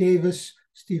 Sandy Davis,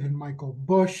 Stephen Michael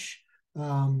Bush.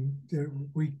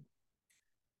 We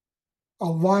a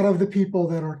lot of the people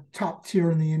that are top tier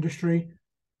in the industry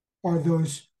are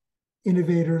those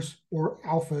innovators or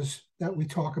alphas that we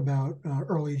talk about,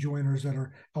 early joiners that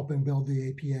are helping build the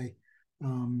APA.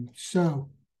 So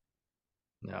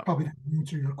Yeah. probably didn't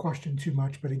answer your question too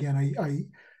much, but again,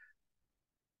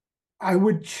 I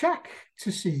would check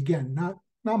to see, again,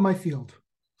 not my field,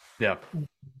 Yeah.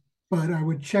 but I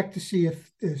would check to see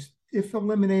if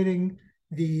eliminating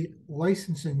the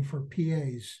licensing for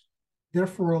PAs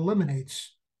therefore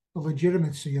eliminates the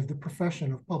legitimacy of the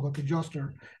profession of public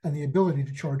adjuster and the ability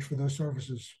to charge for those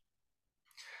services.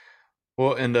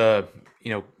 Well, and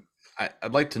you know,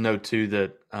 I'd like to know too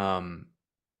that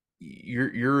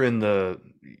you're in the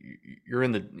you're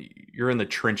in the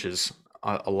trenches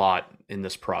a lot in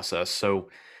this process. So,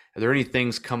 are there any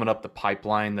things coming up the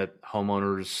pipeline that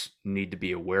homeowners need to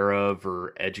be aware of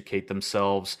or educate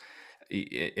themselves?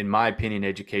 In my opinion,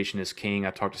 education is king.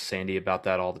 I talk to Sandy about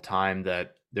that all the time.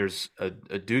 That there's a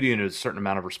duty and a certain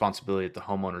amount of responsibility that the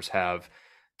homeowners have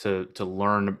to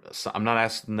learn. So I'm not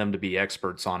asking them to be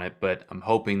experts on it, but I'm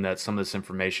hoping that some of this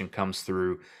information comes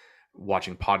through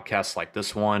watching podcasts like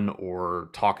this one or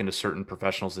talking to certain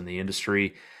professionals in the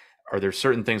industry. Are there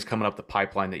certain things coming up the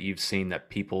pipeline that you've seen that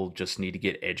people just need to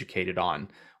get educated on?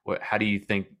 How do you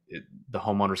think the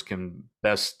homeowners can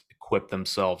best equip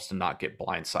themselves to not get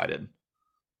blindsided?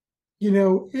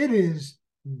 It is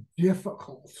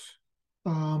difficult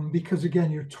because,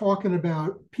 again, you're talking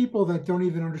about people that don't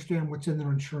even understand what's in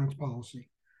their insurance policy.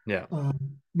 Yeah.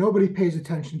 Nobody pays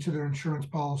attention to their insurance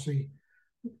policy.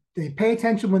 they pay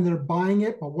attention when they're buying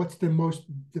it, but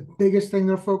the biggest thing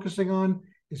they're focusing on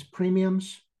is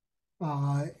premiums.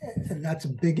 Uh, and that's a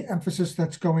big emphasis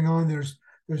that's going on. There's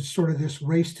sort of this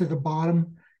race to the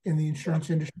bottom in the Yeah. insurance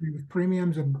industry with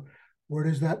premiums, and where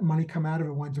does that money come out of?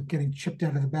 It winds up getting chipped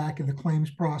out of the back in the claims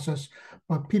process.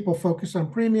 But people focus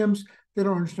on premiums. They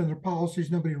don't understand their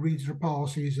policies. Nobody reads their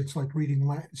policies. It's like reading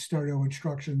Latin stereo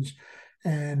instructions,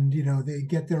 and they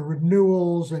get their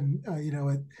renewals, and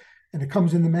it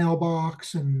comes in the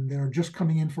mailbox, and they're just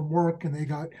coming in from work, and they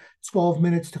got 12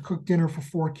 minutes to cook dinner for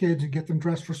 4 kids and get them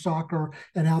dressed for soccer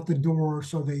and out the door.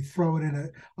 So they throw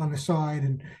it on the side.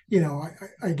 And,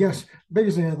 I guess the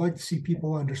biggest thing I'd like to see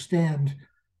people understand,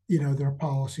 their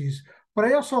policies. But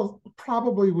I also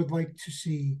probably would like to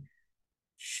see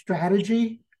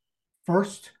strategy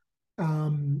first.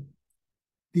 Um,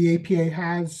 the APA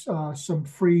has some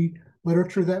free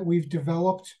literature that we've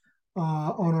developed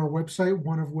on our website,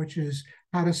 one of which is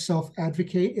how to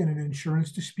self-advocate in an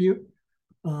insurance dispute.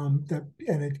 And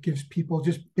it gives people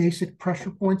just basic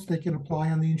pressure points they can apply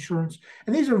on the insurance.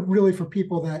 And these are really for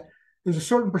people that there's a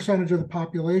certain percentage of the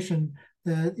population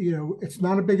that, it's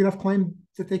not a big enough claim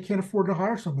that they can't afford to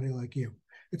hire somebody like you.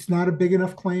 It's not a big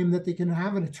enough claim that they can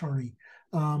have an attorney.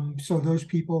 So those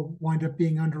people wind up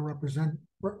being underrepresented,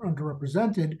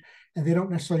 and they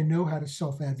don't necessarily know how to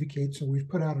self-advocate. So we've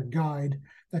put out a guide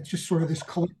that's just sort of this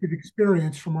collective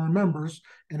experience from our members,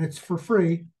 and it's for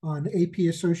free on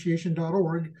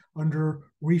apassociation.org under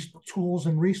tools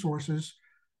and resources.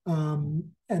 And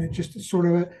it just sort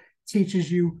of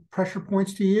teaches you pressure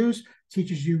points to use,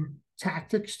 teaches you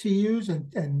tactics to use,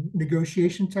 and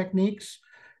negotiation techniques,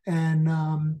 and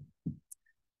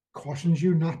cautions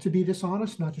you not to be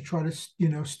dishonest, not to try to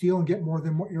steal and get more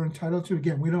than what you're entitled to.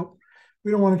 Again, we don't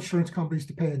want insurance companies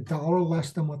to pay $1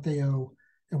 less than what they owe,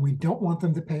 and we don't want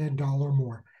them to pay $1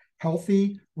 more.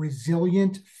 Healthy,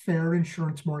 resilient, fair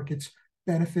insurance markets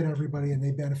benefit everybody, and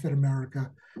they benefit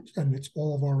America, and it's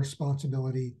all of our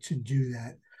responsibility to do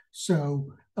that.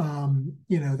 So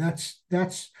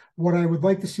that's what I would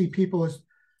like to see people is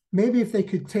maybe if they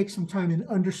could take some time and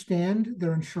understand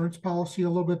their insurance policy a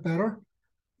little bit better.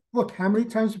 Look, how many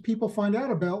times do people find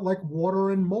out about like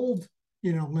water and mold,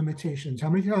 limitations? How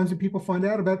many times do people find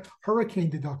out about hurricane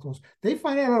deductibles? They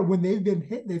find out when they've been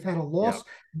hit, they've had a Yeah. loss,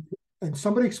 and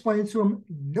somebody explains to them,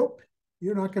 nope,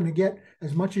 you're not going to get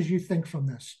as much as you think from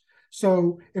this.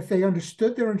 So if they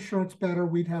understood their insurance better,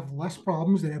 we'd have less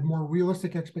problems. They'd have more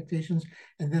realistic expectations.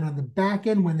 And then on the back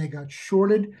end, when they got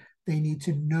shorted, they need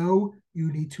to know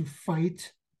you need to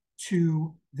fight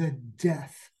to the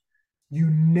death. You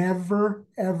never,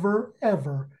 ever,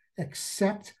 ever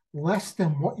accept less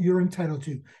than what you're entitled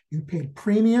to. You paid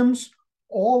premiums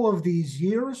all of these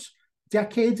years,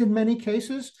 decades in many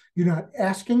cases. You're not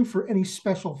asking for any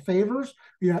special favors.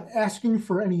 You're not asking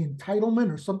for any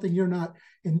entitlement or something you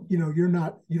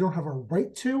don't have a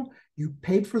right to. You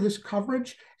paid for this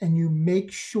coverage, and you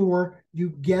make sure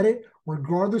you get it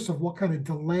regardless of what kind of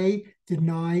delay,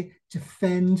 deny,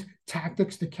 defend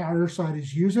tactics the carrier side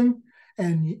is using.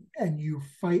 And you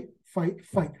fight.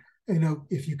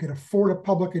 If you can afford a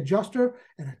public adjuster,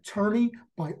 an attorney,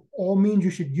 by all means,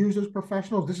 you should use those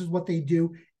professionals. This is what they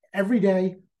do every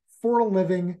day for a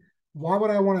living. Why would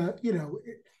I want to,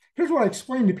 here's what I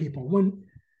explain to people. When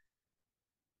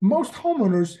most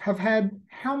homeowners have had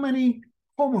how many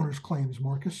homeowners claims,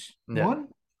 Marcus? Yeah. One?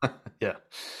 Yeah.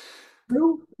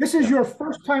 Two? This is Yeah. your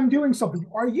first time doing something.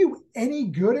 Are you any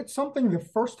good at something the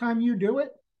first time you do it?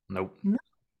 Nope. No.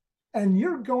 And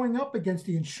you're going up against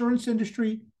the insurance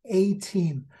industry A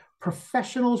team,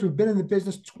 professionals who've been in the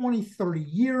business 20, 30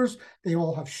 years. They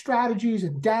all have strategies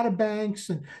and data banks,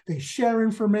 and they share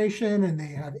information, and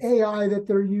they have AI that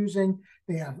they're using.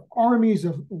 They have armies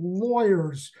of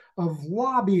lawyers, of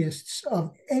lobbyists,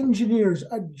 of engineers,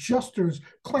 adjusters,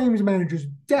 claims managers,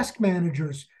 desk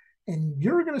managers. And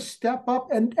you're going to step up.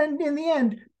 And in the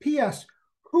end, P.S.,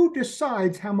 who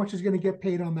decides how much is going to get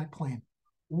paid on that claim?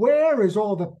 Where is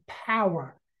all the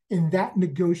power in that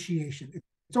negotiation?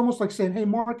 It's almost like saying, hey,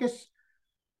 Marcus,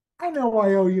 I know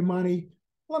I owe you money.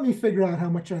 Let me figure out how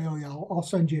much I owe you. I'll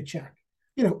send you a check.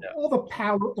 Yeah. All the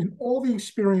power and all the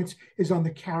experience is on the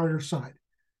carrier side.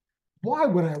 Why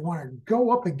would I want to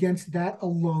go up against that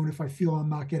alone if I feel I'm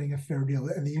not getting a fair deal?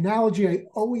 And the analogy I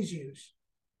always use,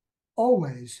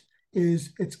 always,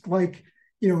 is it's like,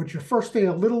 it's your first day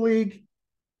of Little League,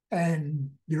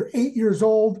 and you're 8 years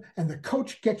old, and the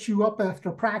coach gets you up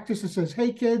after practice and says,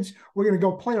 hey, kids, we're going to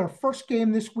go play our first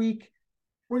game this week.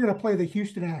 We're going to play the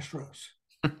Houston Astros.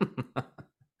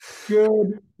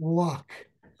 Good luck.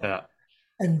 Yeah.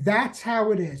 And that's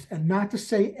how it is. And not to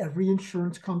say every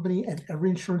insurance company and every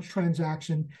insurance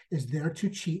transaction is there to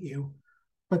cheat you,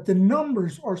 but the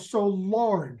numbers are so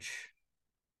large.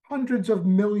 Hundreds of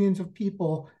millions of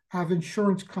people have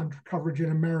insurance coverage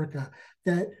in America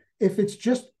that if it's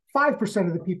just 5%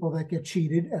 of the people that get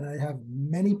cheated, and I have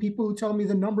many people who tell me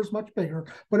the number's much bigger,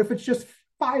 but if it's just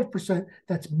 5%,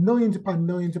 that's millions upon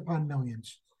millions upon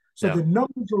millions. So Yeah. the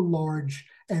numbers are large,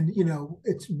 and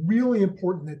it's really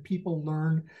important that people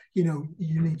learn, you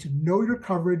need to know your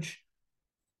coverage.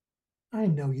 I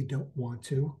know you don't want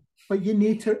to, but you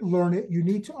need to learn it. You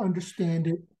need to understand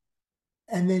it.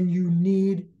 And then you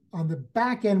need on the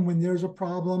back end, when there's a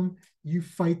problem, you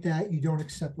fight that. You don't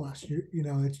accept less.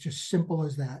 It's just simple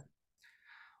as that.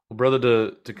 Well,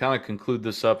 brother, to kind of conclude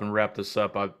this up and wrap this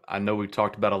up, I know we've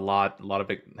talked about a lot. A lot of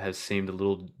it has seemed a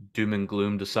little doom and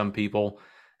gloom to some people,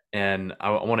 and I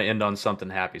want to end on something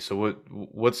happy. So,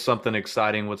 what's something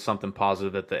exciting? What's something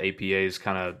positive that the APA is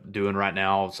kind of doing right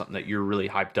now? Something that you're really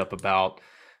hyped up about?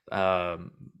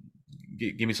 Um,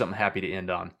 Give me something happy to end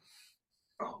on.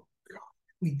 Oh,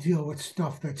 we deal with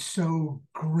stuff that's so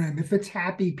grim. If it's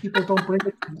happy, people don't bring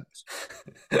it to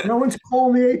us. No one's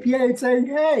calling the APA and saying,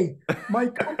 "Hey, my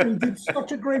company did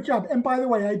such a great job." And by the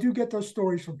way, I do get those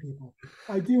stories from people.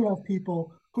 I do have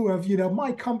people who have,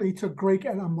 my company took great,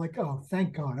 and I'm like, "Oh,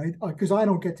 thank God," because I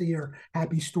don't get to hear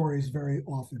happy stories very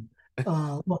often.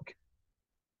 Look,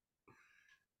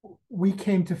 we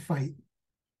came to fight.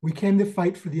 We came to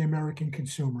fight for the American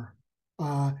consumer.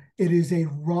 It is a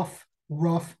rough,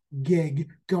 rough gig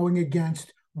going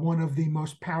against one of the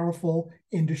most powerful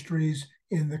industries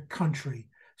in the country.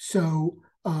 So,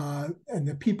 and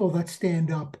the people that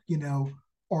stand up,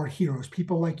 are heroes.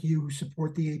 People like you who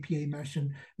support the APA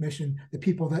mission. The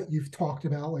people that you've talked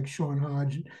about, like Sean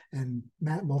Hodge and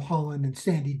Matt Mulholland and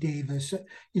Sandy Davis.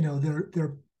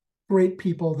 They're great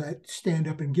people that stand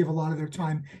up and give a lot of their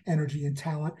time, energy, and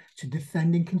talent to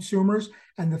defending consumers.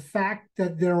 And the fact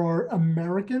that there are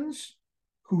Americans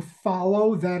who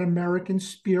follow that American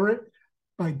spirit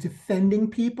by defending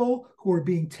people who are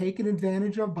being taken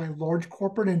advantage of by large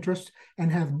corporate interests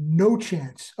and have no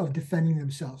chance of defending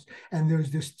themselves. And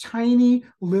there's this tiny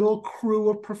little crew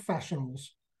of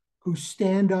professionals who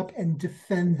stand up and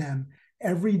defend them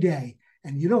every day.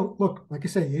 And you don't look, like I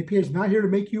say, the APA is not here to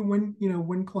make you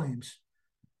win claims.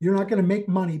 You're not going to make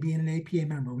money being an APA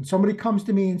member. When somebody comes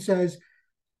to me and says,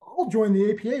 "I'll join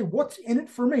the APA, what's in it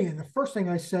for me?" And the first thing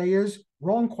I say is,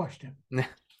 "Wrong question."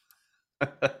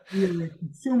 We are a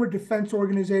consumer defense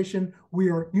organization.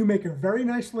 You make a very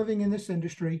nice living in this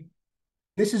industry.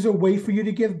 This is a way for you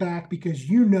to give back because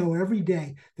every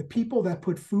day the people that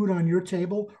put food on your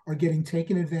table are getting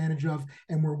taken advantage of,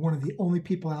 and we're one of the only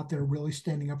people out there really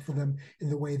standing up for them in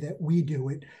the way that we do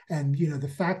it. And the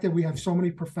fact that we have so many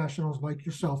professionals like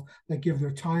yourself that give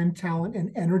their time, talent,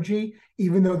 and energy,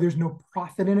 even though there's no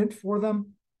profit in it for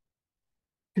them,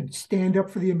 to stand up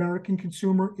for the American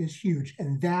consumer is huge.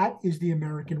 And that is the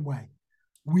American way.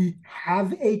 We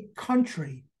have a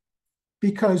country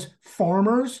because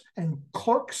farmers and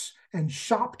clerks and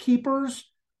shopkeepers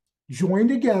joined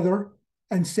together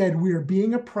and said, "We are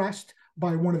being oppressed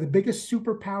by one of the biggest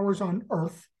superpowers on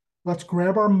earth. Let's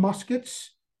grab our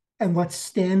muskets and let's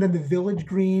stand on the village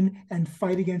green and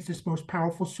fight against this most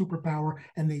powerful superpower."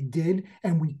 And they did.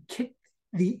 And we kicked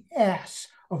the ass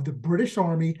of the British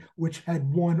Army, which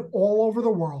had won all over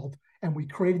the world. And we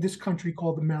created this country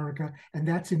called America. And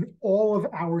that's in all of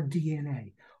our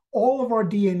DNA. All of our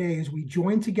DNA is we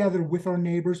join together with our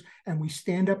neighbors and we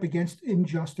stand up against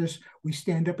injustice, we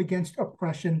stand up against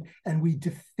oppression, and we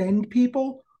defend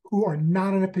people who are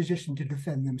not in a position to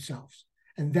defend themselves.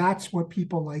 And that's what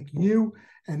people like you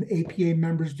and APA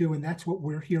members do, and that's what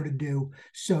we're here to do.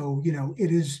 So,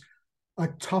 it is a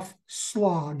tough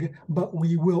slog, but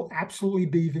we will absolutely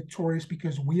be victorious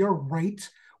because we are right.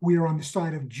 We are on the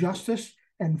side of justice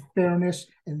and fairness,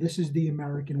 and this is the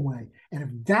American way. And if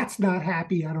that's not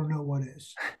happy, I don't know what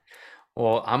is.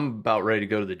 Well, I'm about ready to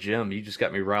go to the gym. You just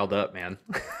got me riled up, man.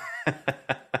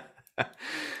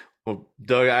 Well,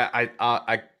 Doug,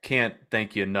 I can't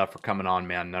thank you enough for coming on,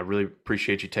 man. I really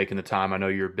appreciate you taking the time. I know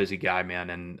you're a busy guy, man,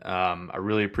 and I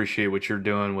really appreciate what you're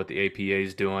doing, what the APA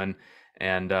is doing,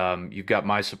 and you've got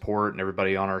my support and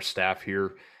everybody on our staff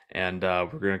here, and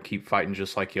we're gonna keep fighting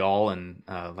just like y'all. And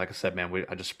like I said, man,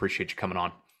 I just appreciate you coming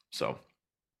on. So,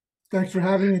 Thanks for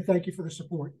having me, and thank you for the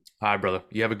support. hi, brother.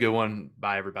 You have a good one.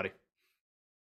 Bye, everybody.